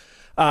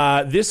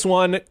 This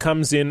one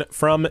comes in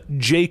from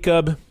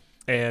Jacob,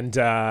 and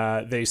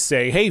they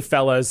say, hey,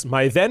 fellas,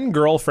 my then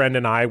girlfriend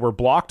and I were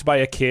blocked by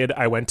a kid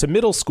I went to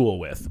middle school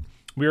with.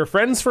 We were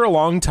friends for a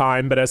long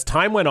time, but as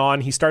time went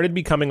on, he started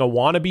becoming a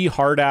wannabe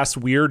hard-ass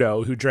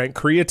weirdo who drank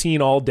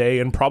creatine all day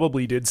and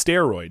probably did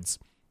steroids.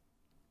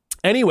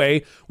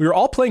 Anyway, we were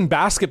all playing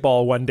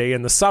basketball one day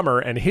in the summer,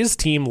 and his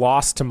team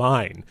lost to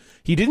mine.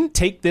 He didn't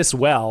take this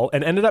well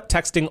and ended up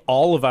texting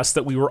all of us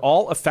that we were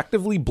all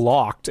effectively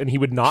blocked and he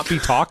would not be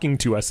talking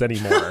to us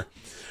anymore.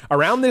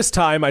 Around this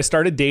time, I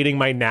started dating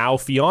my now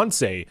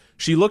fiance.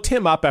 She looked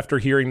him up after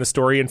hearing the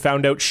story and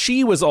found out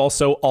she was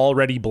also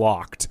already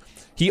blocked.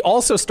 He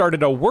also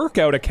started a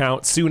workout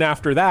account soon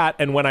after that,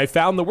 and when I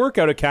found the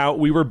workout account,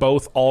 we were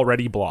both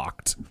already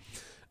blocked.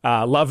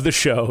 Love the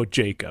show,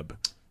 Jacob.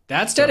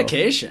 That's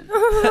dedication.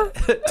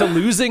 To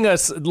losing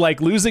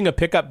a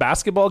pickup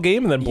basketball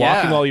game and then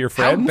blocking all your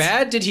friends. How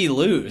bad did he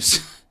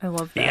lose? I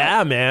love that.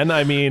 Yeah, man.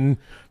 I mean,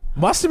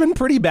 must have been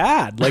pretty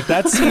bad. Like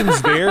that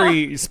seems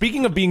very,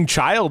 speaking of being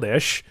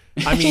childish,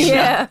 I mean,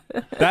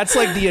 that's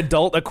like the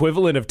adult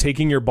equivalent of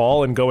taking your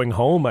ball and going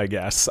home, I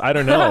guess. I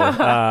don't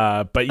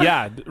know. But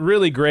yeah,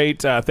 really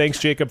great. Thanks,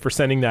 Jacob, for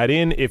sending that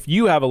in. If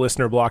you have a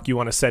listener block you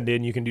want to send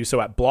in, you can do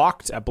so at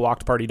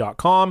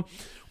blockedparty.com.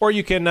 Or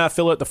you can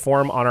fill out the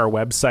form on our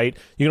website.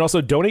 You can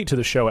also donate to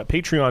the show at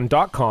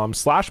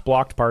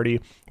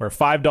patreon.com/blockedparty, where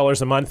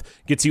 $5 a month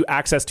gets you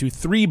access to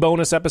 3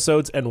 bonus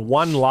episodes and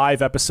 1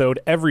 live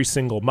episode every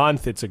single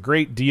month. It's a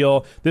great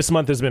deal. This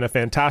month has been a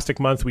fantastic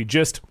month. We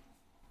just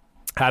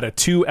had a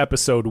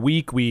 2-episode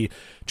week. We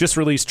just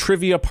released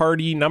Trivia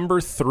Party number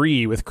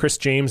 3 with Chris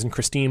James and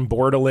Christine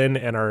Bordelin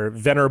and our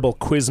venerable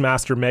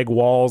quizmaster Meg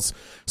Walls.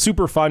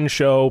 Super fun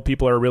show.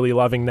 People are really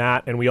loving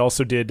that. And we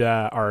also did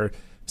our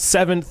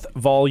 7th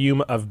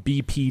volume of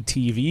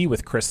BPTV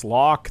with Chris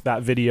Locke.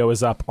 That video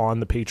is up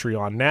on the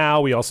Patreon now.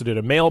 We also did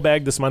a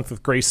mailbag this month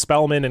with Grace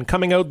Spellman, and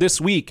coming out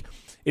this week,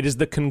 it is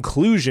the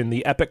conclusion,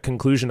 the epic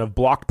conclusion of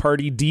Blocked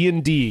Party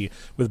D&D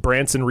with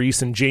Branson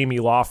Reese and Jamie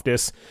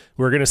Loftus.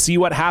 We're going to see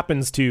what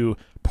happens to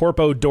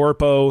Porpo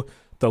Dorpo,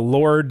 the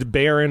Lord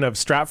Baron of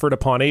Stratford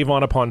upon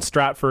Avon upon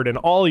Stratford, and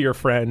all your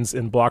friends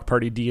in Block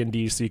Party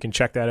D&D. So you can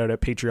check that out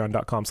at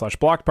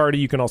patreon.com/blockparty.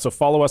 You can also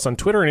follow us on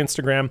Twitter and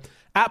Instagram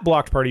at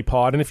Blocked Party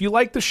Pod. And if you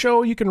like the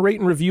show, you can rate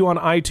and review on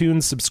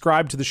iTunes,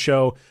 subscribe to the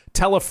show,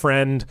 tell a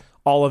friend.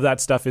 All of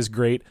that stuff is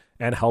great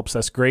and helps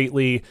us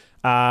greatly.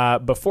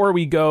 Before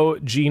we go,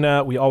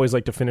 Gina, we always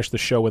like to finish the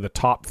show with a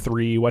top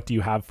 3. What do you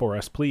have for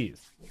us,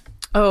 please?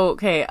 Oh,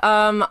 okay.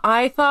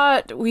 I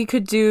thought we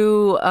could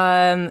do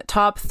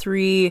top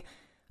 3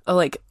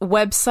 like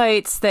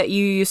websites that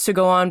you used to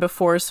go on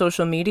before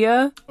social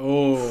media.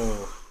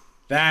 Oh,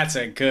 that's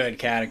a good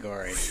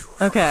category.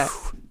 Okay.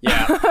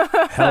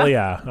 Yeah. Hell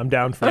yeah. I'm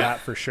down for that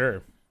for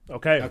sure.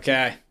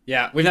 Okay.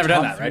 Yeah. We've never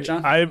done that, right,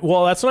 John?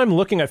 Well, that's what I'm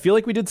looking. I feel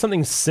like we did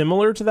something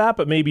similar to that,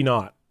 but maybe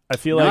not. I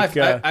feel No, like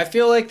I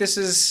feel like this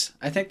is.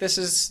 I think this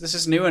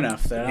is new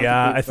enough. That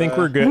I think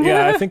we're good.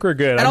 Yeah, I think we're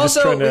good. And I'm just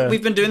also, trying to,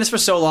 we've been doing this for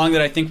so long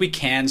that I think we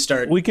can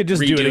start. we could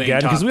just do it redoing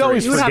again because top we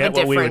always threes. You would have a forget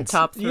what we different would.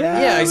 top three.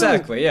 Yeah,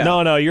 exactly. Yeah.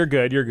 No, you're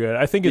good. You're good.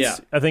 I think it's.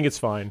 Yeah. I think it's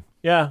fine.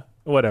 Yeah,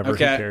 whatever.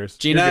 Okay. Who cares?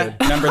 Gina,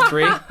 number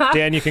 3.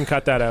 Dan, you can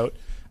cut that out.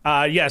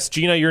 Yes,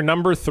 Gina, you're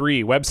number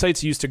 3.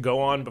 Websites used to go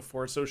on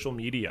before social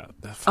media.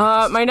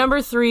 My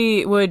number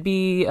 3 would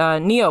be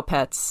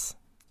Neopets.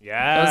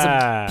 Yeah,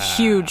 That was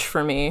huge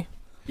for me.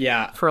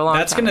 Yeah, For a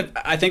long time.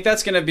 I think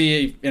that's gonna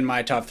be in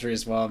my top 3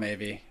 as well.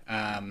 Maybe.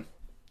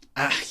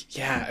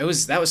 Yeah,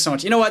 that was so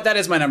much. You know what? That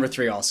is my number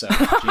 3 also,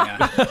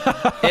 Gina.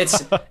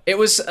 It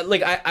was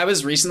like I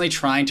was recently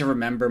trying to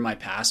remember my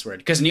password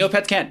because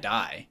Neopets can't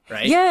die,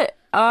 right? Yeah,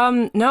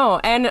 no,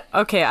 and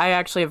okay, I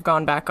actually have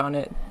gone back on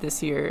it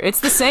this year. It's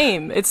the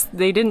same.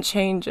 They didn't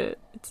change it.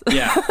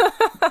 Yeah.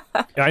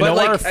 I know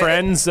like, our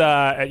friends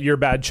at Your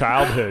Bad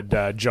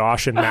Childhood,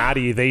 Josh and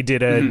Maddie, they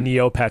did a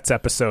Neopets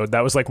episode.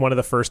 That was like one of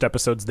the first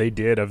episodes they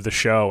did of the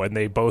show, and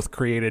they both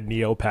created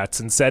Neopets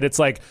and said it's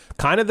like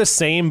kind of the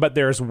same, but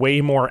there's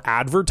way more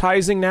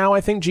advertising now, I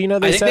think, Gina,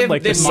 they I think said.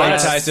 they've the monetized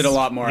site's- it a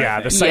lot more. Yeah,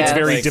 I think. the site's Yeah.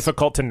 very Like,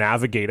 difficult to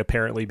navigate,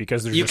 apparently,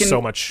 because there's you just can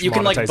so much you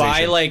can like buy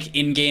monetization. like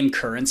in-game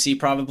currency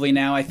probably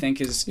now. I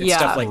think is Yeah.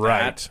 stuff like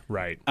Right, that.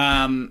 right.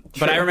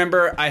 But I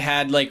remember I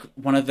had like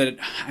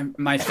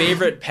my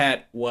favorite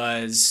pet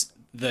was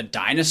the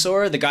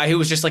dinosaur, the guy who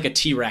was just like a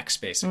T-Rex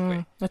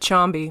basically. A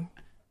Chombi.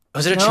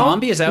 Was it a No?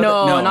 Chombi? Is that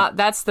No, not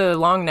that's the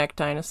long neck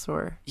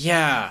dinosaur.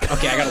 Yeah.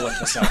 Okay, I gotta look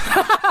this up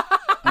now.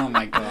 Oh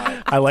my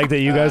god. I like that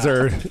you guys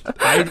are...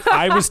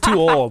 I was too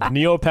old.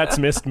 Neopets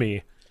missed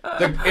me.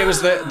 It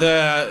was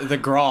the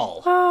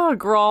Grawl. Oh,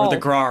 Grawl. Or the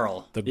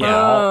Grarl. The Yeah.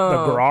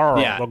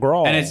 Grawl. Yeah, The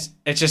Grawl. and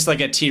it's just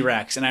like a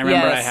T-Rex, and I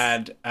remember Yes. I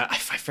had I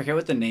forget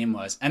what the name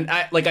was, and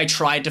I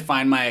tried to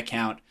find my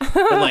account, but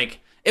like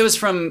it was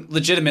from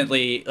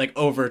legitimately like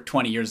over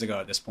 20 years ago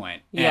at this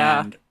point,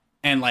 Yeah.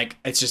 and like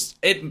it's just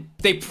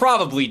they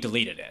probably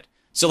deleted it,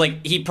 so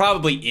like he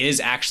probably is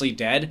actually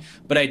dead,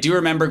 but I do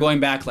remember going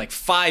back like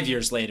 5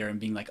 years later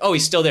and being like, oh,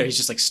 he's still there, he's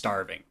just like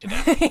starving to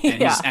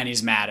death, and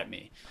he's mad at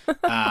me.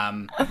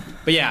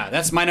 But yeah,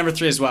 that's my number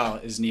 3 as well,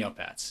 is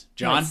Neopets.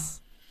 John?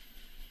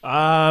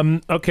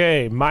 Nice.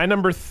 Okay, my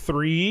number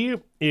 3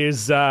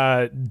 is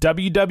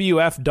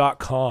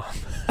WWF.com.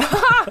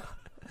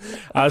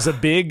 I was a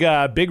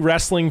big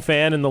wrestling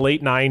fan in the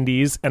late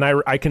 90s, and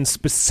I can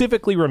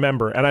specifically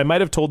remember, and I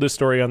might have told this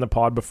story on the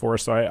pod before,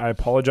 so I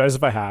apologize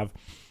if I have,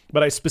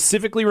 but I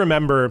specifically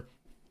remember...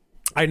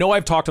 I know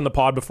I've talked on the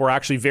pod before,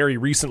 actually very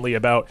recently,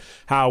 about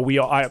how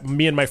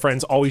me and my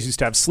friends always used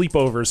to have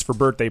sleepovers for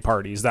birthday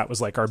parties. That was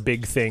like our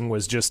big thing,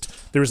 was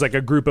just, there was like a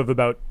group of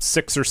about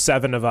 6 or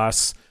 7 of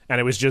us, and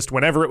it was just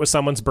whenever it was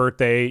someone's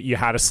birthday, you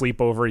had a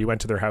sleepover, you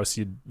went to their house,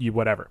 you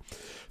whatever.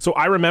 So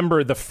I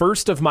remember the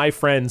first of my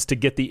friends to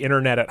get the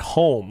internet at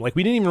home. Like,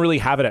 we didn't even really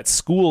have it at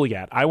school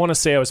yet. I want to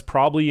say I was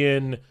probably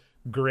in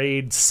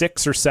grade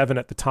 6 or 7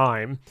 at the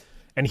time.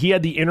 And he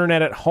had the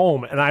internet at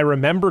home. And I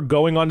remember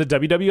going on to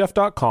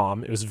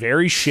WWF.com. It was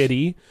very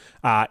shitty.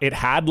 It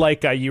had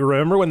like, you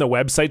remember when the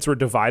websites were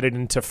divided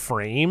into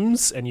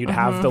frames and you'd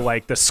have the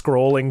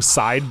scrolling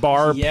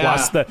sidebar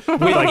plus the...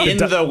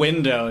 Within the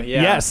window,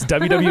 yeah. Yes,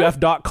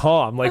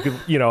 WWF.com. Like,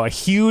 a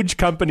huge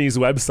company's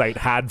website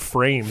had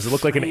frames. It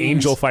looked like an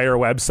Angel Fire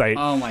website.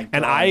 Oh my God.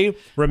 And I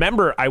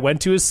remember I went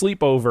to his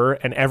sleepover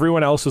and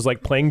everyone else was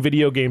like playing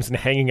video games and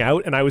hanging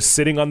out. And I was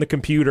sitting on the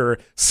computer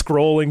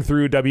scrolling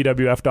through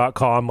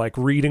WWF.com, like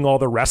reading all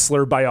the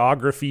wrestler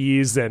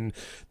biographies. And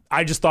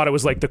I just thought it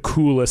was like the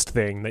coolest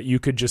thing that you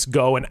could just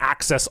go and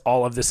access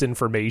all of this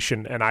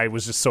information. And I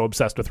was just so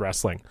obsessed with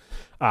wrestling.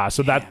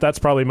 So that's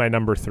probably my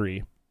number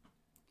 3.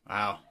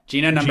 Wow.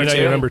 Gina, number Gina,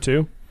 2? your number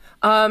 2?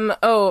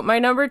 My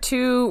number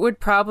 2 would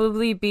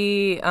probably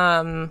be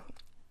oh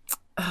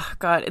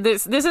god,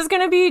 this is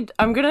gonna be,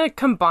 I'm gonna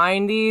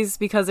combine these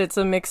because it's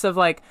a mix of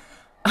like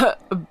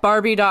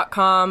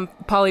Barbie.com,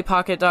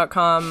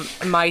 PollyPocket.com,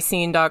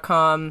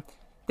 MyScene.com.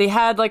 They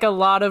had like a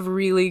lot of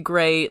really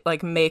great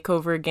like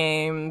makeover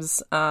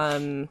games.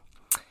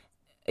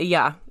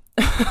 Yeah.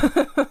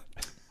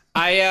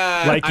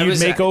 You'd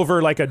make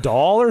over like a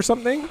doll or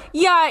something?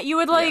 Yeah, you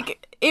would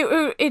like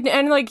it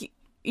and like,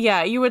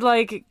 yeah, you would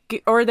like,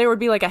 or there would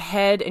be like a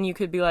head and you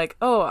could be like,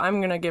 oh,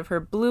 I'm gonna give her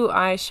blue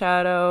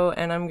eyeshadow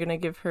and I'm gonna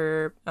give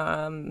her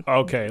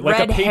okay, like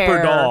red a paper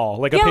hair. doll,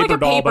 like a Yeah, paper like a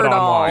doll, paper but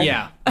doll. online.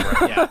 Yeah.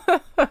 Yeah.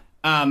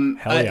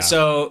 Hell yeah.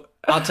 So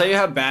I'll tell you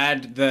how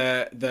bad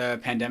the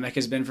pandemic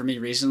has been for me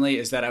recently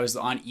is that I was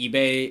on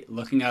eBay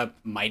looking up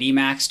Mighty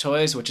Max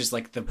toys, which is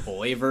like the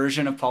boy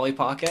version of Polly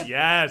Pocket.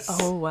 Yes.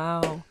 Oh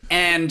wow.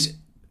 And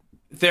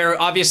they're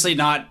obviously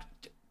not,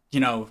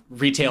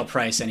 retail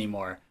price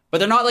anymore, but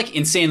they're not like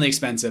insanely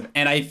expensive.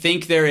 And I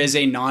think there is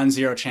a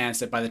non-zero chance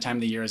that by the time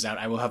the year is out,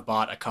 I will have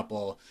bought a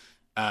couple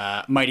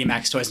Mighty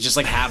Max toys and just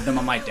like have them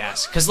on my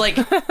desk. Cause like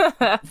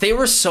they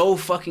were so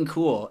fucking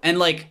cool. And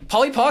like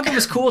Polly Pocket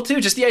was cool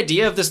too. Just the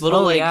idea of this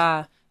little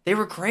Yeah. they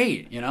were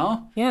great, Yeah.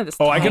 This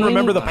I can tiny,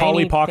 remember the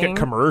Polly tiny Pocket thing.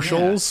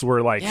 commercials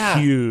were like Yeah.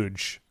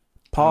 huge.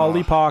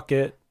 Polly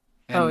Pocket.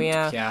 And, Oh,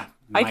 yeah. Yeah.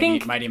 I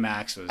think- Mighty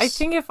Max was. I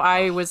think if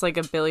I was like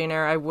a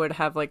billionaire, I would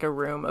have like a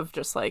room of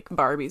just like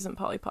Barbies and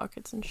Polly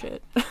Pockets and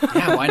shit.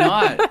 Yeah, why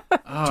not?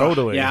 Oh,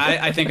 Totally. Yeah,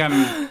 I think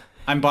I'm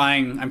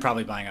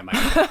probably buying a Mighty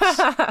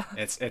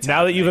Max. It's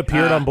Now that you've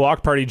happening. appeared on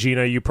Block Party,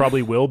 Gina, you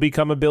probably will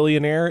become a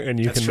billionaire, and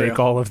you That's can make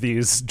true. all of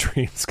these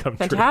dreams come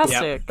true.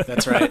 Fantastic. Yep,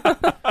 that's right.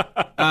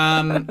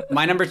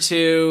 My number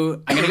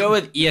 2, I'm gonna go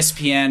with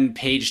ESPN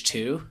Page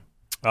 2.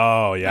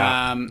 Oh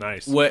yeah,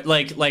 nice. What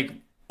like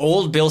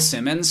old Bill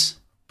Simmons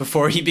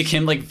before he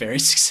became like very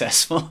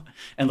successful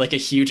and like a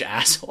huge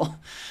asshole.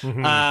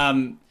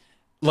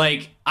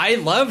 Like I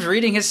loved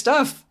reading his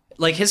stuff.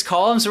 Like his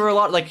columns were a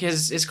lot. Like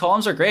his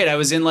columns are great. I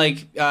was in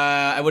like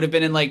I would have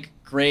been in like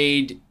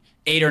grade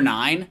 8 or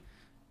 9,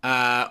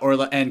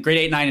 and grade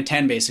 8, 9, and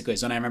 10 basically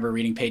is when I remember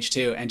reading Page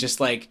 2 and just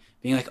like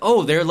being like,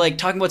 oh, they're like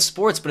talking about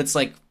sports, but it's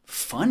like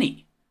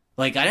funny.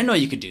 Like I didn't know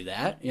you could do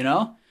that, you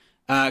know?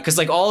 Because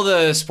like all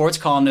the sports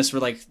columnists were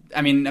like,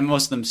 I mean, and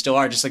most of them still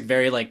are just like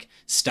very like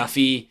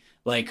stuffy,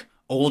 like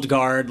old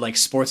guard, like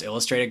Sports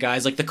Illustrated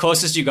guys. Like the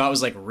closest you got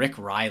was like Rick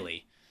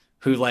Riley,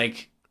 who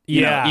like,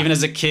 you know, even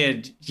as a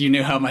kid, you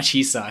knew how much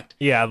he sucked.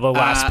 Yeah, the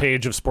last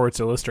page of Sports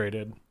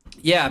Illustrated.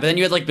 Yeah, but then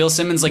you had like Bill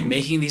Simmons like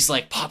making these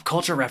like pop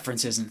culture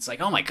references, and it's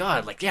like, oh my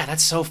god, like yeah,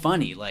 that's so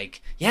funny.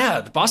 Like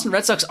yeah, the Boston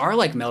Red Sox are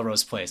like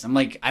Melrose Place. I'm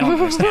like, I don't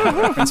understand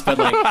the reference, but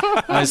like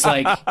I was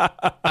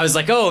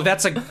like, oh,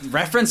 that's a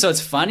reference, so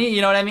it's funny.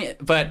 You know what I mean?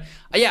 But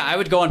yeah, I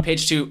would go on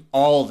Page 2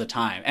 all the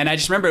time, and I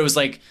just remember it was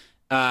like.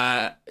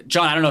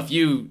 John, I don't know if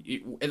you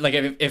like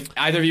if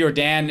either of you or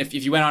Dan, if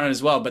you went on it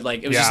as well, but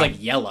like it was just like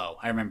yellow.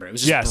 I remember it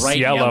was just bright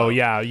yellow.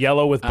 Yeah,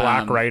 yellow with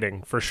black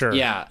writing for sure.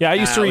 Yeah, I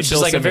used to read. Which Bill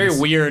is like Simmons. a very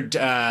weird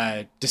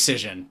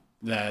decision,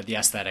 the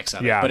aesthetics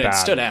of it, but bad. it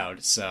stood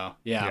out. So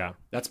yeah,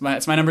 that's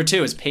my number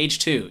 2 is Page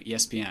 2,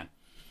 ESPN.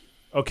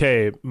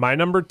 Okay, my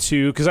number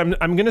 2, because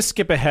I'm gonna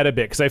skip ahead a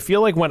bit because I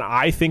feel like when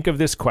I think of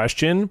this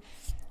question,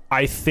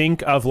 I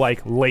think of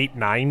like late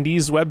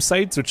 90s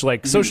websites, which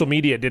like social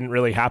media didn't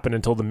really happen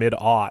until the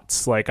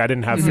mid-aughts. Like I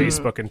didn't have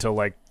Facebook until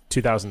like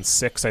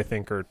 2006, I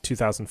think, or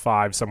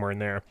 2005, somewhere in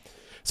there.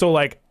 So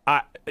like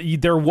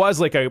there was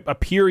like a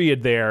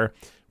period there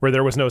where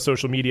there was no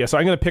social media. So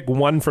I'm going to pick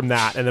one from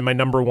that. And then my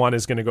number 1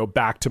 is going to go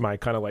back to my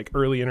kind of like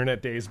early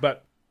internet days.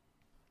 But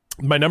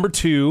my number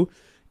 2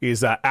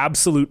 is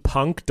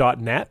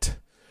absolutepunk.net.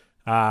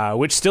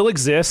 Which still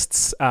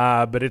exists,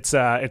 but it's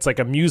like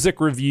a music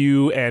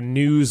review and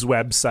news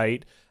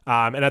website.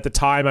 And at the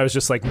time, I was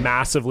just like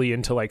massively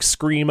into like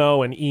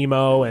screamo and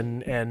emo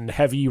and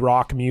heavy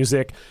rock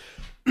music.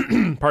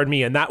 Pardon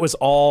me. And that was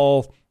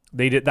all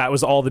they did. That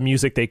was all the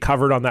music they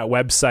covered on that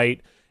website.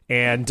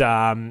 And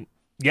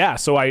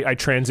so I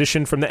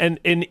transitioned from the and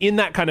in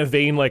that kind of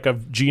vein, like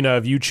of Gina,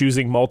 of you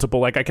choosing multiple,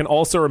 like I can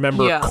also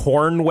remember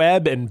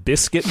Cornweb and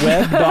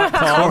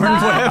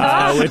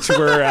BiscuitWeb.com, which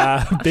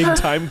were big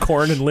time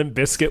Corn and Limp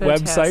Bizkit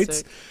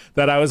websites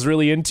that I was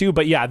really into.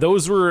 But yeah,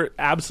 those were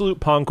Absolute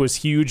Punk was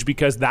huge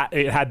because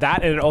it had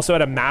that, and it also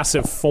had a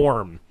massive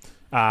forum.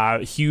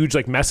 Huge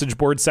like message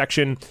board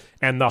section,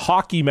 and the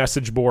hockey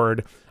message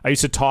board, I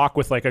used to talk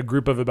with like a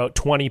group of about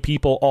 20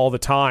 people all the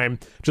time,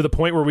 to the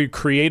point where we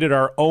created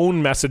our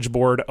own message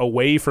board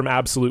away from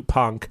Absolute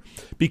Punk,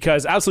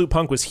 because Absolute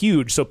Punk was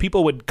huge. So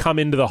people would come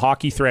into the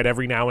hockey thread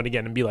every now and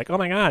again and be like, oh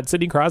my god,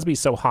 Sidney Crosby's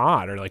so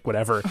hot, or like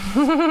whatever.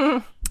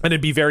 And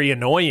it'd be very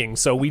annoying.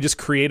 So we just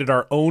created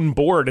our own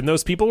board. And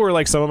those people were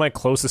like some of my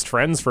closest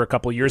friends for a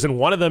couple of years. And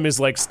one of them is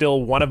like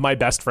still one of my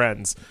best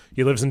friends.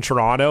 He lives in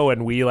Toronto,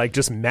 and we like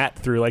just met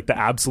through like the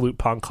Absolute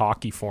Punk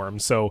hockey forum.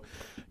 So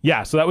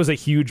yeah, so that was a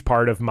huge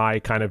part of my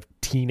kind of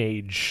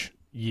teenage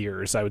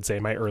years, I would say,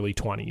 my early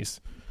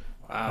 20s.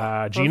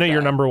 Wow. Gina,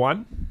 you're number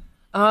 1?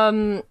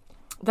 I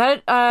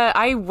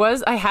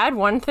had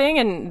one thing,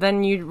 and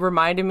then you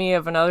reminded me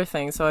of another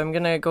thing, so I'm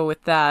gonna go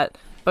with that.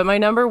 But my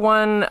number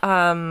 1,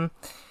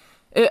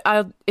 it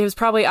was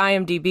probably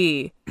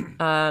IMDb.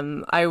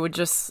 I would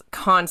just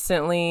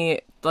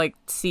constantly like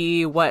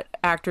see what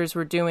actors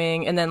were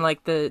doing, and then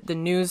like the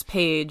news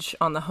page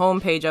on the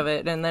homepage of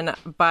it, and then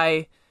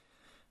by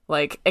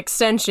like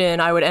extension,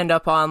 I would end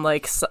up on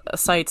like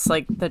sites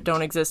like that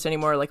don't exist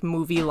anymore, like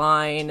Movie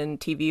Line and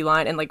TV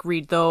Line, and like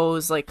read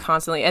those like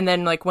constantly. And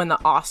then like when the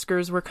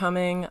Oscars were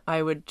coming,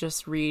 I would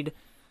just read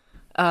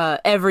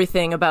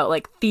everything about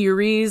like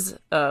theories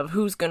of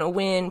who's gonna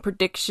win,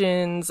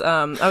 predictions.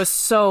 I was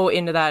so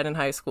into that in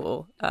high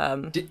school.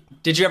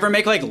 Did you ever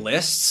make like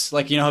lists?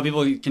 Like, you know how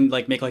people can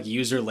like make like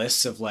user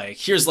lists of like,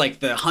 here's like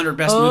the 100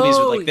 best movies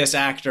with like this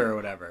actor or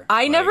whatever?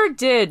 I never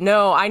did.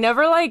 No, I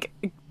never like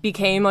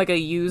became like a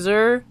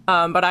user,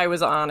 but I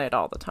was on it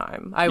all the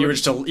time. You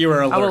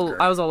were a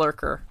lurker. I was a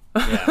lurker.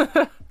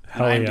 Yeah.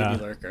 Hell yeah.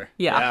 Lurker.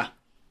 Yeah.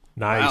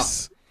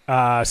 Nice.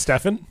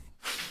 Stefan?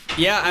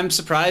 Yeah, I'm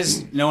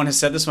surprised no one has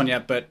said this one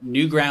yet, but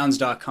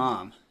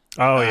newgrounds.com.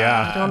 Oh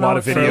yeah, a lot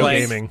of video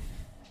gaming.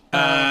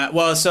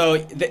 Well, so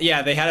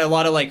they had a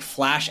lot of like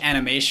Flash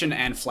animation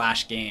and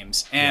Flash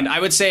games, and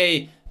I would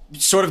say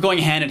sort of going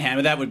hand in hand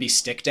with that would be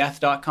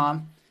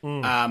stickdeath.com.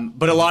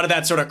 But a lot of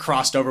that sort of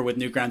crossed over with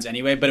Newgrounds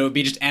anyway, but it would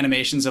be just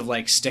animations of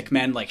like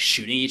stickmen like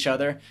shooting each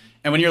other.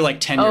 And when you're like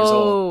 10 years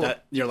old,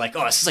 you're like,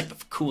 oh, this is like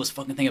the coolest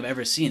fucking thing I've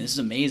ever seen. This is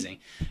amazing.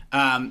 But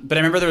I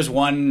remember there was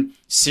one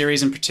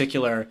series in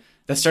particular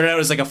that started out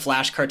as like a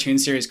Flash cartoon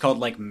series called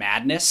like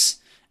Madness.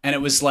 And it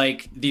was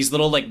like these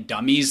little like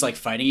dummies like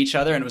fighting each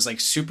other. And it was like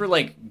super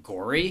like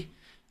gory.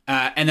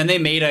 And then they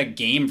made a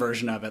game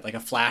version of it, like a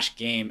Flash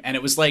game. And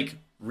it was like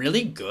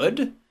really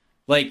good.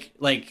 Like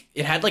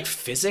it had like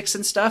physics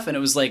and stuff. And it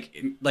was like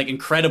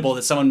incredible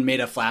that someone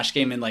made a Flash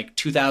game in like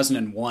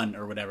 2001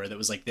 or whatever that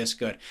was like this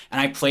good.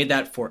 And I played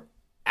that for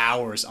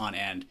hours on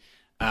end.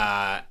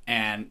 And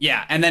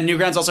then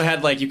Newgrounds also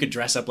had like you could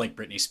dress up like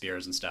Britney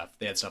Spears and stuff.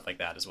 They had stuff like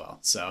that as well.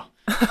 So,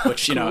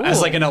 which you know,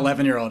 as like an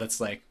 11-year-old,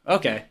 it's like,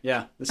 okay,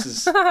 yeah, this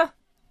is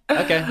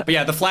okay. But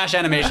yeah, the Flash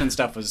animation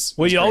stuff was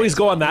well. You great always as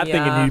go well. on that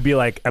thing and you'd be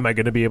like, "Am I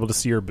going to be able to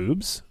see your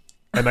boobs?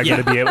 Am I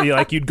going to be able?"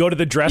 Like you'd go to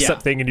the dress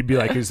up thing and you'd be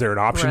like, "Is there an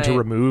option to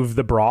remove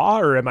the bra,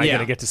 or am I going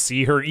to get to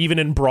see her even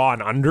in bra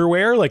and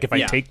underwear? Like if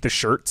I take the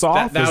shirts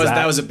off?"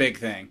 That was a big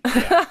thing.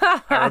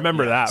 Yeah. I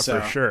remember that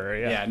for sure.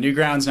 Yeah,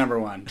 Newgrounds number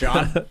one.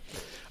 John.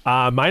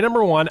 My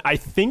number one, I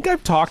think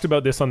I've talked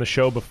about this on the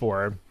show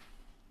before.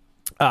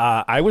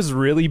 I was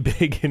really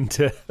big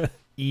into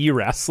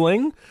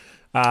e-wrestling.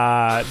 Did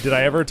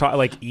I ever talk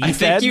like e-feds? I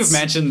think you've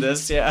mentioned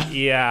this, yeah.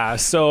 Yeah.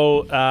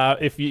 So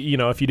if you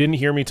didn't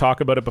hear me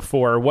talk about it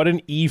before, what an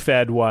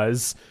e-fed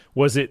was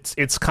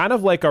it's kind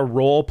of like a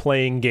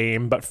role-playing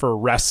game but for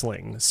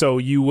wrestling. So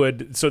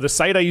the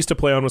site I used to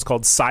play on was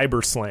called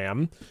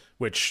CyberSlam,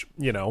 which,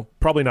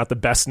 probably not the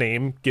best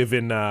name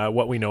given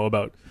what we know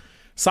about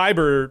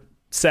cyber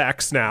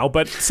sex now,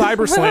 but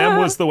CyberSlam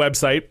was the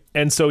website.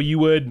 And so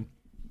you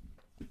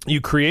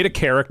create a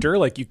character,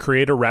 like you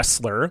create a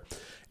wrestler,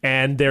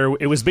 and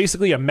it was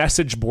basically a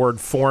message board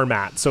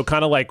format. So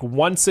kind of like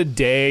once a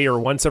day or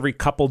once every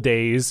couple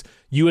days,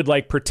 you would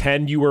like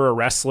pretend you were a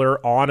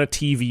wrestler on a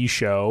TV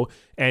show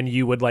and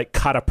you would like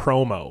cut a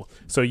promo.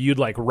 So you'd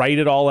like write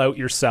it all out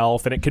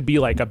yourself, and it could be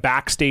like a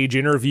backstage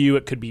interview.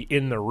 It could be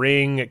in the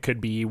ring. It could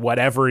be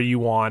whatever you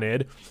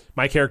wanted.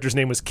 My character's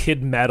name was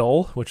Kid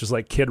Metal, which is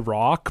like Kid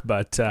Rock,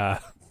 but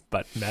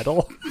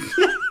metal.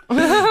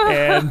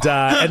 and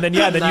then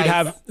Nice. you'd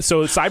have,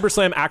 so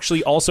CyberSlam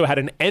actually also had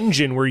an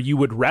engine where you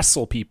would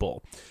wrestle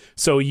people.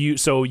 So you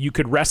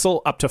could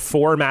wrestle up to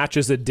 4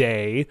 matches a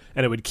day,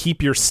 and it would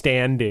keep your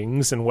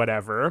standings and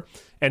whatever.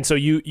 And so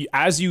you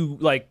as you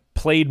like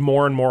played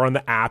more and more on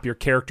the app, your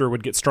character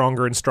would get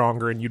stronger and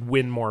stronger, and you'd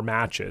win more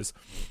matches.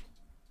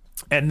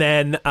 And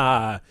then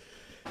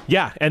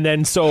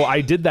so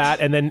I did that,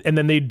 and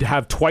then they'd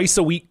have twice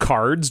a week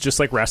cards, just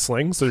like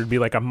wrestling. So there'd be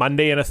like a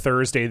Monday and a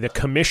Thursday. The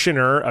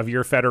commissioner of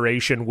your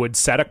federation would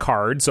set a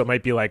card. So it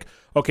might be like,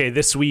 okay,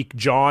 this week,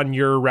 John,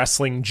 you're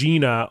wrestling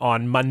Gina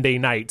on Monday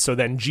night. So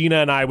then Gina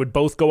and I would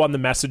both go on the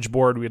message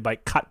board. We'd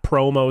like cut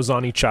promos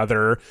on each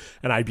other,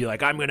 and I'd be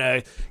like, I'm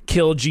gonna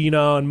kill Gina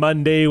on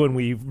Monday when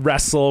we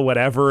wrestle,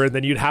 whatever. And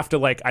then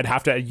I'd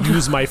have to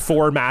use my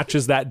 4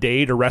 matches that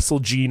day to wrestle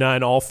Gina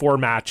in all 4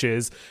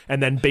 matches.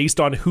 And then based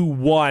on who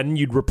won,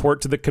 you'd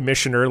report to the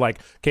commissioner like,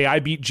 okay,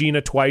 I beat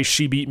Gina twice,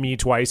 she beat me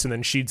twice. And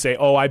then she'd say,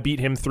 oh, I beat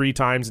him 3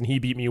 times and he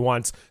beat me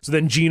once. So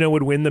then Gina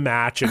would win the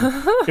match,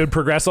 and it would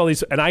progress all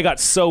these. And I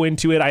got so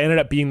into it. I ended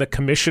up being the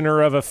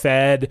commissioner of a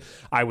fed.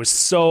 I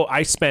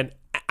spent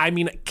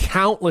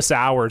countless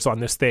hours on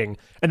this thing.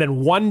 And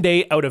then one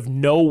day out of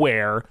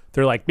nowhere,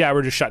 they're like, yeah,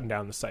 we're just shutting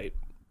down the site.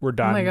 We're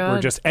done. Oh my God.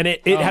 We're just, and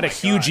it had a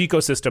huge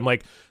ecosystem.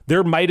 Like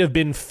there might have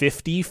been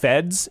 50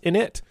 feds in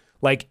it.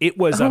 Like it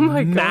was a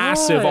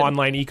massive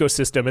online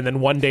ecosystem. And then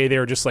one day they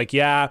were just like,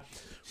 yeah,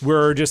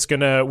 we're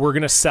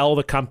gonna sell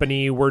the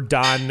company. We're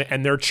done.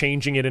 And they're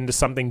changing it into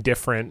something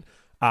different.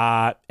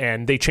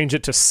 And they changed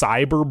it to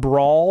Cyber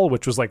Brawl,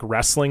 which was like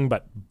wrestling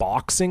but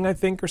boxing, I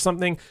think, or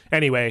something.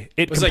 Anyway,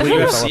 it was like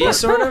completely fell UFC apart.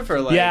 sort of,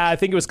 or like Yeah, I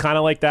think it was kind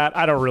of like that.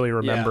 I don't really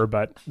remember, Yeah.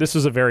 but this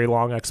was a very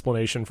long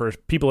explanation for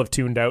people have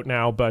tuned out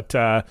now. But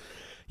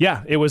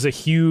yeah, it was a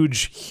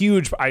huge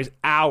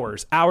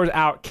hours,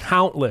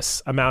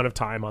 countless amount of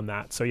time on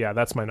that. So yeah,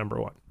 that's my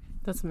number one.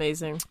 That's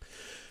amazing.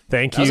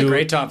 Thank that you. was a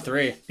great top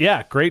 3.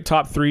 Yeah, great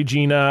top 3,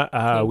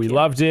 Gina. We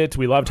loved it.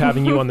 We loved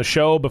having you on the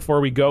show.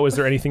 Before we go, is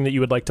there anything that you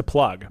would like to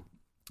plug?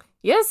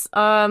 Yes,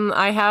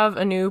 I have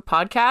a new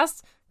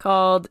podcast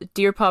called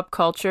Dear Pop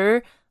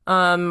Culture.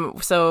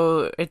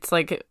 So it's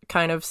like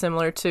kind of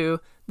similar to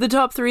the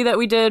top 3 that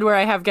we did, where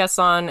I have guests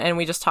on and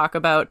we just talk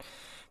about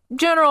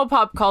general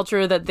pop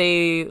culture that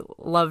they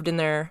loved in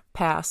their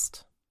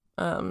past.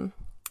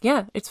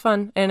 Yeah, it's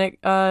fun, and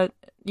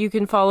you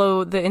can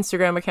follow the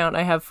Instagram account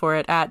I have for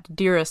it at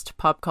Dearest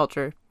Pop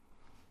Culture.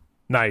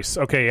 Nice.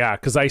 Okay, yeah,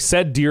 because I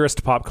said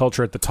Dearest Pop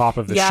Culture at the top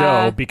of the Yeah.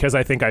 show because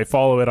I think I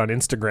follow it on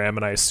Instagram,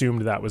 and I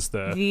assumed that was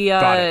got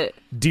it.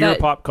 Dear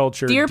Pop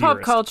Culture. Dear Pop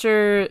Dearest.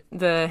 Culture,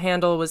 the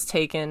handle was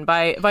taken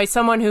by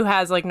someone who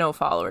has like no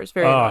followers.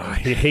 Very Oh, annoying.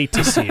 I hate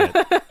to see it.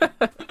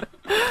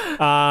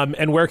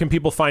 And where can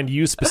people find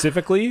you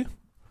specifically?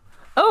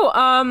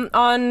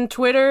 On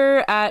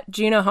Twitter at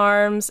Gina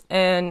Harms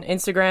and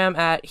Instagram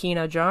at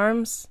Hina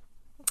Jarms.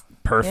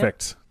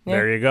 Perfect. Yeah.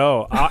 There you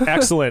go.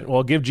 Excellent.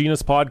 Well, give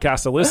Gina's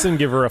podcast a listen.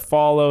 Give her a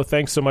follow.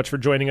 Thanks so much for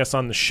joining us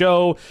on the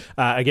show.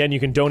 Again,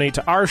 you can donate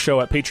to our show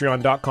at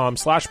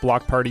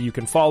patreon.com/blockparty. You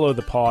can follow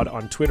the pod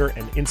on Twitter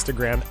and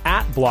Instagram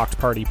at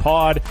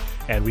blockedpartypod.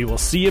 And we will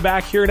see you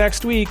back here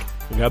next week.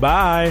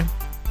 Goodbye.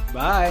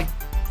 Bye.